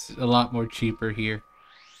here is a lot more cheaper here.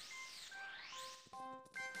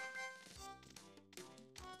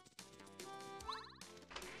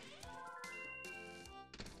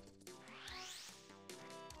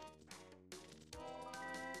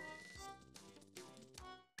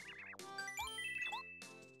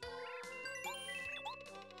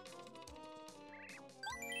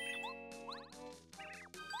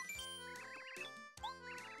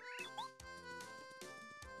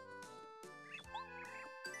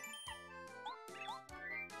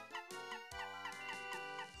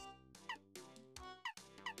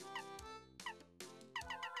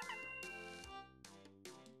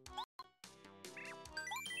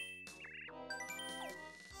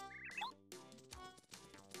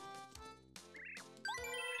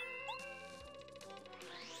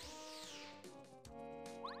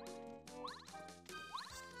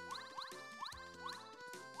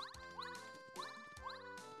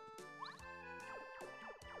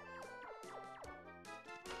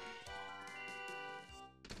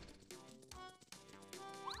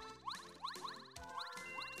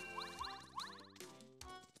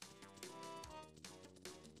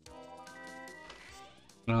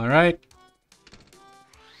 All right.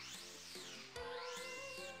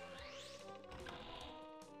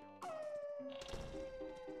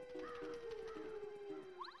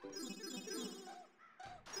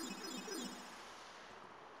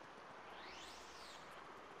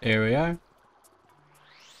 Here we are.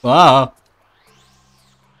 Wow.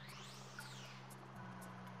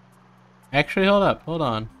 Actually, hold up. Hold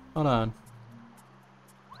on. Hold on.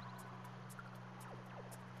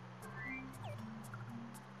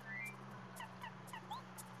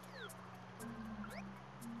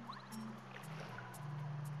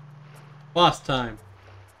 Boss time.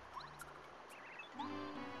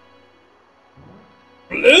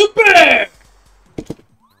 Blooper!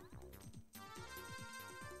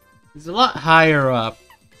 He's a lot higher up.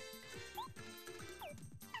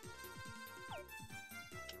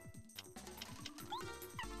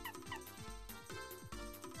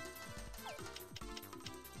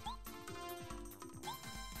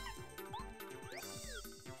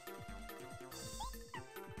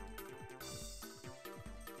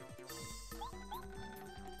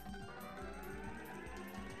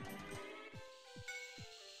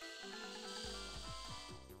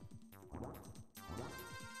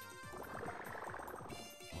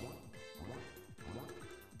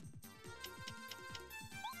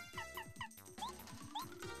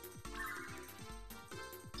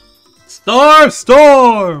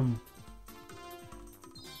 Storm!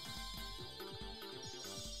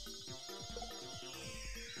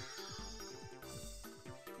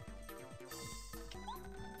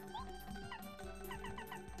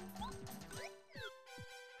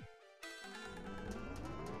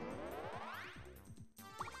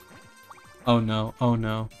 Oh no, oh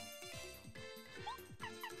no.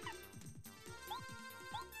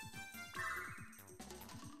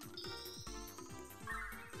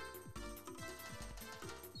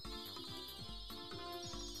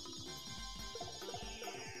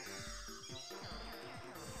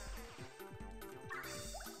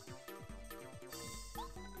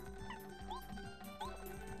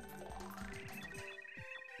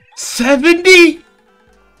 $70?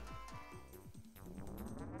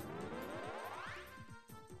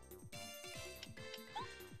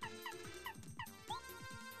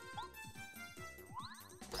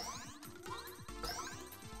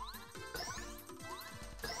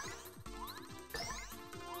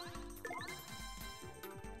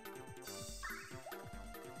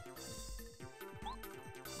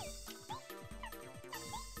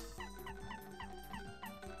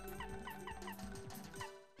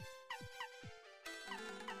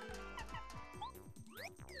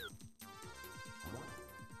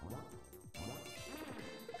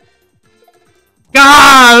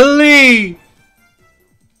 Golly!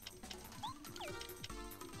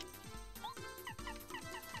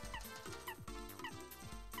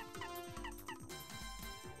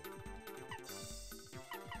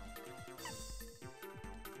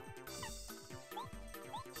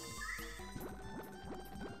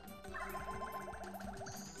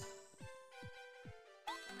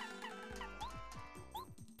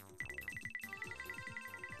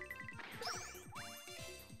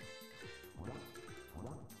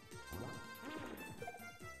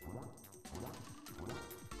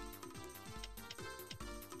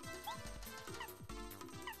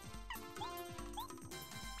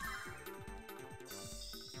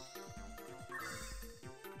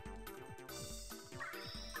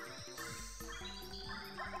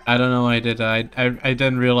 I don't know why I did that. I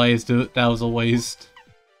didn't realize that was a waste.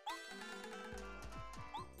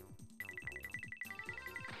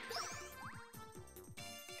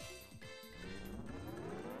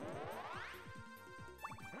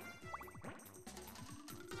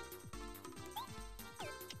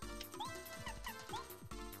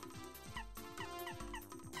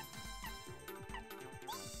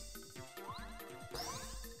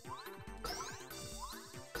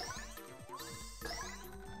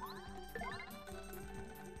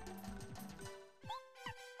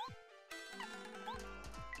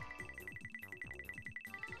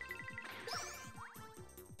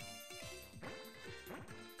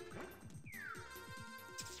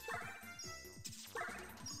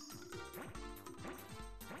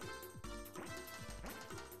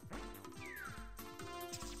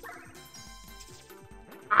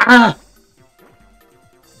 Ah!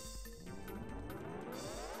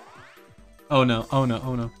 Oh no, oh no,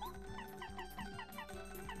 oh no.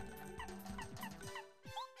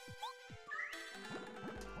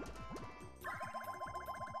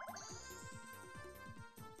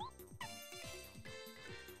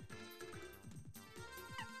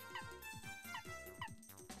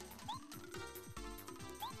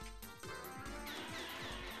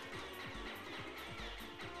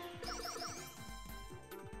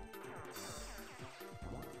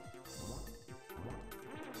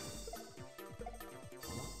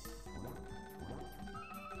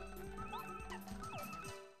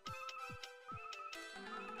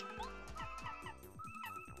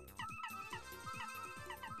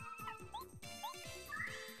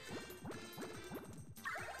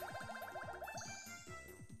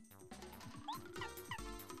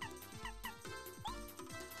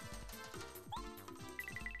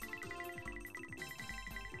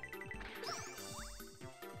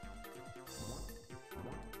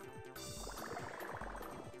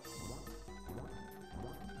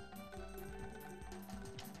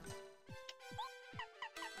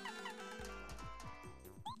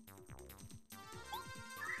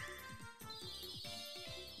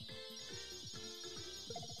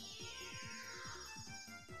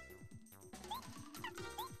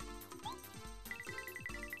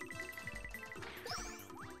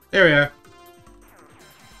 There we are.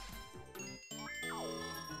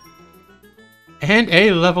 And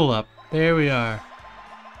a level up. There we are.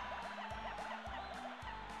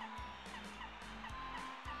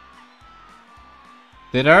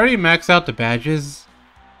 Did I already max out the badges?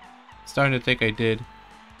 Starting to think I did.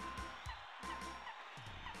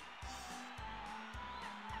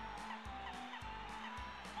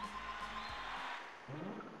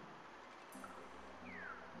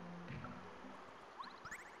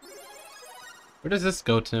 Where does this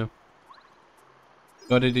go to?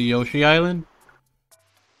 Go to the Yoshi Island?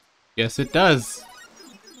 Yes, it does.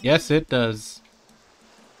 Yes, it does.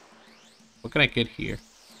 What can I get here?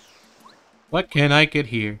 What can I get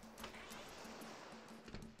here?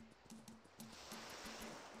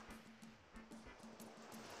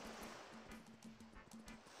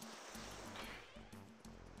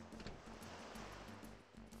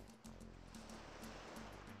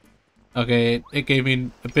 Okay, it gave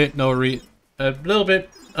me a little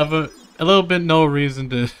bit no reason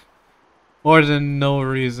to, more than no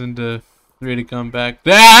reason to really come back.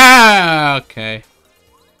 Ah, okay.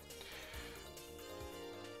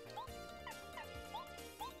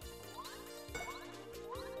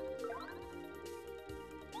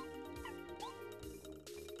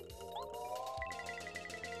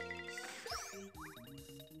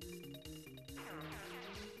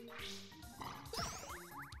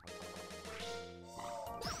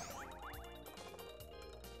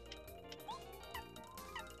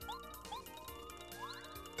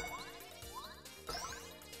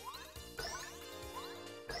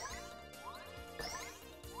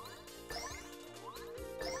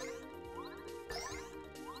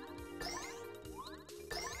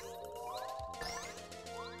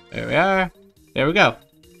 There we are. There we go.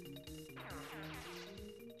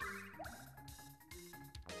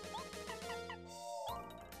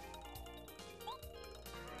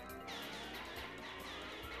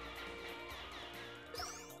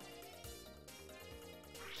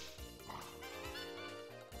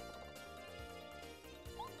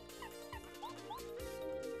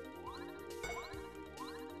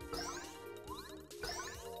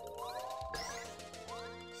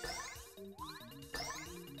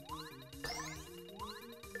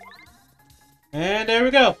 And there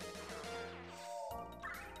we go.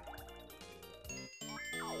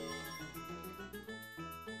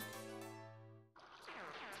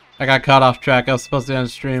 I got caught off track. I was supposed to end the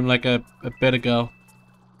stream like a bit ago.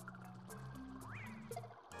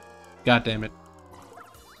 God damn it.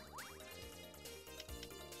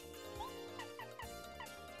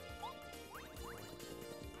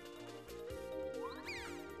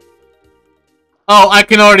 Oh, I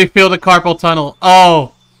can already feel the carpal tunnel.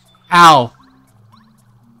 Oh. Ow.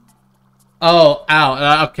 Oh,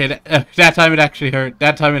 ow. Okay, that time it actually hurt.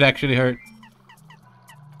 That time it actually hurt.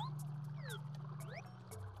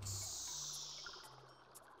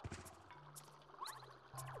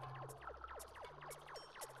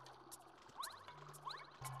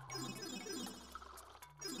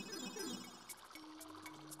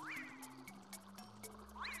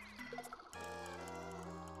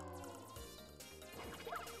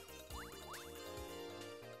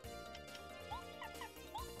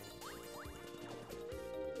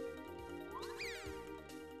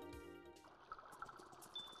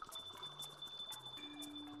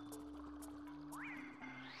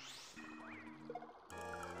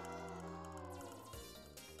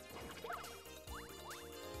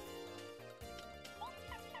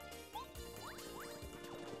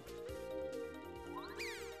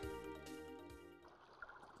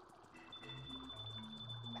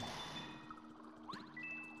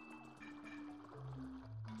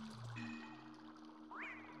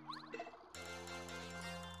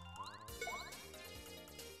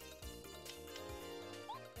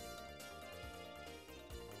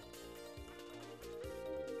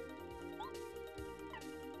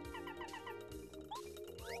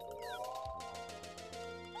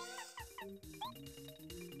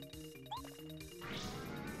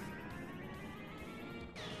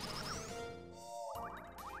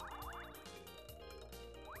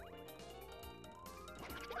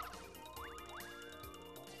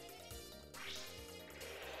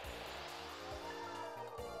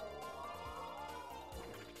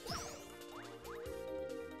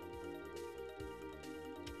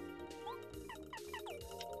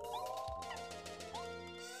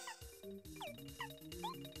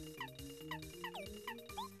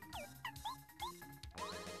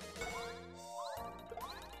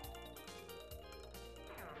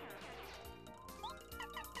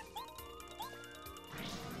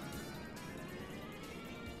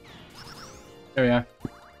 There we are.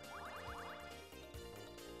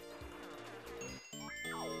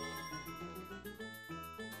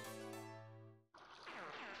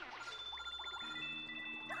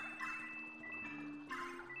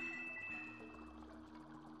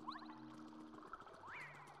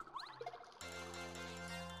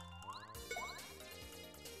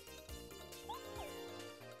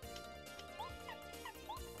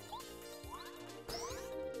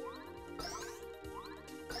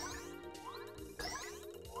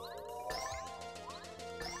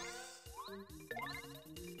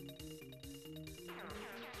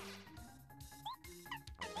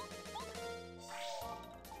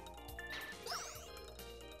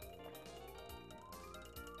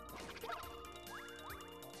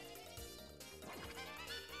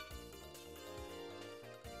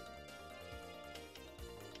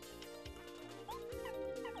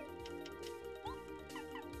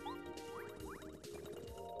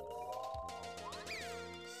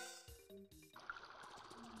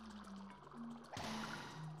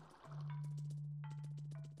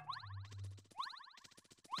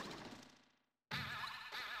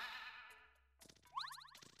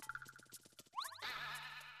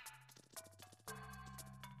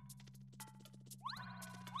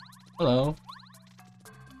 Hello.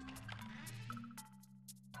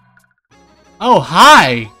 Oh,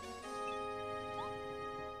 hi!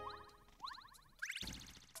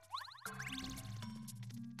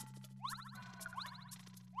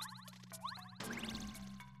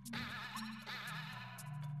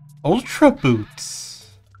 Ultra Boots.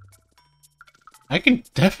 I can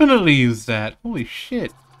definitely use that. Holy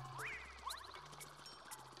shit.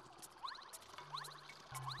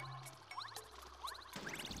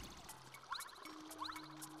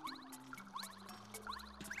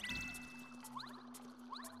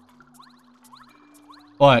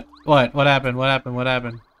 What? What? What happened? What happened? What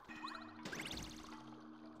happened?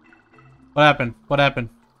 What happened? What happened?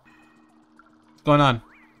 What's going on?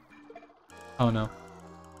 Oh no.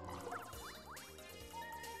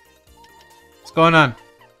 What's going on?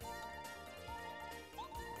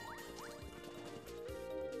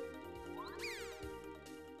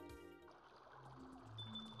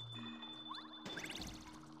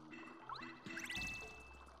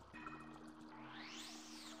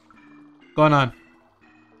 What's going on?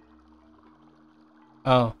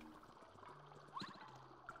 Oh.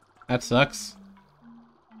 That sucks.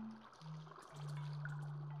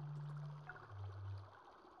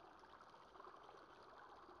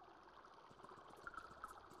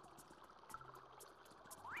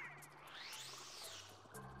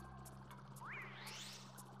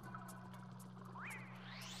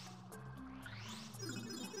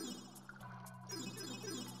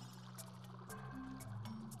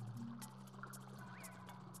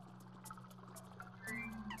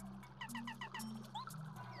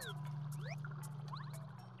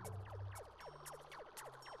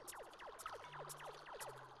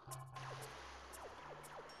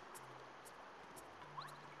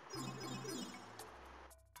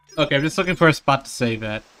 Okay, I'm just looking for a spot to save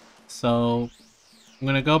at. So I'm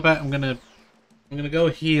gonna go back. I'm gonna go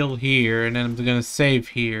heal here, and then I'm gonna save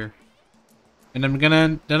here, and I'm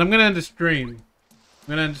gonna end the stream. I'm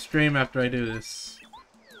gonna end the stream after I do this,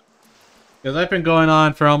 because I've been going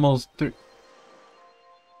on for almost 3.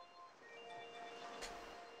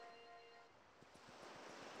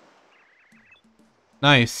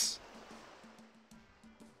 Nice.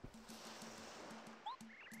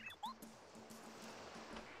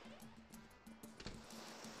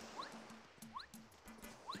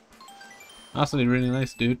 Honestly, really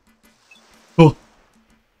nice, dude. Oh.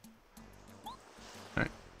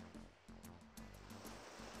 Alright.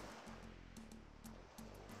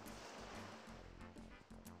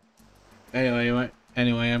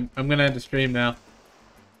 Anyway, I'm gonna end the stream now.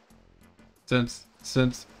 Since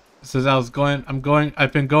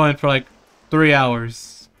I've been going for like 3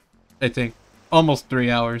 hours. I think. Almost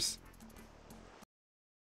 3 hours.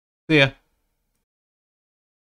 See ya.